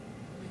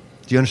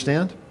 Do you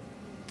understand?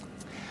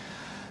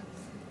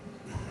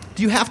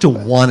 Do you have to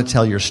want to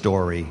tell your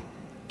story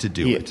to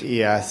do it?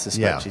 Yeah, I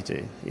suspect you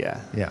do.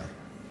 Yeah. Yeah.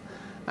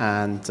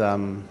 And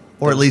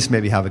or at least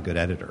maybe have a good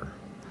editor.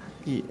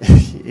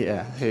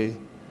 Yeah.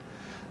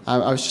 I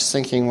was just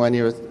thinking when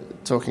you were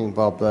talking,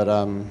 Bob, that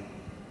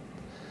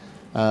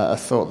a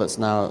thought that's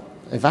now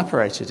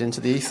evaporated into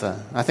the ether.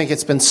 I think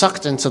it's been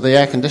sucked into the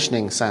air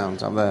conditioning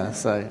sound up there.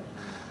 So,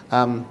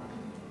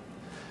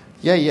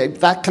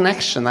 that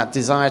connection, that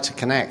desire to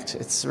connect,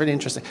 it's really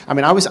interesting. I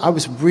mean, I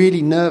was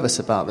really nervous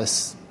about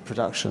this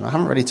production. I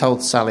haven't really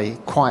told Sally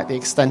quite the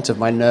extent of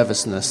my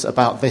nervousness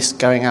about this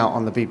going out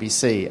on the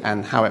BBC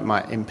and how it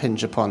might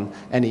impinge upon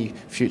any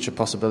future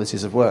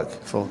possibilities of work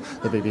for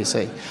the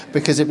BBC,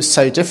 because it was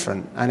so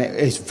different and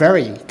it's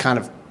very kind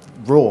of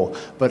raw.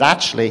 But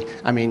actually,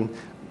 I mean,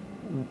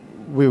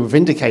 we were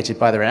vindicated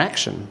by the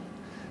reaction,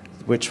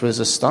 which was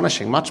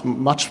astonishing.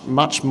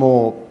 Much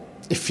more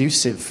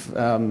effusive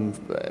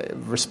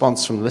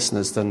response from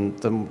listeners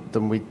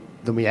than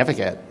we ever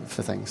get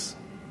for things.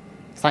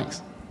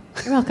 Thanks.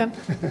 You're welcome.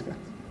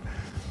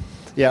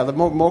 Yeah, the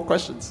more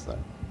questions.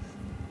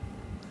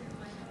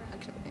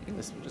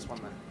 Just one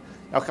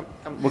there.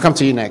 We'll come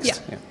to you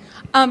next.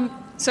 Yeah.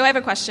 So I have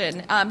a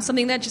question.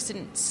 Something that just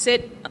didn't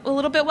sit a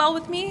little bit well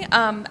with me,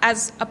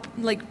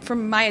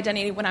 from my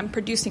identity when I'm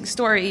producing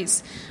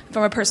stories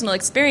from a personal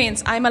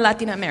experience. I'm a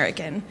Latin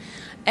American,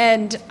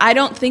 and I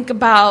don't think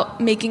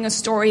about making a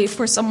story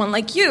for someone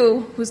like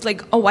you, who's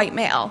like a white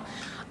male.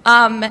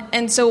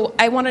 And so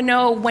I want to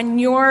know, when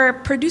you're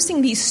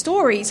producing these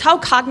stories, how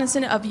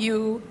cognizant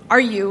are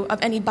you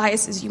of any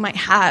biases you might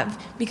have,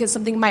 because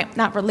something might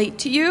not relate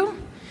to you,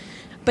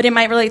 but it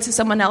might relate to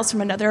someone else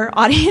from another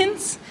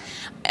audience.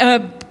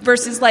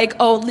 Versus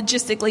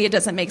logistically it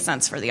doesn't make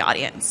sense for the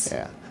audience.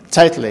 Yeah,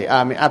 totally.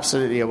 I'm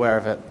absolutely aware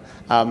of it.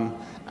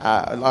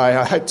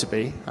 I hope to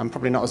be. I'm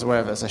probably not as aware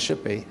of it as I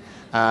should be.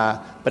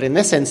 But in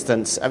this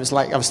instance, I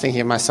was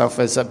thinking of myself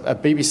as a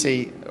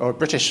BBC or a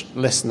British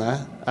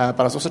listener, but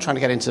I was also trying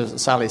to get into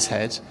Sally's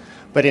head.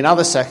 But in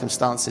other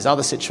circumstances,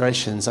 other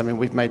situations, I mean,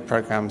 we've made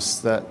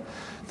programs that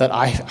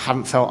I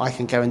haven't felt I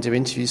can go and do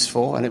interviews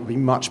for, and it would be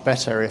much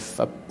better if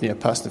a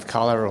person of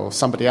colour or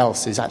somebody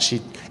else is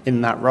actually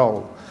in that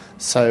role.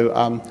 So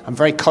I'm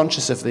very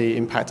conscious of the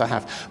impact I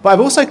have. But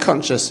I'm also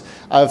conscious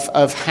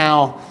of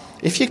how,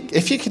 if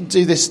you can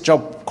do this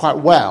job quite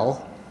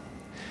well,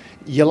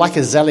 you're like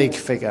a Zelig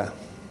figure.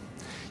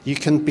 You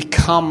can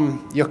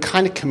you're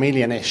kind of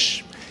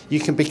chameleon-ish. You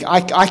can be.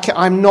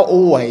 I'm not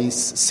always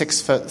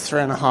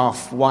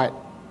 6'3.5", white,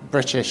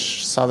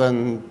 British,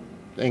 Southern,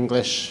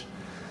 English,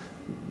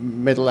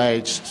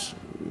 middle-aged,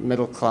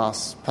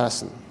 middle-class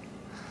person.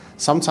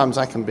 Sometimes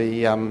I can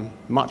be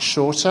much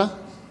shorter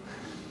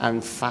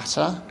and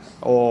fatter,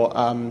 or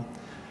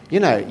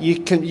you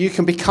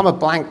can become a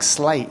blank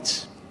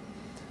slate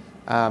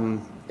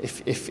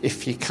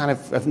if you kind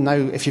of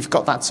if you've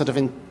got that sort of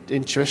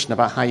intuition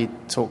about how you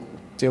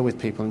deal with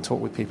people and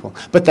talk with people.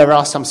 But there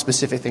are some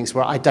specific things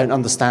where I don't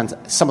understand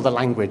some of the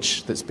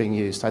language that's being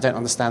used. I don't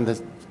understand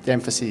the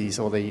emphases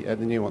or the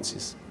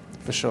nuances,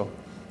 for sure.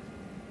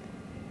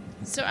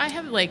 So I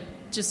have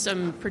just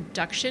some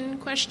production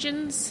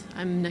questions.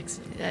 I'm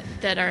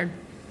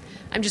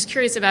just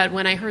curious about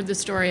when I heard the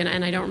story,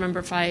 and I don't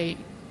remember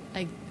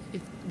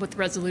what the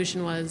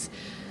resolution was.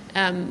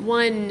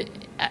 One,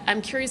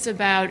 I'm curious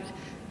about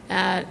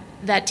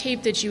that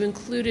tape that you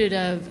included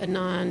of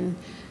Adnan.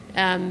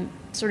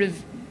 Sort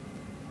of,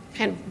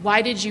 kind of,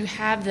 why did you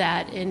have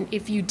that? And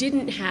if you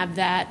didn't have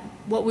that,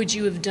 what would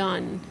you have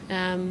done?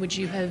 Would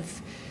you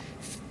have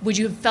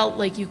felt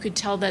like you could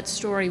tell that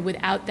story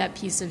without that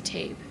piece of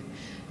tape?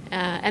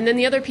 And then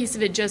the other piece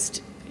of it,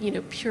 just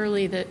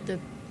purely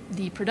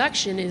the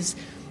production, is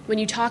when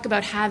you talk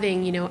about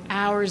having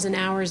hours and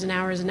hours and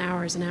hours and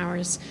hours and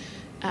hours.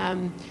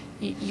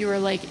 You're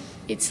like,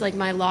 it's like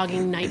my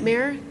logging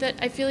nightmare that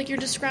I feel like you're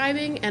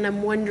describing, and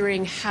I'm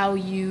wondering how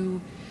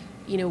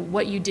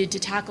what you did to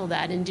tackle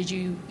that, and did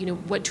you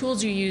what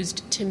tools you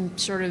used to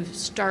sort of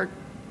start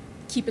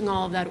keeping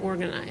all of that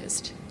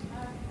organized.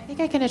 I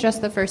think I can address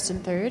the first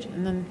and third,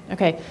 and then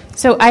okay.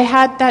 So I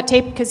had that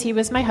tape because he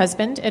was my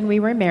husband and we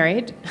were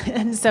married,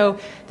 and so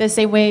the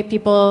same way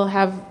people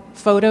have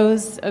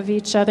photos of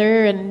each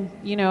other and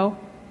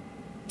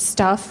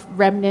stuff,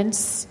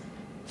 remnants,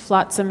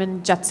 flotsam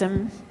and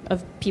jetsam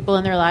of people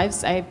in their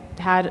lives. I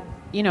had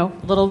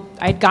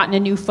I'd gotten a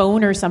new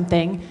phone or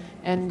something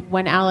And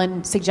when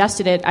Alan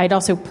suggested it, I'd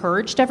also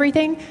purged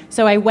everything.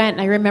 So I went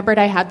and I remembered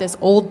I had this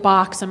old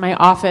box in my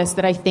office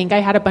that I think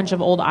I had a bunch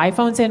of old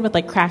iPhones in with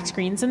like cracked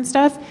screens and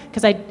stuff.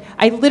 Because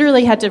I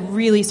literally had to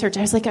really search.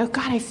 I was like, oh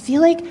God, I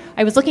feel like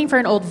I was looking for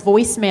an old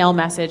voicemail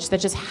message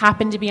that just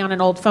happened to be on an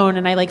old phone.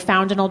 And I like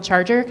found an old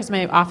charger because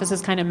my office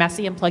is kind of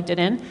messy and plugged it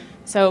in.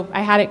 So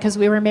I had it because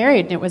we were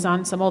married and it was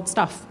on some old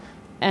stuff.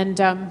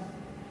 And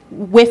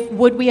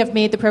would we have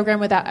made the program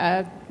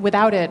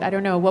without it? I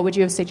don't know. What would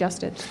you have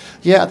suggested?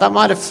 Yeah, that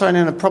might have thrown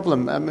in a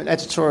problem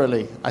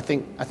editorially. I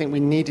think we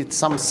needed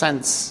some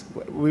sense.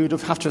 We would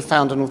have to have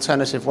found an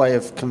alternative way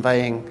of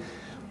conveying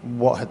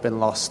what had been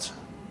lost.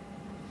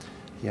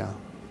 Yeah,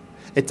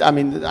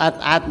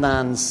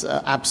 Adnan's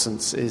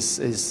absence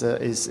is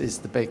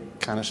the big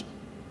kind of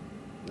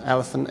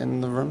elephant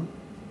in the room.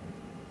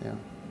 Yeah.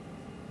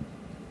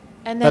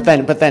 And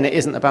then, but then it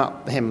isn't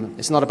about him.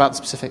 It's not about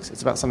specifics.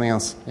 It's about something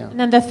else. Yeah. And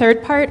then the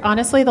third part,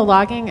 honestly, the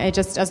logging,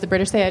 as the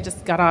British say, I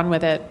just got on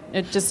with it.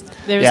 Just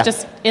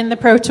in the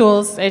Pro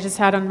Tools, I just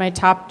had on my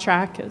top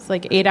track. It was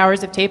like 8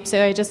 hours of tape, so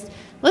I just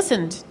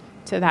listened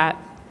to that.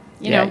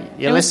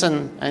 You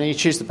listen and you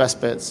choose the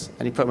best bits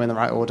and you put them in the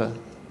right order.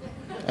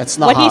 It's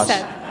not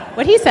hard.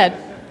 What he said.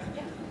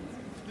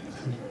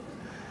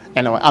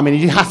 Anyway, I mean,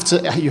 you have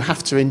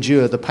to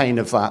endure the pain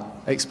of that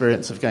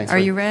experience of going through. Are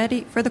you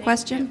ready for the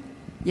question?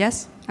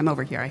 Yes? I'm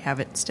over here. I have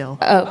it still.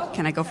 Oh.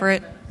 Can I go for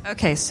it?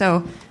 Okay,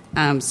 so,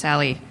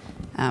 Sally,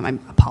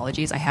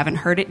 apologies. I haven't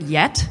heard it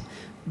yet.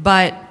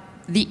 But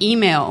the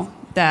email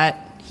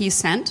that he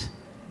sent,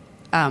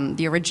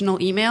 the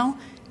original email,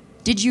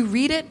 did you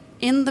read it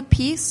in the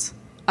piece?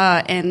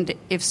 And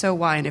if so,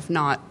 why? And if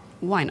not,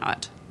 why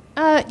not?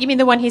 You mean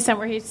the one he sent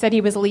where he said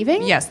he was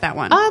leaving? Yes, that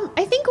one.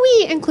 I think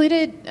we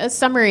included a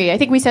summary. I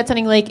think we said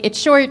something like, it's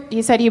short.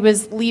 He said he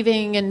was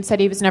leaving and said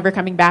he was never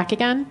coming back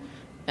again.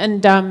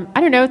 And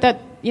I don't know,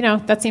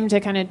 that seemed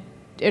to kind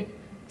of,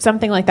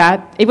 something like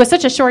that. It was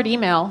such a short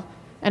email.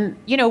 And,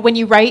 when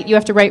you write, you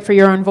have to write for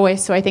your own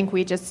voice. So I think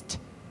we just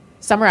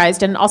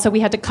summarized. And also we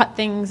had to cut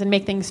things and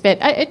make things fit.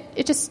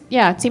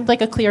 It seemed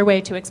like a clear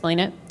way to explain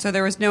it. So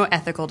there was no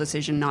ethical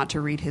decision not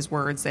to read his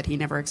words that he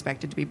never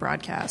expected to be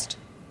broadcast?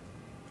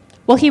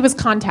 Well, he was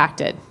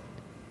contacted.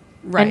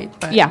 Right.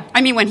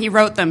 I mean, when he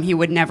wrote them, he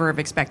would never have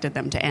expected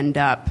them to end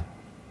up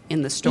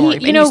in the story,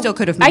 but you still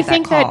could have made that call.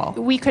 I think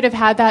that we could have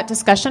had that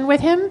discussion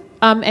with him,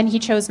 and he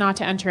chose not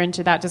to enter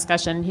into that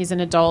discussion. He's an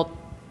adult.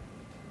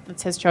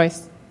 That's his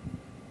choice.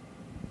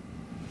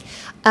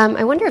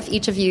 I wonder if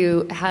each of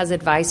you has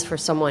advice for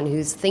someone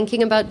who's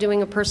thinking about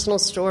doing a personal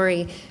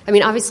story. I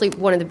mean, obviously,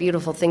 one of the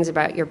beautiful things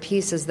about your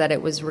piece is that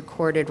it was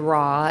recorded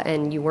raw,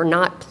 and you were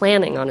not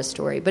planning on a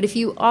story. But if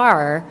you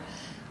are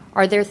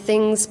there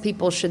things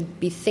people should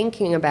be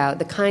thinking about,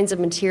 the kinds of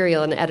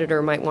material an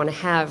editor might want to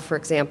have, for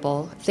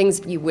example, things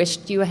you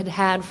wished you had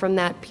had from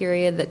that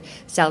period that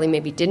Sally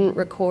maybe didn't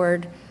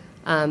record,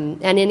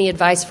 and any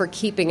advice for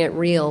keeping it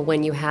real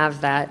when you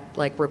have that,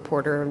 like,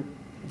 reporter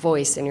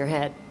voice in your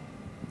head?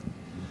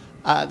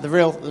 The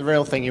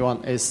real thing you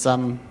want is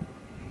to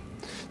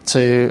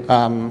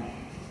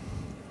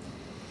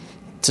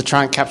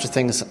try and capture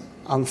things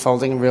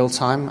unfolding in real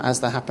time as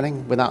they're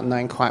happening without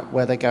knowing quite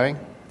where they're going.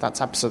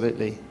 That's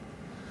absolutely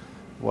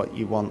what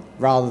you want,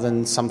 rather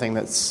than something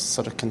that's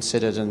sort of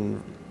considered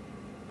and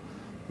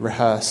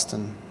rehearsed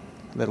and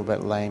a little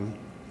bit lame.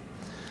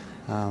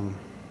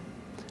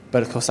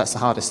 But of course, that's the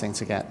hardest thing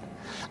to get.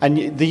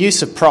 And the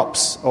use of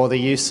props, or the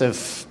use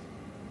of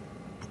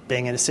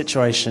being in a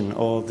situation,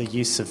 or the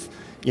use of,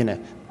 the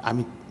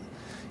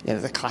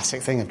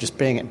classic thing of just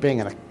being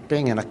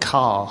in a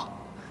car,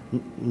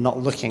 not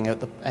looking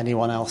at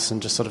anyone else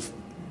and just sort of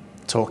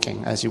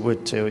talking as you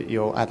would to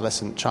your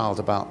adolescent child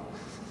about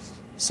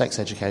sex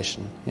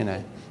education,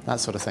 that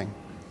sort of thing.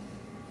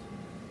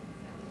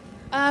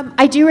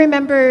 I do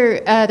remember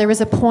there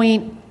was a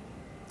point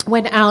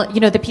when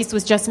the piece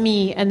was just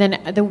me, and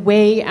then the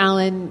way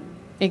Alan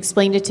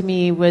explained it to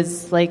me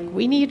was like,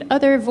 we need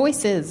other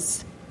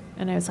voices.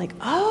 And I was like,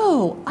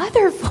 oh,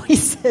 other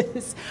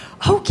voices.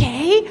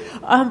 Okay.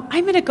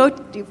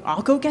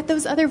 I'll go get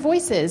those other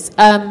voices.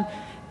 And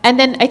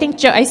then I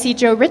think I see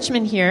Joe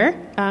Richmond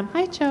here.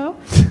 Hi, Joe,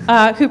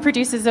 who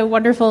produces a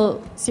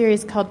wonderful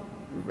series called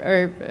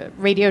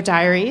Radio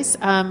Diaries,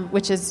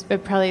 which is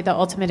probably the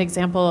ultimate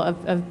example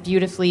of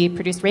beautifully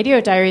produced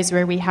radio diaries,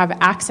 where we have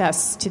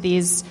access to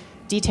these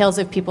details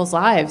of people's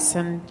lives.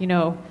 And,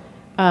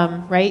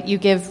 right, you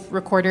give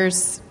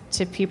recorders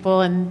to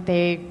people and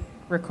they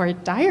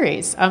record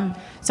diaries.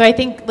 So I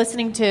think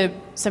listening to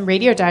some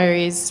radio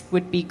diaries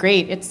would be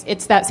great.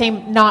 It's that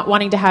same not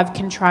wanting to have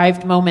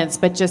contrived moments,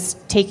 but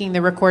just taking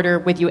the recorder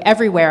with you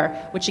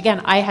everywhere, which again,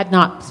 I had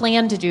not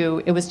planned to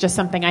do. It was just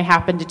something I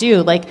happened to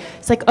do.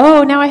 It's like,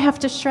 oh, now I have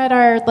to shred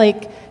our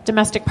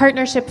domestic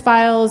partnership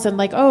files,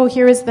 and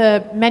here is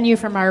the menu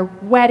from our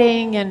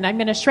wedding, and I'm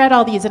going to shred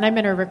all these and I'm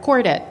going to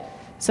record it.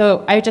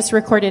 So I just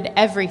recorded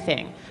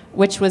everything,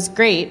 which was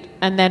great,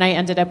 and then I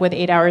ended up with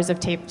 8 hours of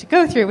tape to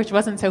go through, which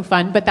wasn't so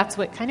fun, but that's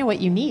what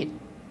you need.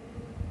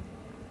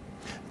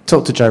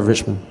 Talk to Joe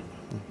Richmond.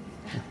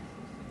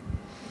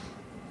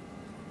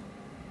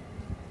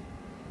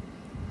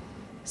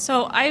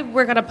 So I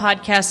work on a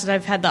podcast, and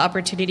I've had the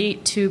opportunity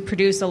to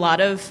produce a lot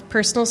of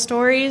personal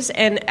stories.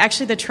 And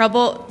actually,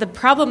 the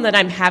problem that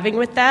I'm having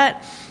with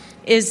that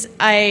is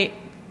I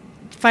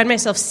find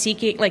myself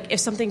seeking, like, if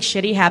something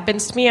shitty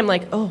happens to me, I'm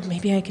like, oh,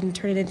 maybe I can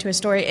turn it into a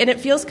story. And it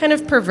feels kind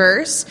of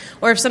perverse.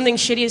 Or if something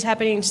shitty is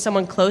happening to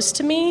someone close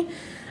to me,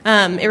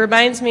 it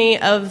reminds me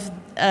of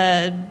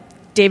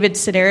David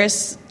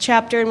Sedaris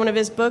chapter in one of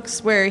his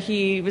books where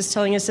he was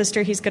telling his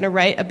sister he's going to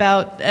write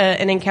about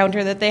an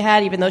encounter that they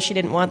had, even though she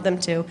didn't want him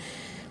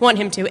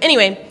to.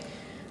 Anyway,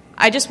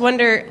 I just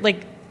wonder,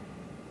 like,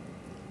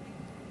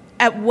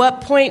 at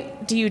what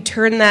point do you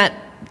turn that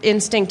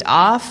instinct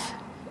off,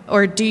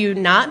 or do you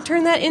not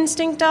turn that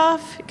instinct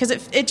off? Because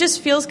it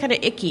just feels kind of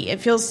icky. It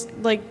feels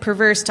like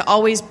perverse to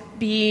always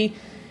be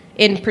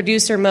in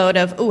producer mode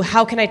of, oh,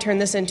 how can I turn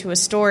this into a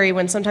story,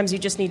 when sometimes you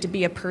just need to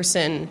be a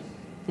person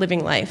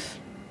living life.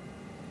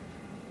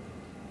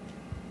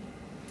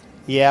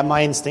 Yeah,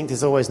 my instinct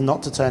is always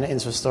not to turn it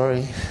into a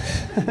story,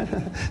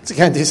 to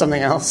go and do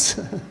something else.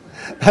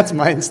 That's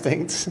my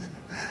instinct.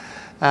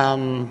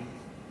 But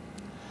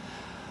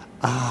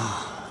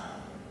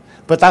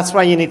that's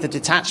why you need the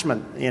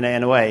detachment, in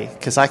a way,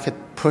 because I could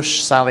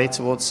push Sally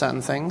towards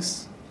certain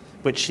things,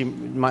 which she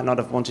might not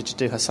have wanted to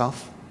do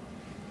herself.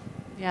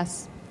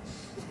 Yes.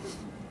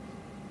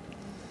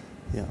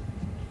 Yeah.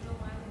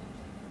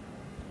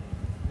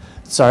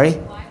 Sorry?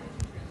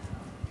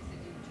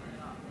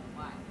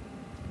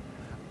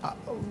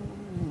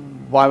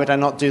 Why would I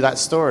not do that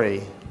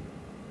story?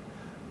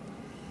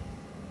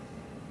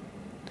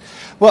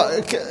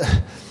 Well,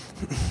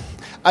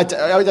 I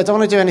don't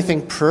want to do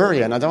anything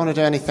prurient. I don't want to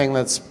do anything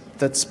that's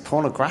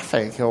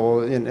pornographic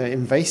or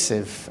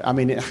invasive. I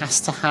mean, it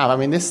has to have. I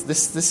mean,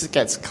 this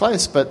gets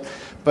close, but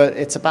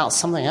it's about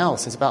something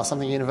else. It's about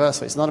something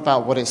universal. It's not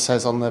about what it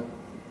says on the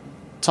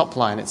top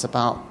line. It's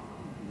about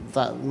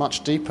that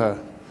much deeper,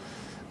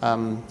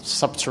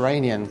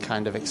 subterranean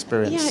kind of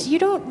experience. Yeah, you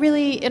don't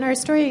really, in our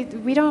story,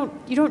 you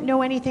don't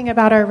know anything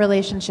about our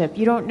relationship.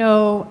 You don't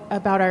know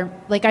about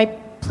I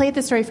played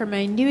the story for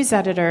my news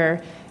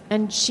editor,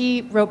 and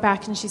she wrote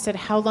back and she said,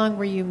 "How long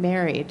were you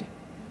married?"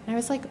 And I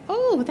was like,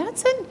 "Oh,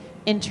 that's an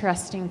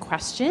interesting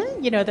question,"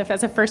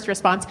 as a first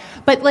response.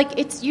 But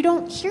you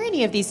don't hear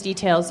any of these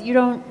details. You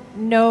don't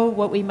know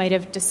what we might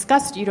have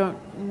discussed. You don't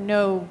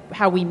know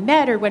how we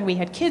met or when we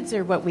had kids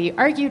or what we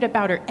argued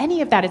about or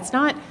any of that. It's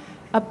not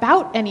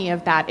about any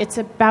of that. It's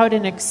about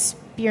an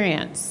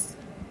experience.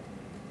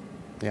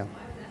 Yeah.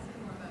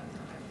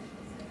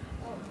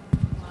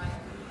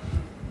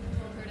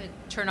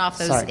 Turn off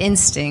those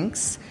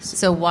instincts.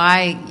 So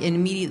why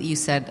immediately you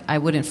said I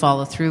wouldn't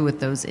follow through with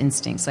those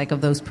instincts, like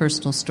of those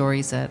personal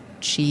stories that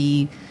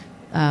she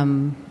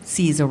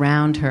sees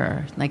around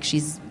her, like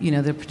she's,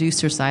 the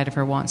producer side of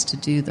her wants to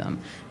do them.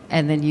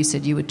 And then you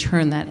said you would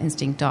turn that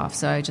instinct off.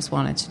 So I just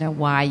wanted to know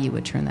why you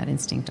would turn that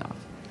instinct off.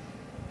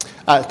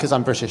 Because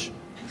I'm British.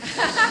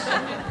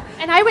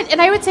 And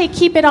I would say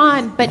keep it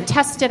on, but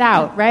test it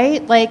out,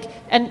 right?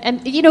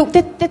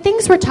 The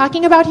things we're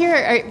talking about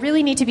here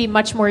really need to be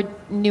much more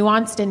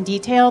nuanced and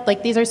detailed.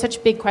 Like, these are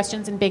such big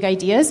questions and big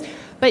ideas.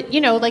 But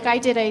I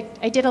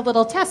did a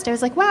little test. I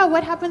was like, wow,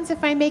 what happens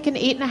if I make an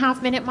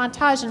 8.5-minute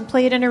montage and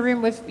play it in a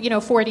room with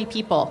 40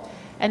 people?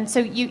 And so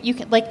you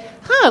can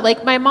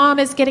my mom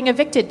is getting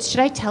evicted. Should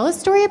I tell a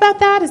story about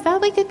that? Is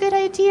that a good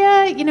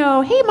idea?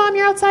 Hey mom,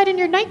 you're outside in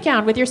your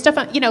nightgown with your stuff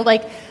on.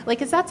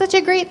 Is that such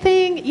a great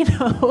thing? You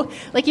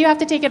have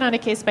to take it on a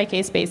case by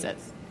case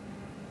basis.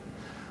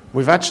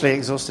 We've actually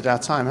exhausted our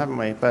time, haven't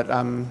we? But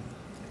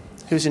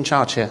who's in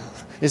charge here?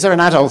 Is there an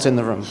adult in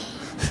the room?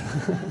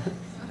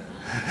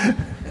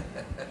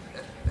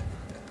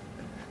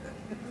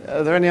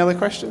 Are there any other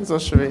questions, or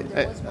should we?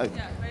 Yeah, right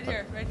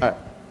here.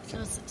 So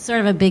it's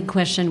sort of a big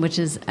question, which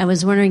is, I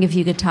was wondering if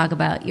you could talk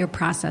about your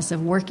process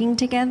of working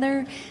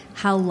together,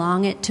 how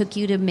long it took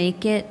you to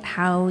make it,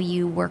 how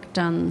you worked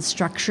on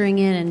structuring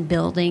it and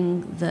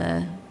building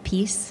the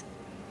piece.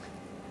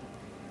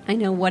 I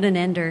know, what an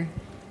ender.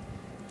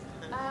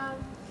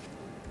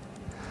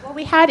 Well,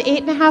 we had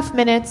 8.5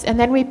 minutes, and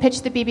then we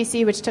pitched the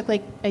BBC, which took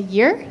a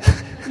year.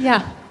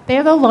 Yeah,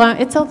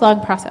 it's a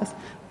long process.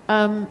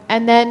 And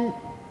then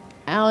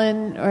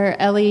Alan or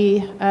Ellie,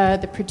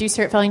 the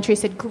producer at Felling Tree,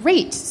 said,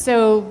 "Great,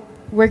 so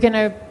we're going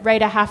to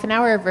write a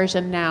half-an-hour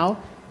version now."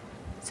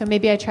 So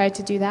maybe I tried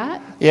to do that.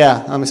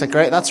 Yeah, I said,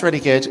 "Great, that's really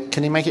good.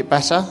 Can you make it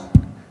better?"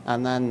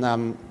 And then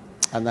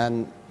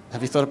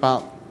have you thought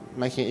about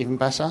making it even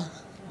better?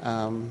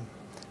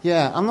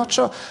 Yeah, I'm not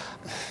sure.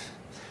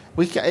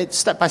 It's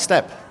step by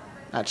step.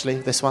 Actually,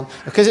 this one,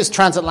 because it's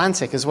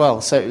transatlantic as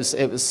well. So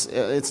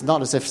it's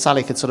not as if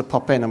Sally could sort of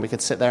pop in and we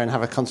could sit there and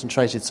have a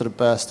concentrated sort of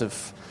burst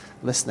of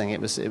listening. It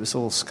was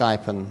all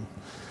Skype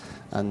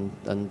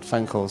and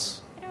phone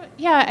calls.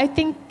 Yeah, I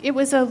think it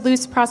was a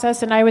loose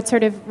process, and I would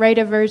sort of write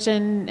a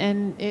version,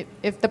 and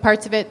if the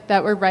parts of it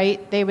that were right,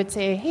 they would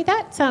say, "Hey,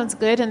 that sounds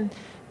good," and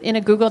in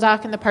a Google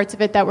Doc, and the parts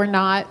of it that were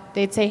not,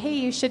 they'd say, "Hey,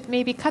 you should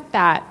maybe cut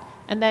that."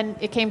 And then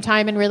it came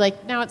time, and we're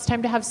like, "Now it's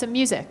time to have some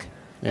music."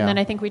 And then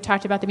I think we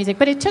talked about the music.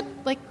 But it took,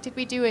 did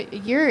we do it a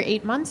year,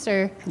 8 months,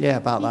 or? Yeah,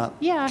 about that.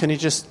 Yeah. Can you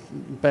just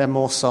bear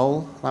more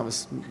soul? That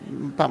was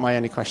about my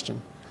only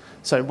question.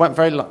 So,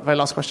 very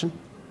last question.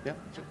 Yeah.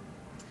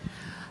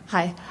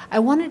 Hi. I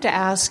wanted to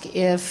ask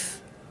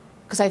if,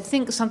 because I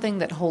think something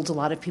that holds a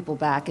lot of people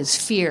back is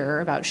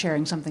fear about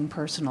sharing something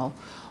personal.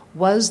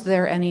 Was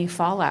there any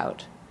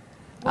fallout?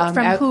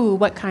 From who?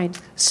 What kind?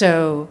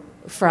 So,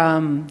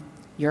 from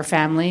your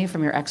family,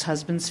 from your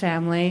ex-husband's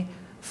family,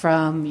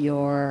 from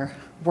your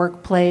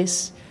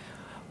workplace,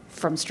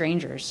 from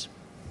strangers?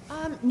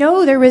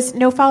 No, there was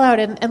no fallout.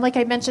 And like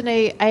I mentioned,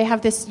 I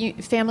have this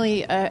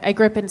family. I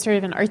grew up in sort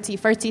of an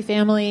artsy-fartsy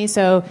family,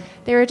 so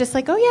they were just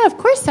like, oh, yeah, of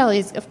course, Sally,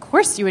 of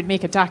course you would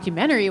make a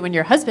documentary when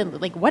your husband,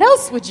 what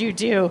else would you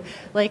do?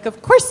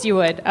 Of course you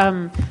would.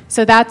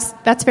 So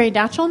that's very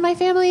natural in my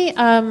family.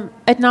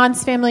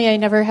 Adnan's family,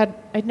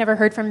 I'd never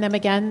heard from them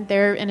again.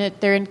 They're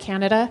in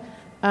Canada.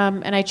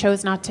 And I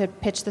chose not to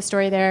pitch the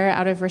story there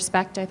out of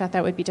respect. I thought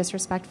that would be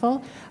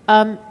disrespectful.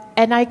 And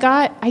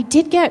I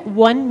did get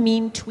one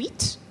mean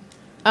tweet,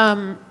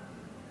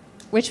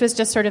 which was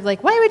just sort of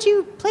like, why would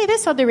you play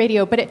this on the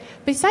radio? But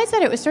besides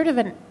that, it was sort of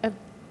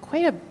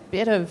quite a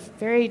bit of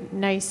very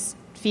nice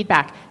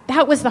feedback.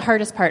 That was the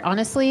hardest part,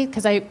 honestly,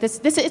 because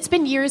it's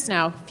been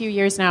a few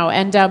years now,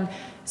 and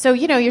so,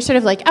 you're sort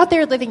of out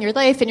there living your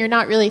life and you're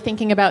not really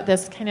thinking about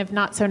this kind of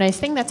not so nice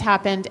thing that's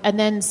happened. And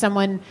then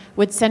someone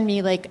would send me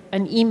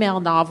an email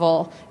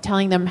novel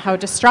telling them how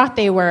distraught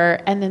they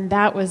were. And then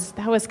that was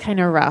kind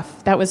of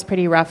rough. That was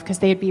pretty rough because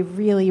they'd be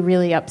really,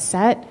 really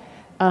upset.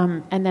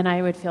 And then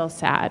I would feel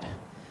sad.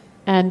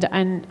 And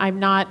I'm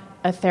not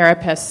a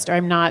therapist, or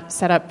I'm not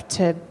set up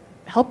to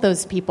help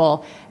those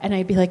people, and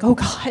I'd be like, oh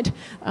God,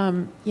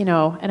 so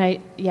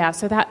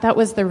that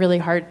was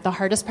the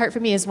hardest part for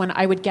me, is when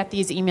I would get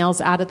these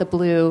emails out of the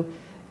blue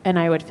and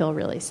I would feel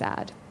really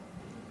sad.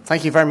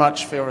 Thank you very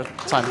much for your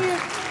time.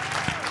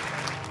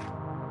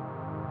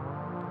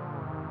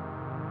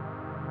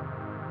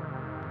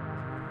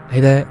 Hey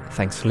there,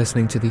 thanks for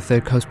listening to the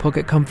Third Coast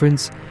Pocket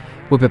Conference.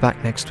 We'll be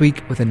back next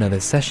week with another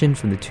session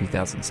from the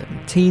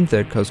 2017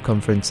 Third Coast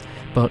Conference,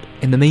 but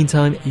in the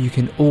meantime, you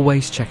can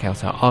always check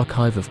out our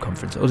archive of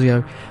conference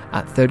audio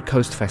at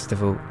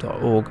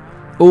thirdcoastfestival.org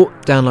or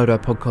download our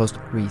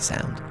podcast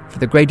ReSound for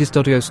the greatest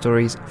audio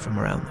stories from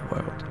around the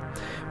world.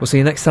 We'll see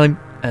you next time,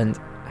 and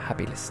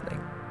happy listening.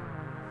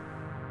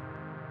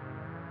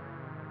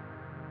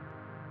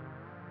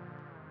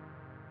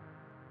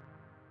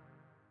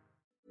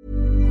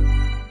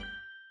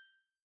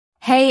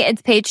 Hey,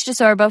 it's Paige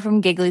DeSorbo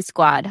from Giggly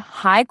Squad.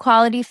 High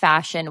quality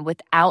fashion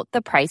without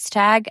the price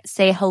tag.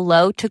 Say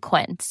hello to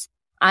Quince.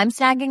 I'm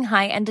snagging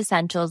high-end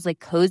essentials like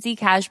cozy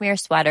cashmere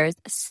sweaters,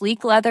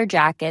 sleek leather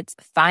jackets,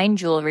 fine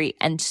jewelry,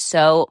 and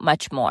so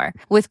much more.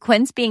 With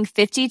Quince being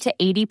 50 to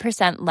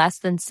 80% less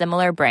than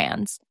similar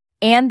brands.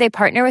 And they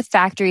partner with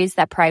factories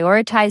that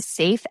prioritize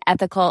safe,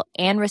 ethical,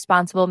 and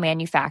responsible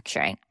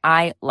manufacturing.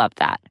 I love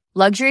that.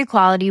 Luxury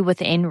quality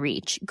within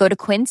reach. Go to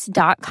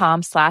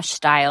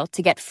quince.com/style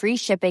to get free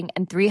shipping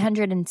and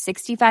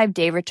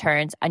 365-day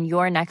returns on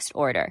your next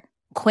order.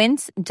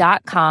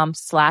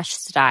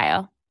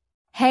 Quince.com/style.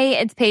 Hey,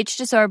 it's Paige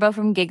DeSorbo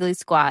from Giggly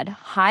Squad.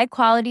 High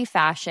quality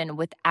fashion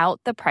without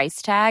the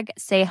price tag.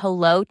 Say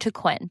hello to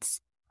Quince.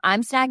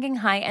 I'm snagging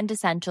high-end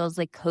essentials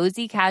like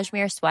cozy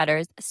cashmere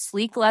sweaters,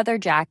 sleek leather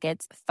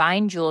jackets,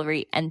 fine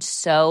jewelry, and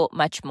so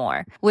much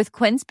more. With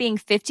Quince being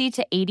 50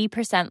 to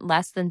 80%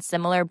 less than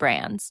similar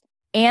brands.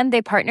 And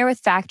they partner with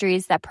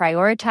factories that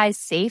prioritize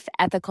safe,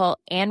 ethical,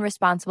 and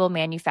responsible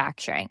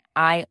manufacturing.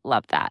 I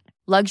love that.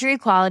 Luxury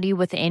quality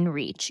within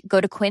reach. Go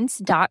to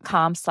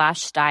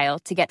quince.com/style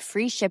to get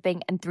free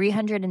shipping and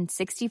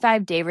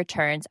 365-day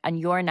returns on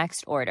your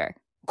next order.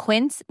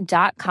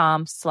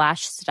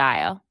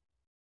 Quince.com/style.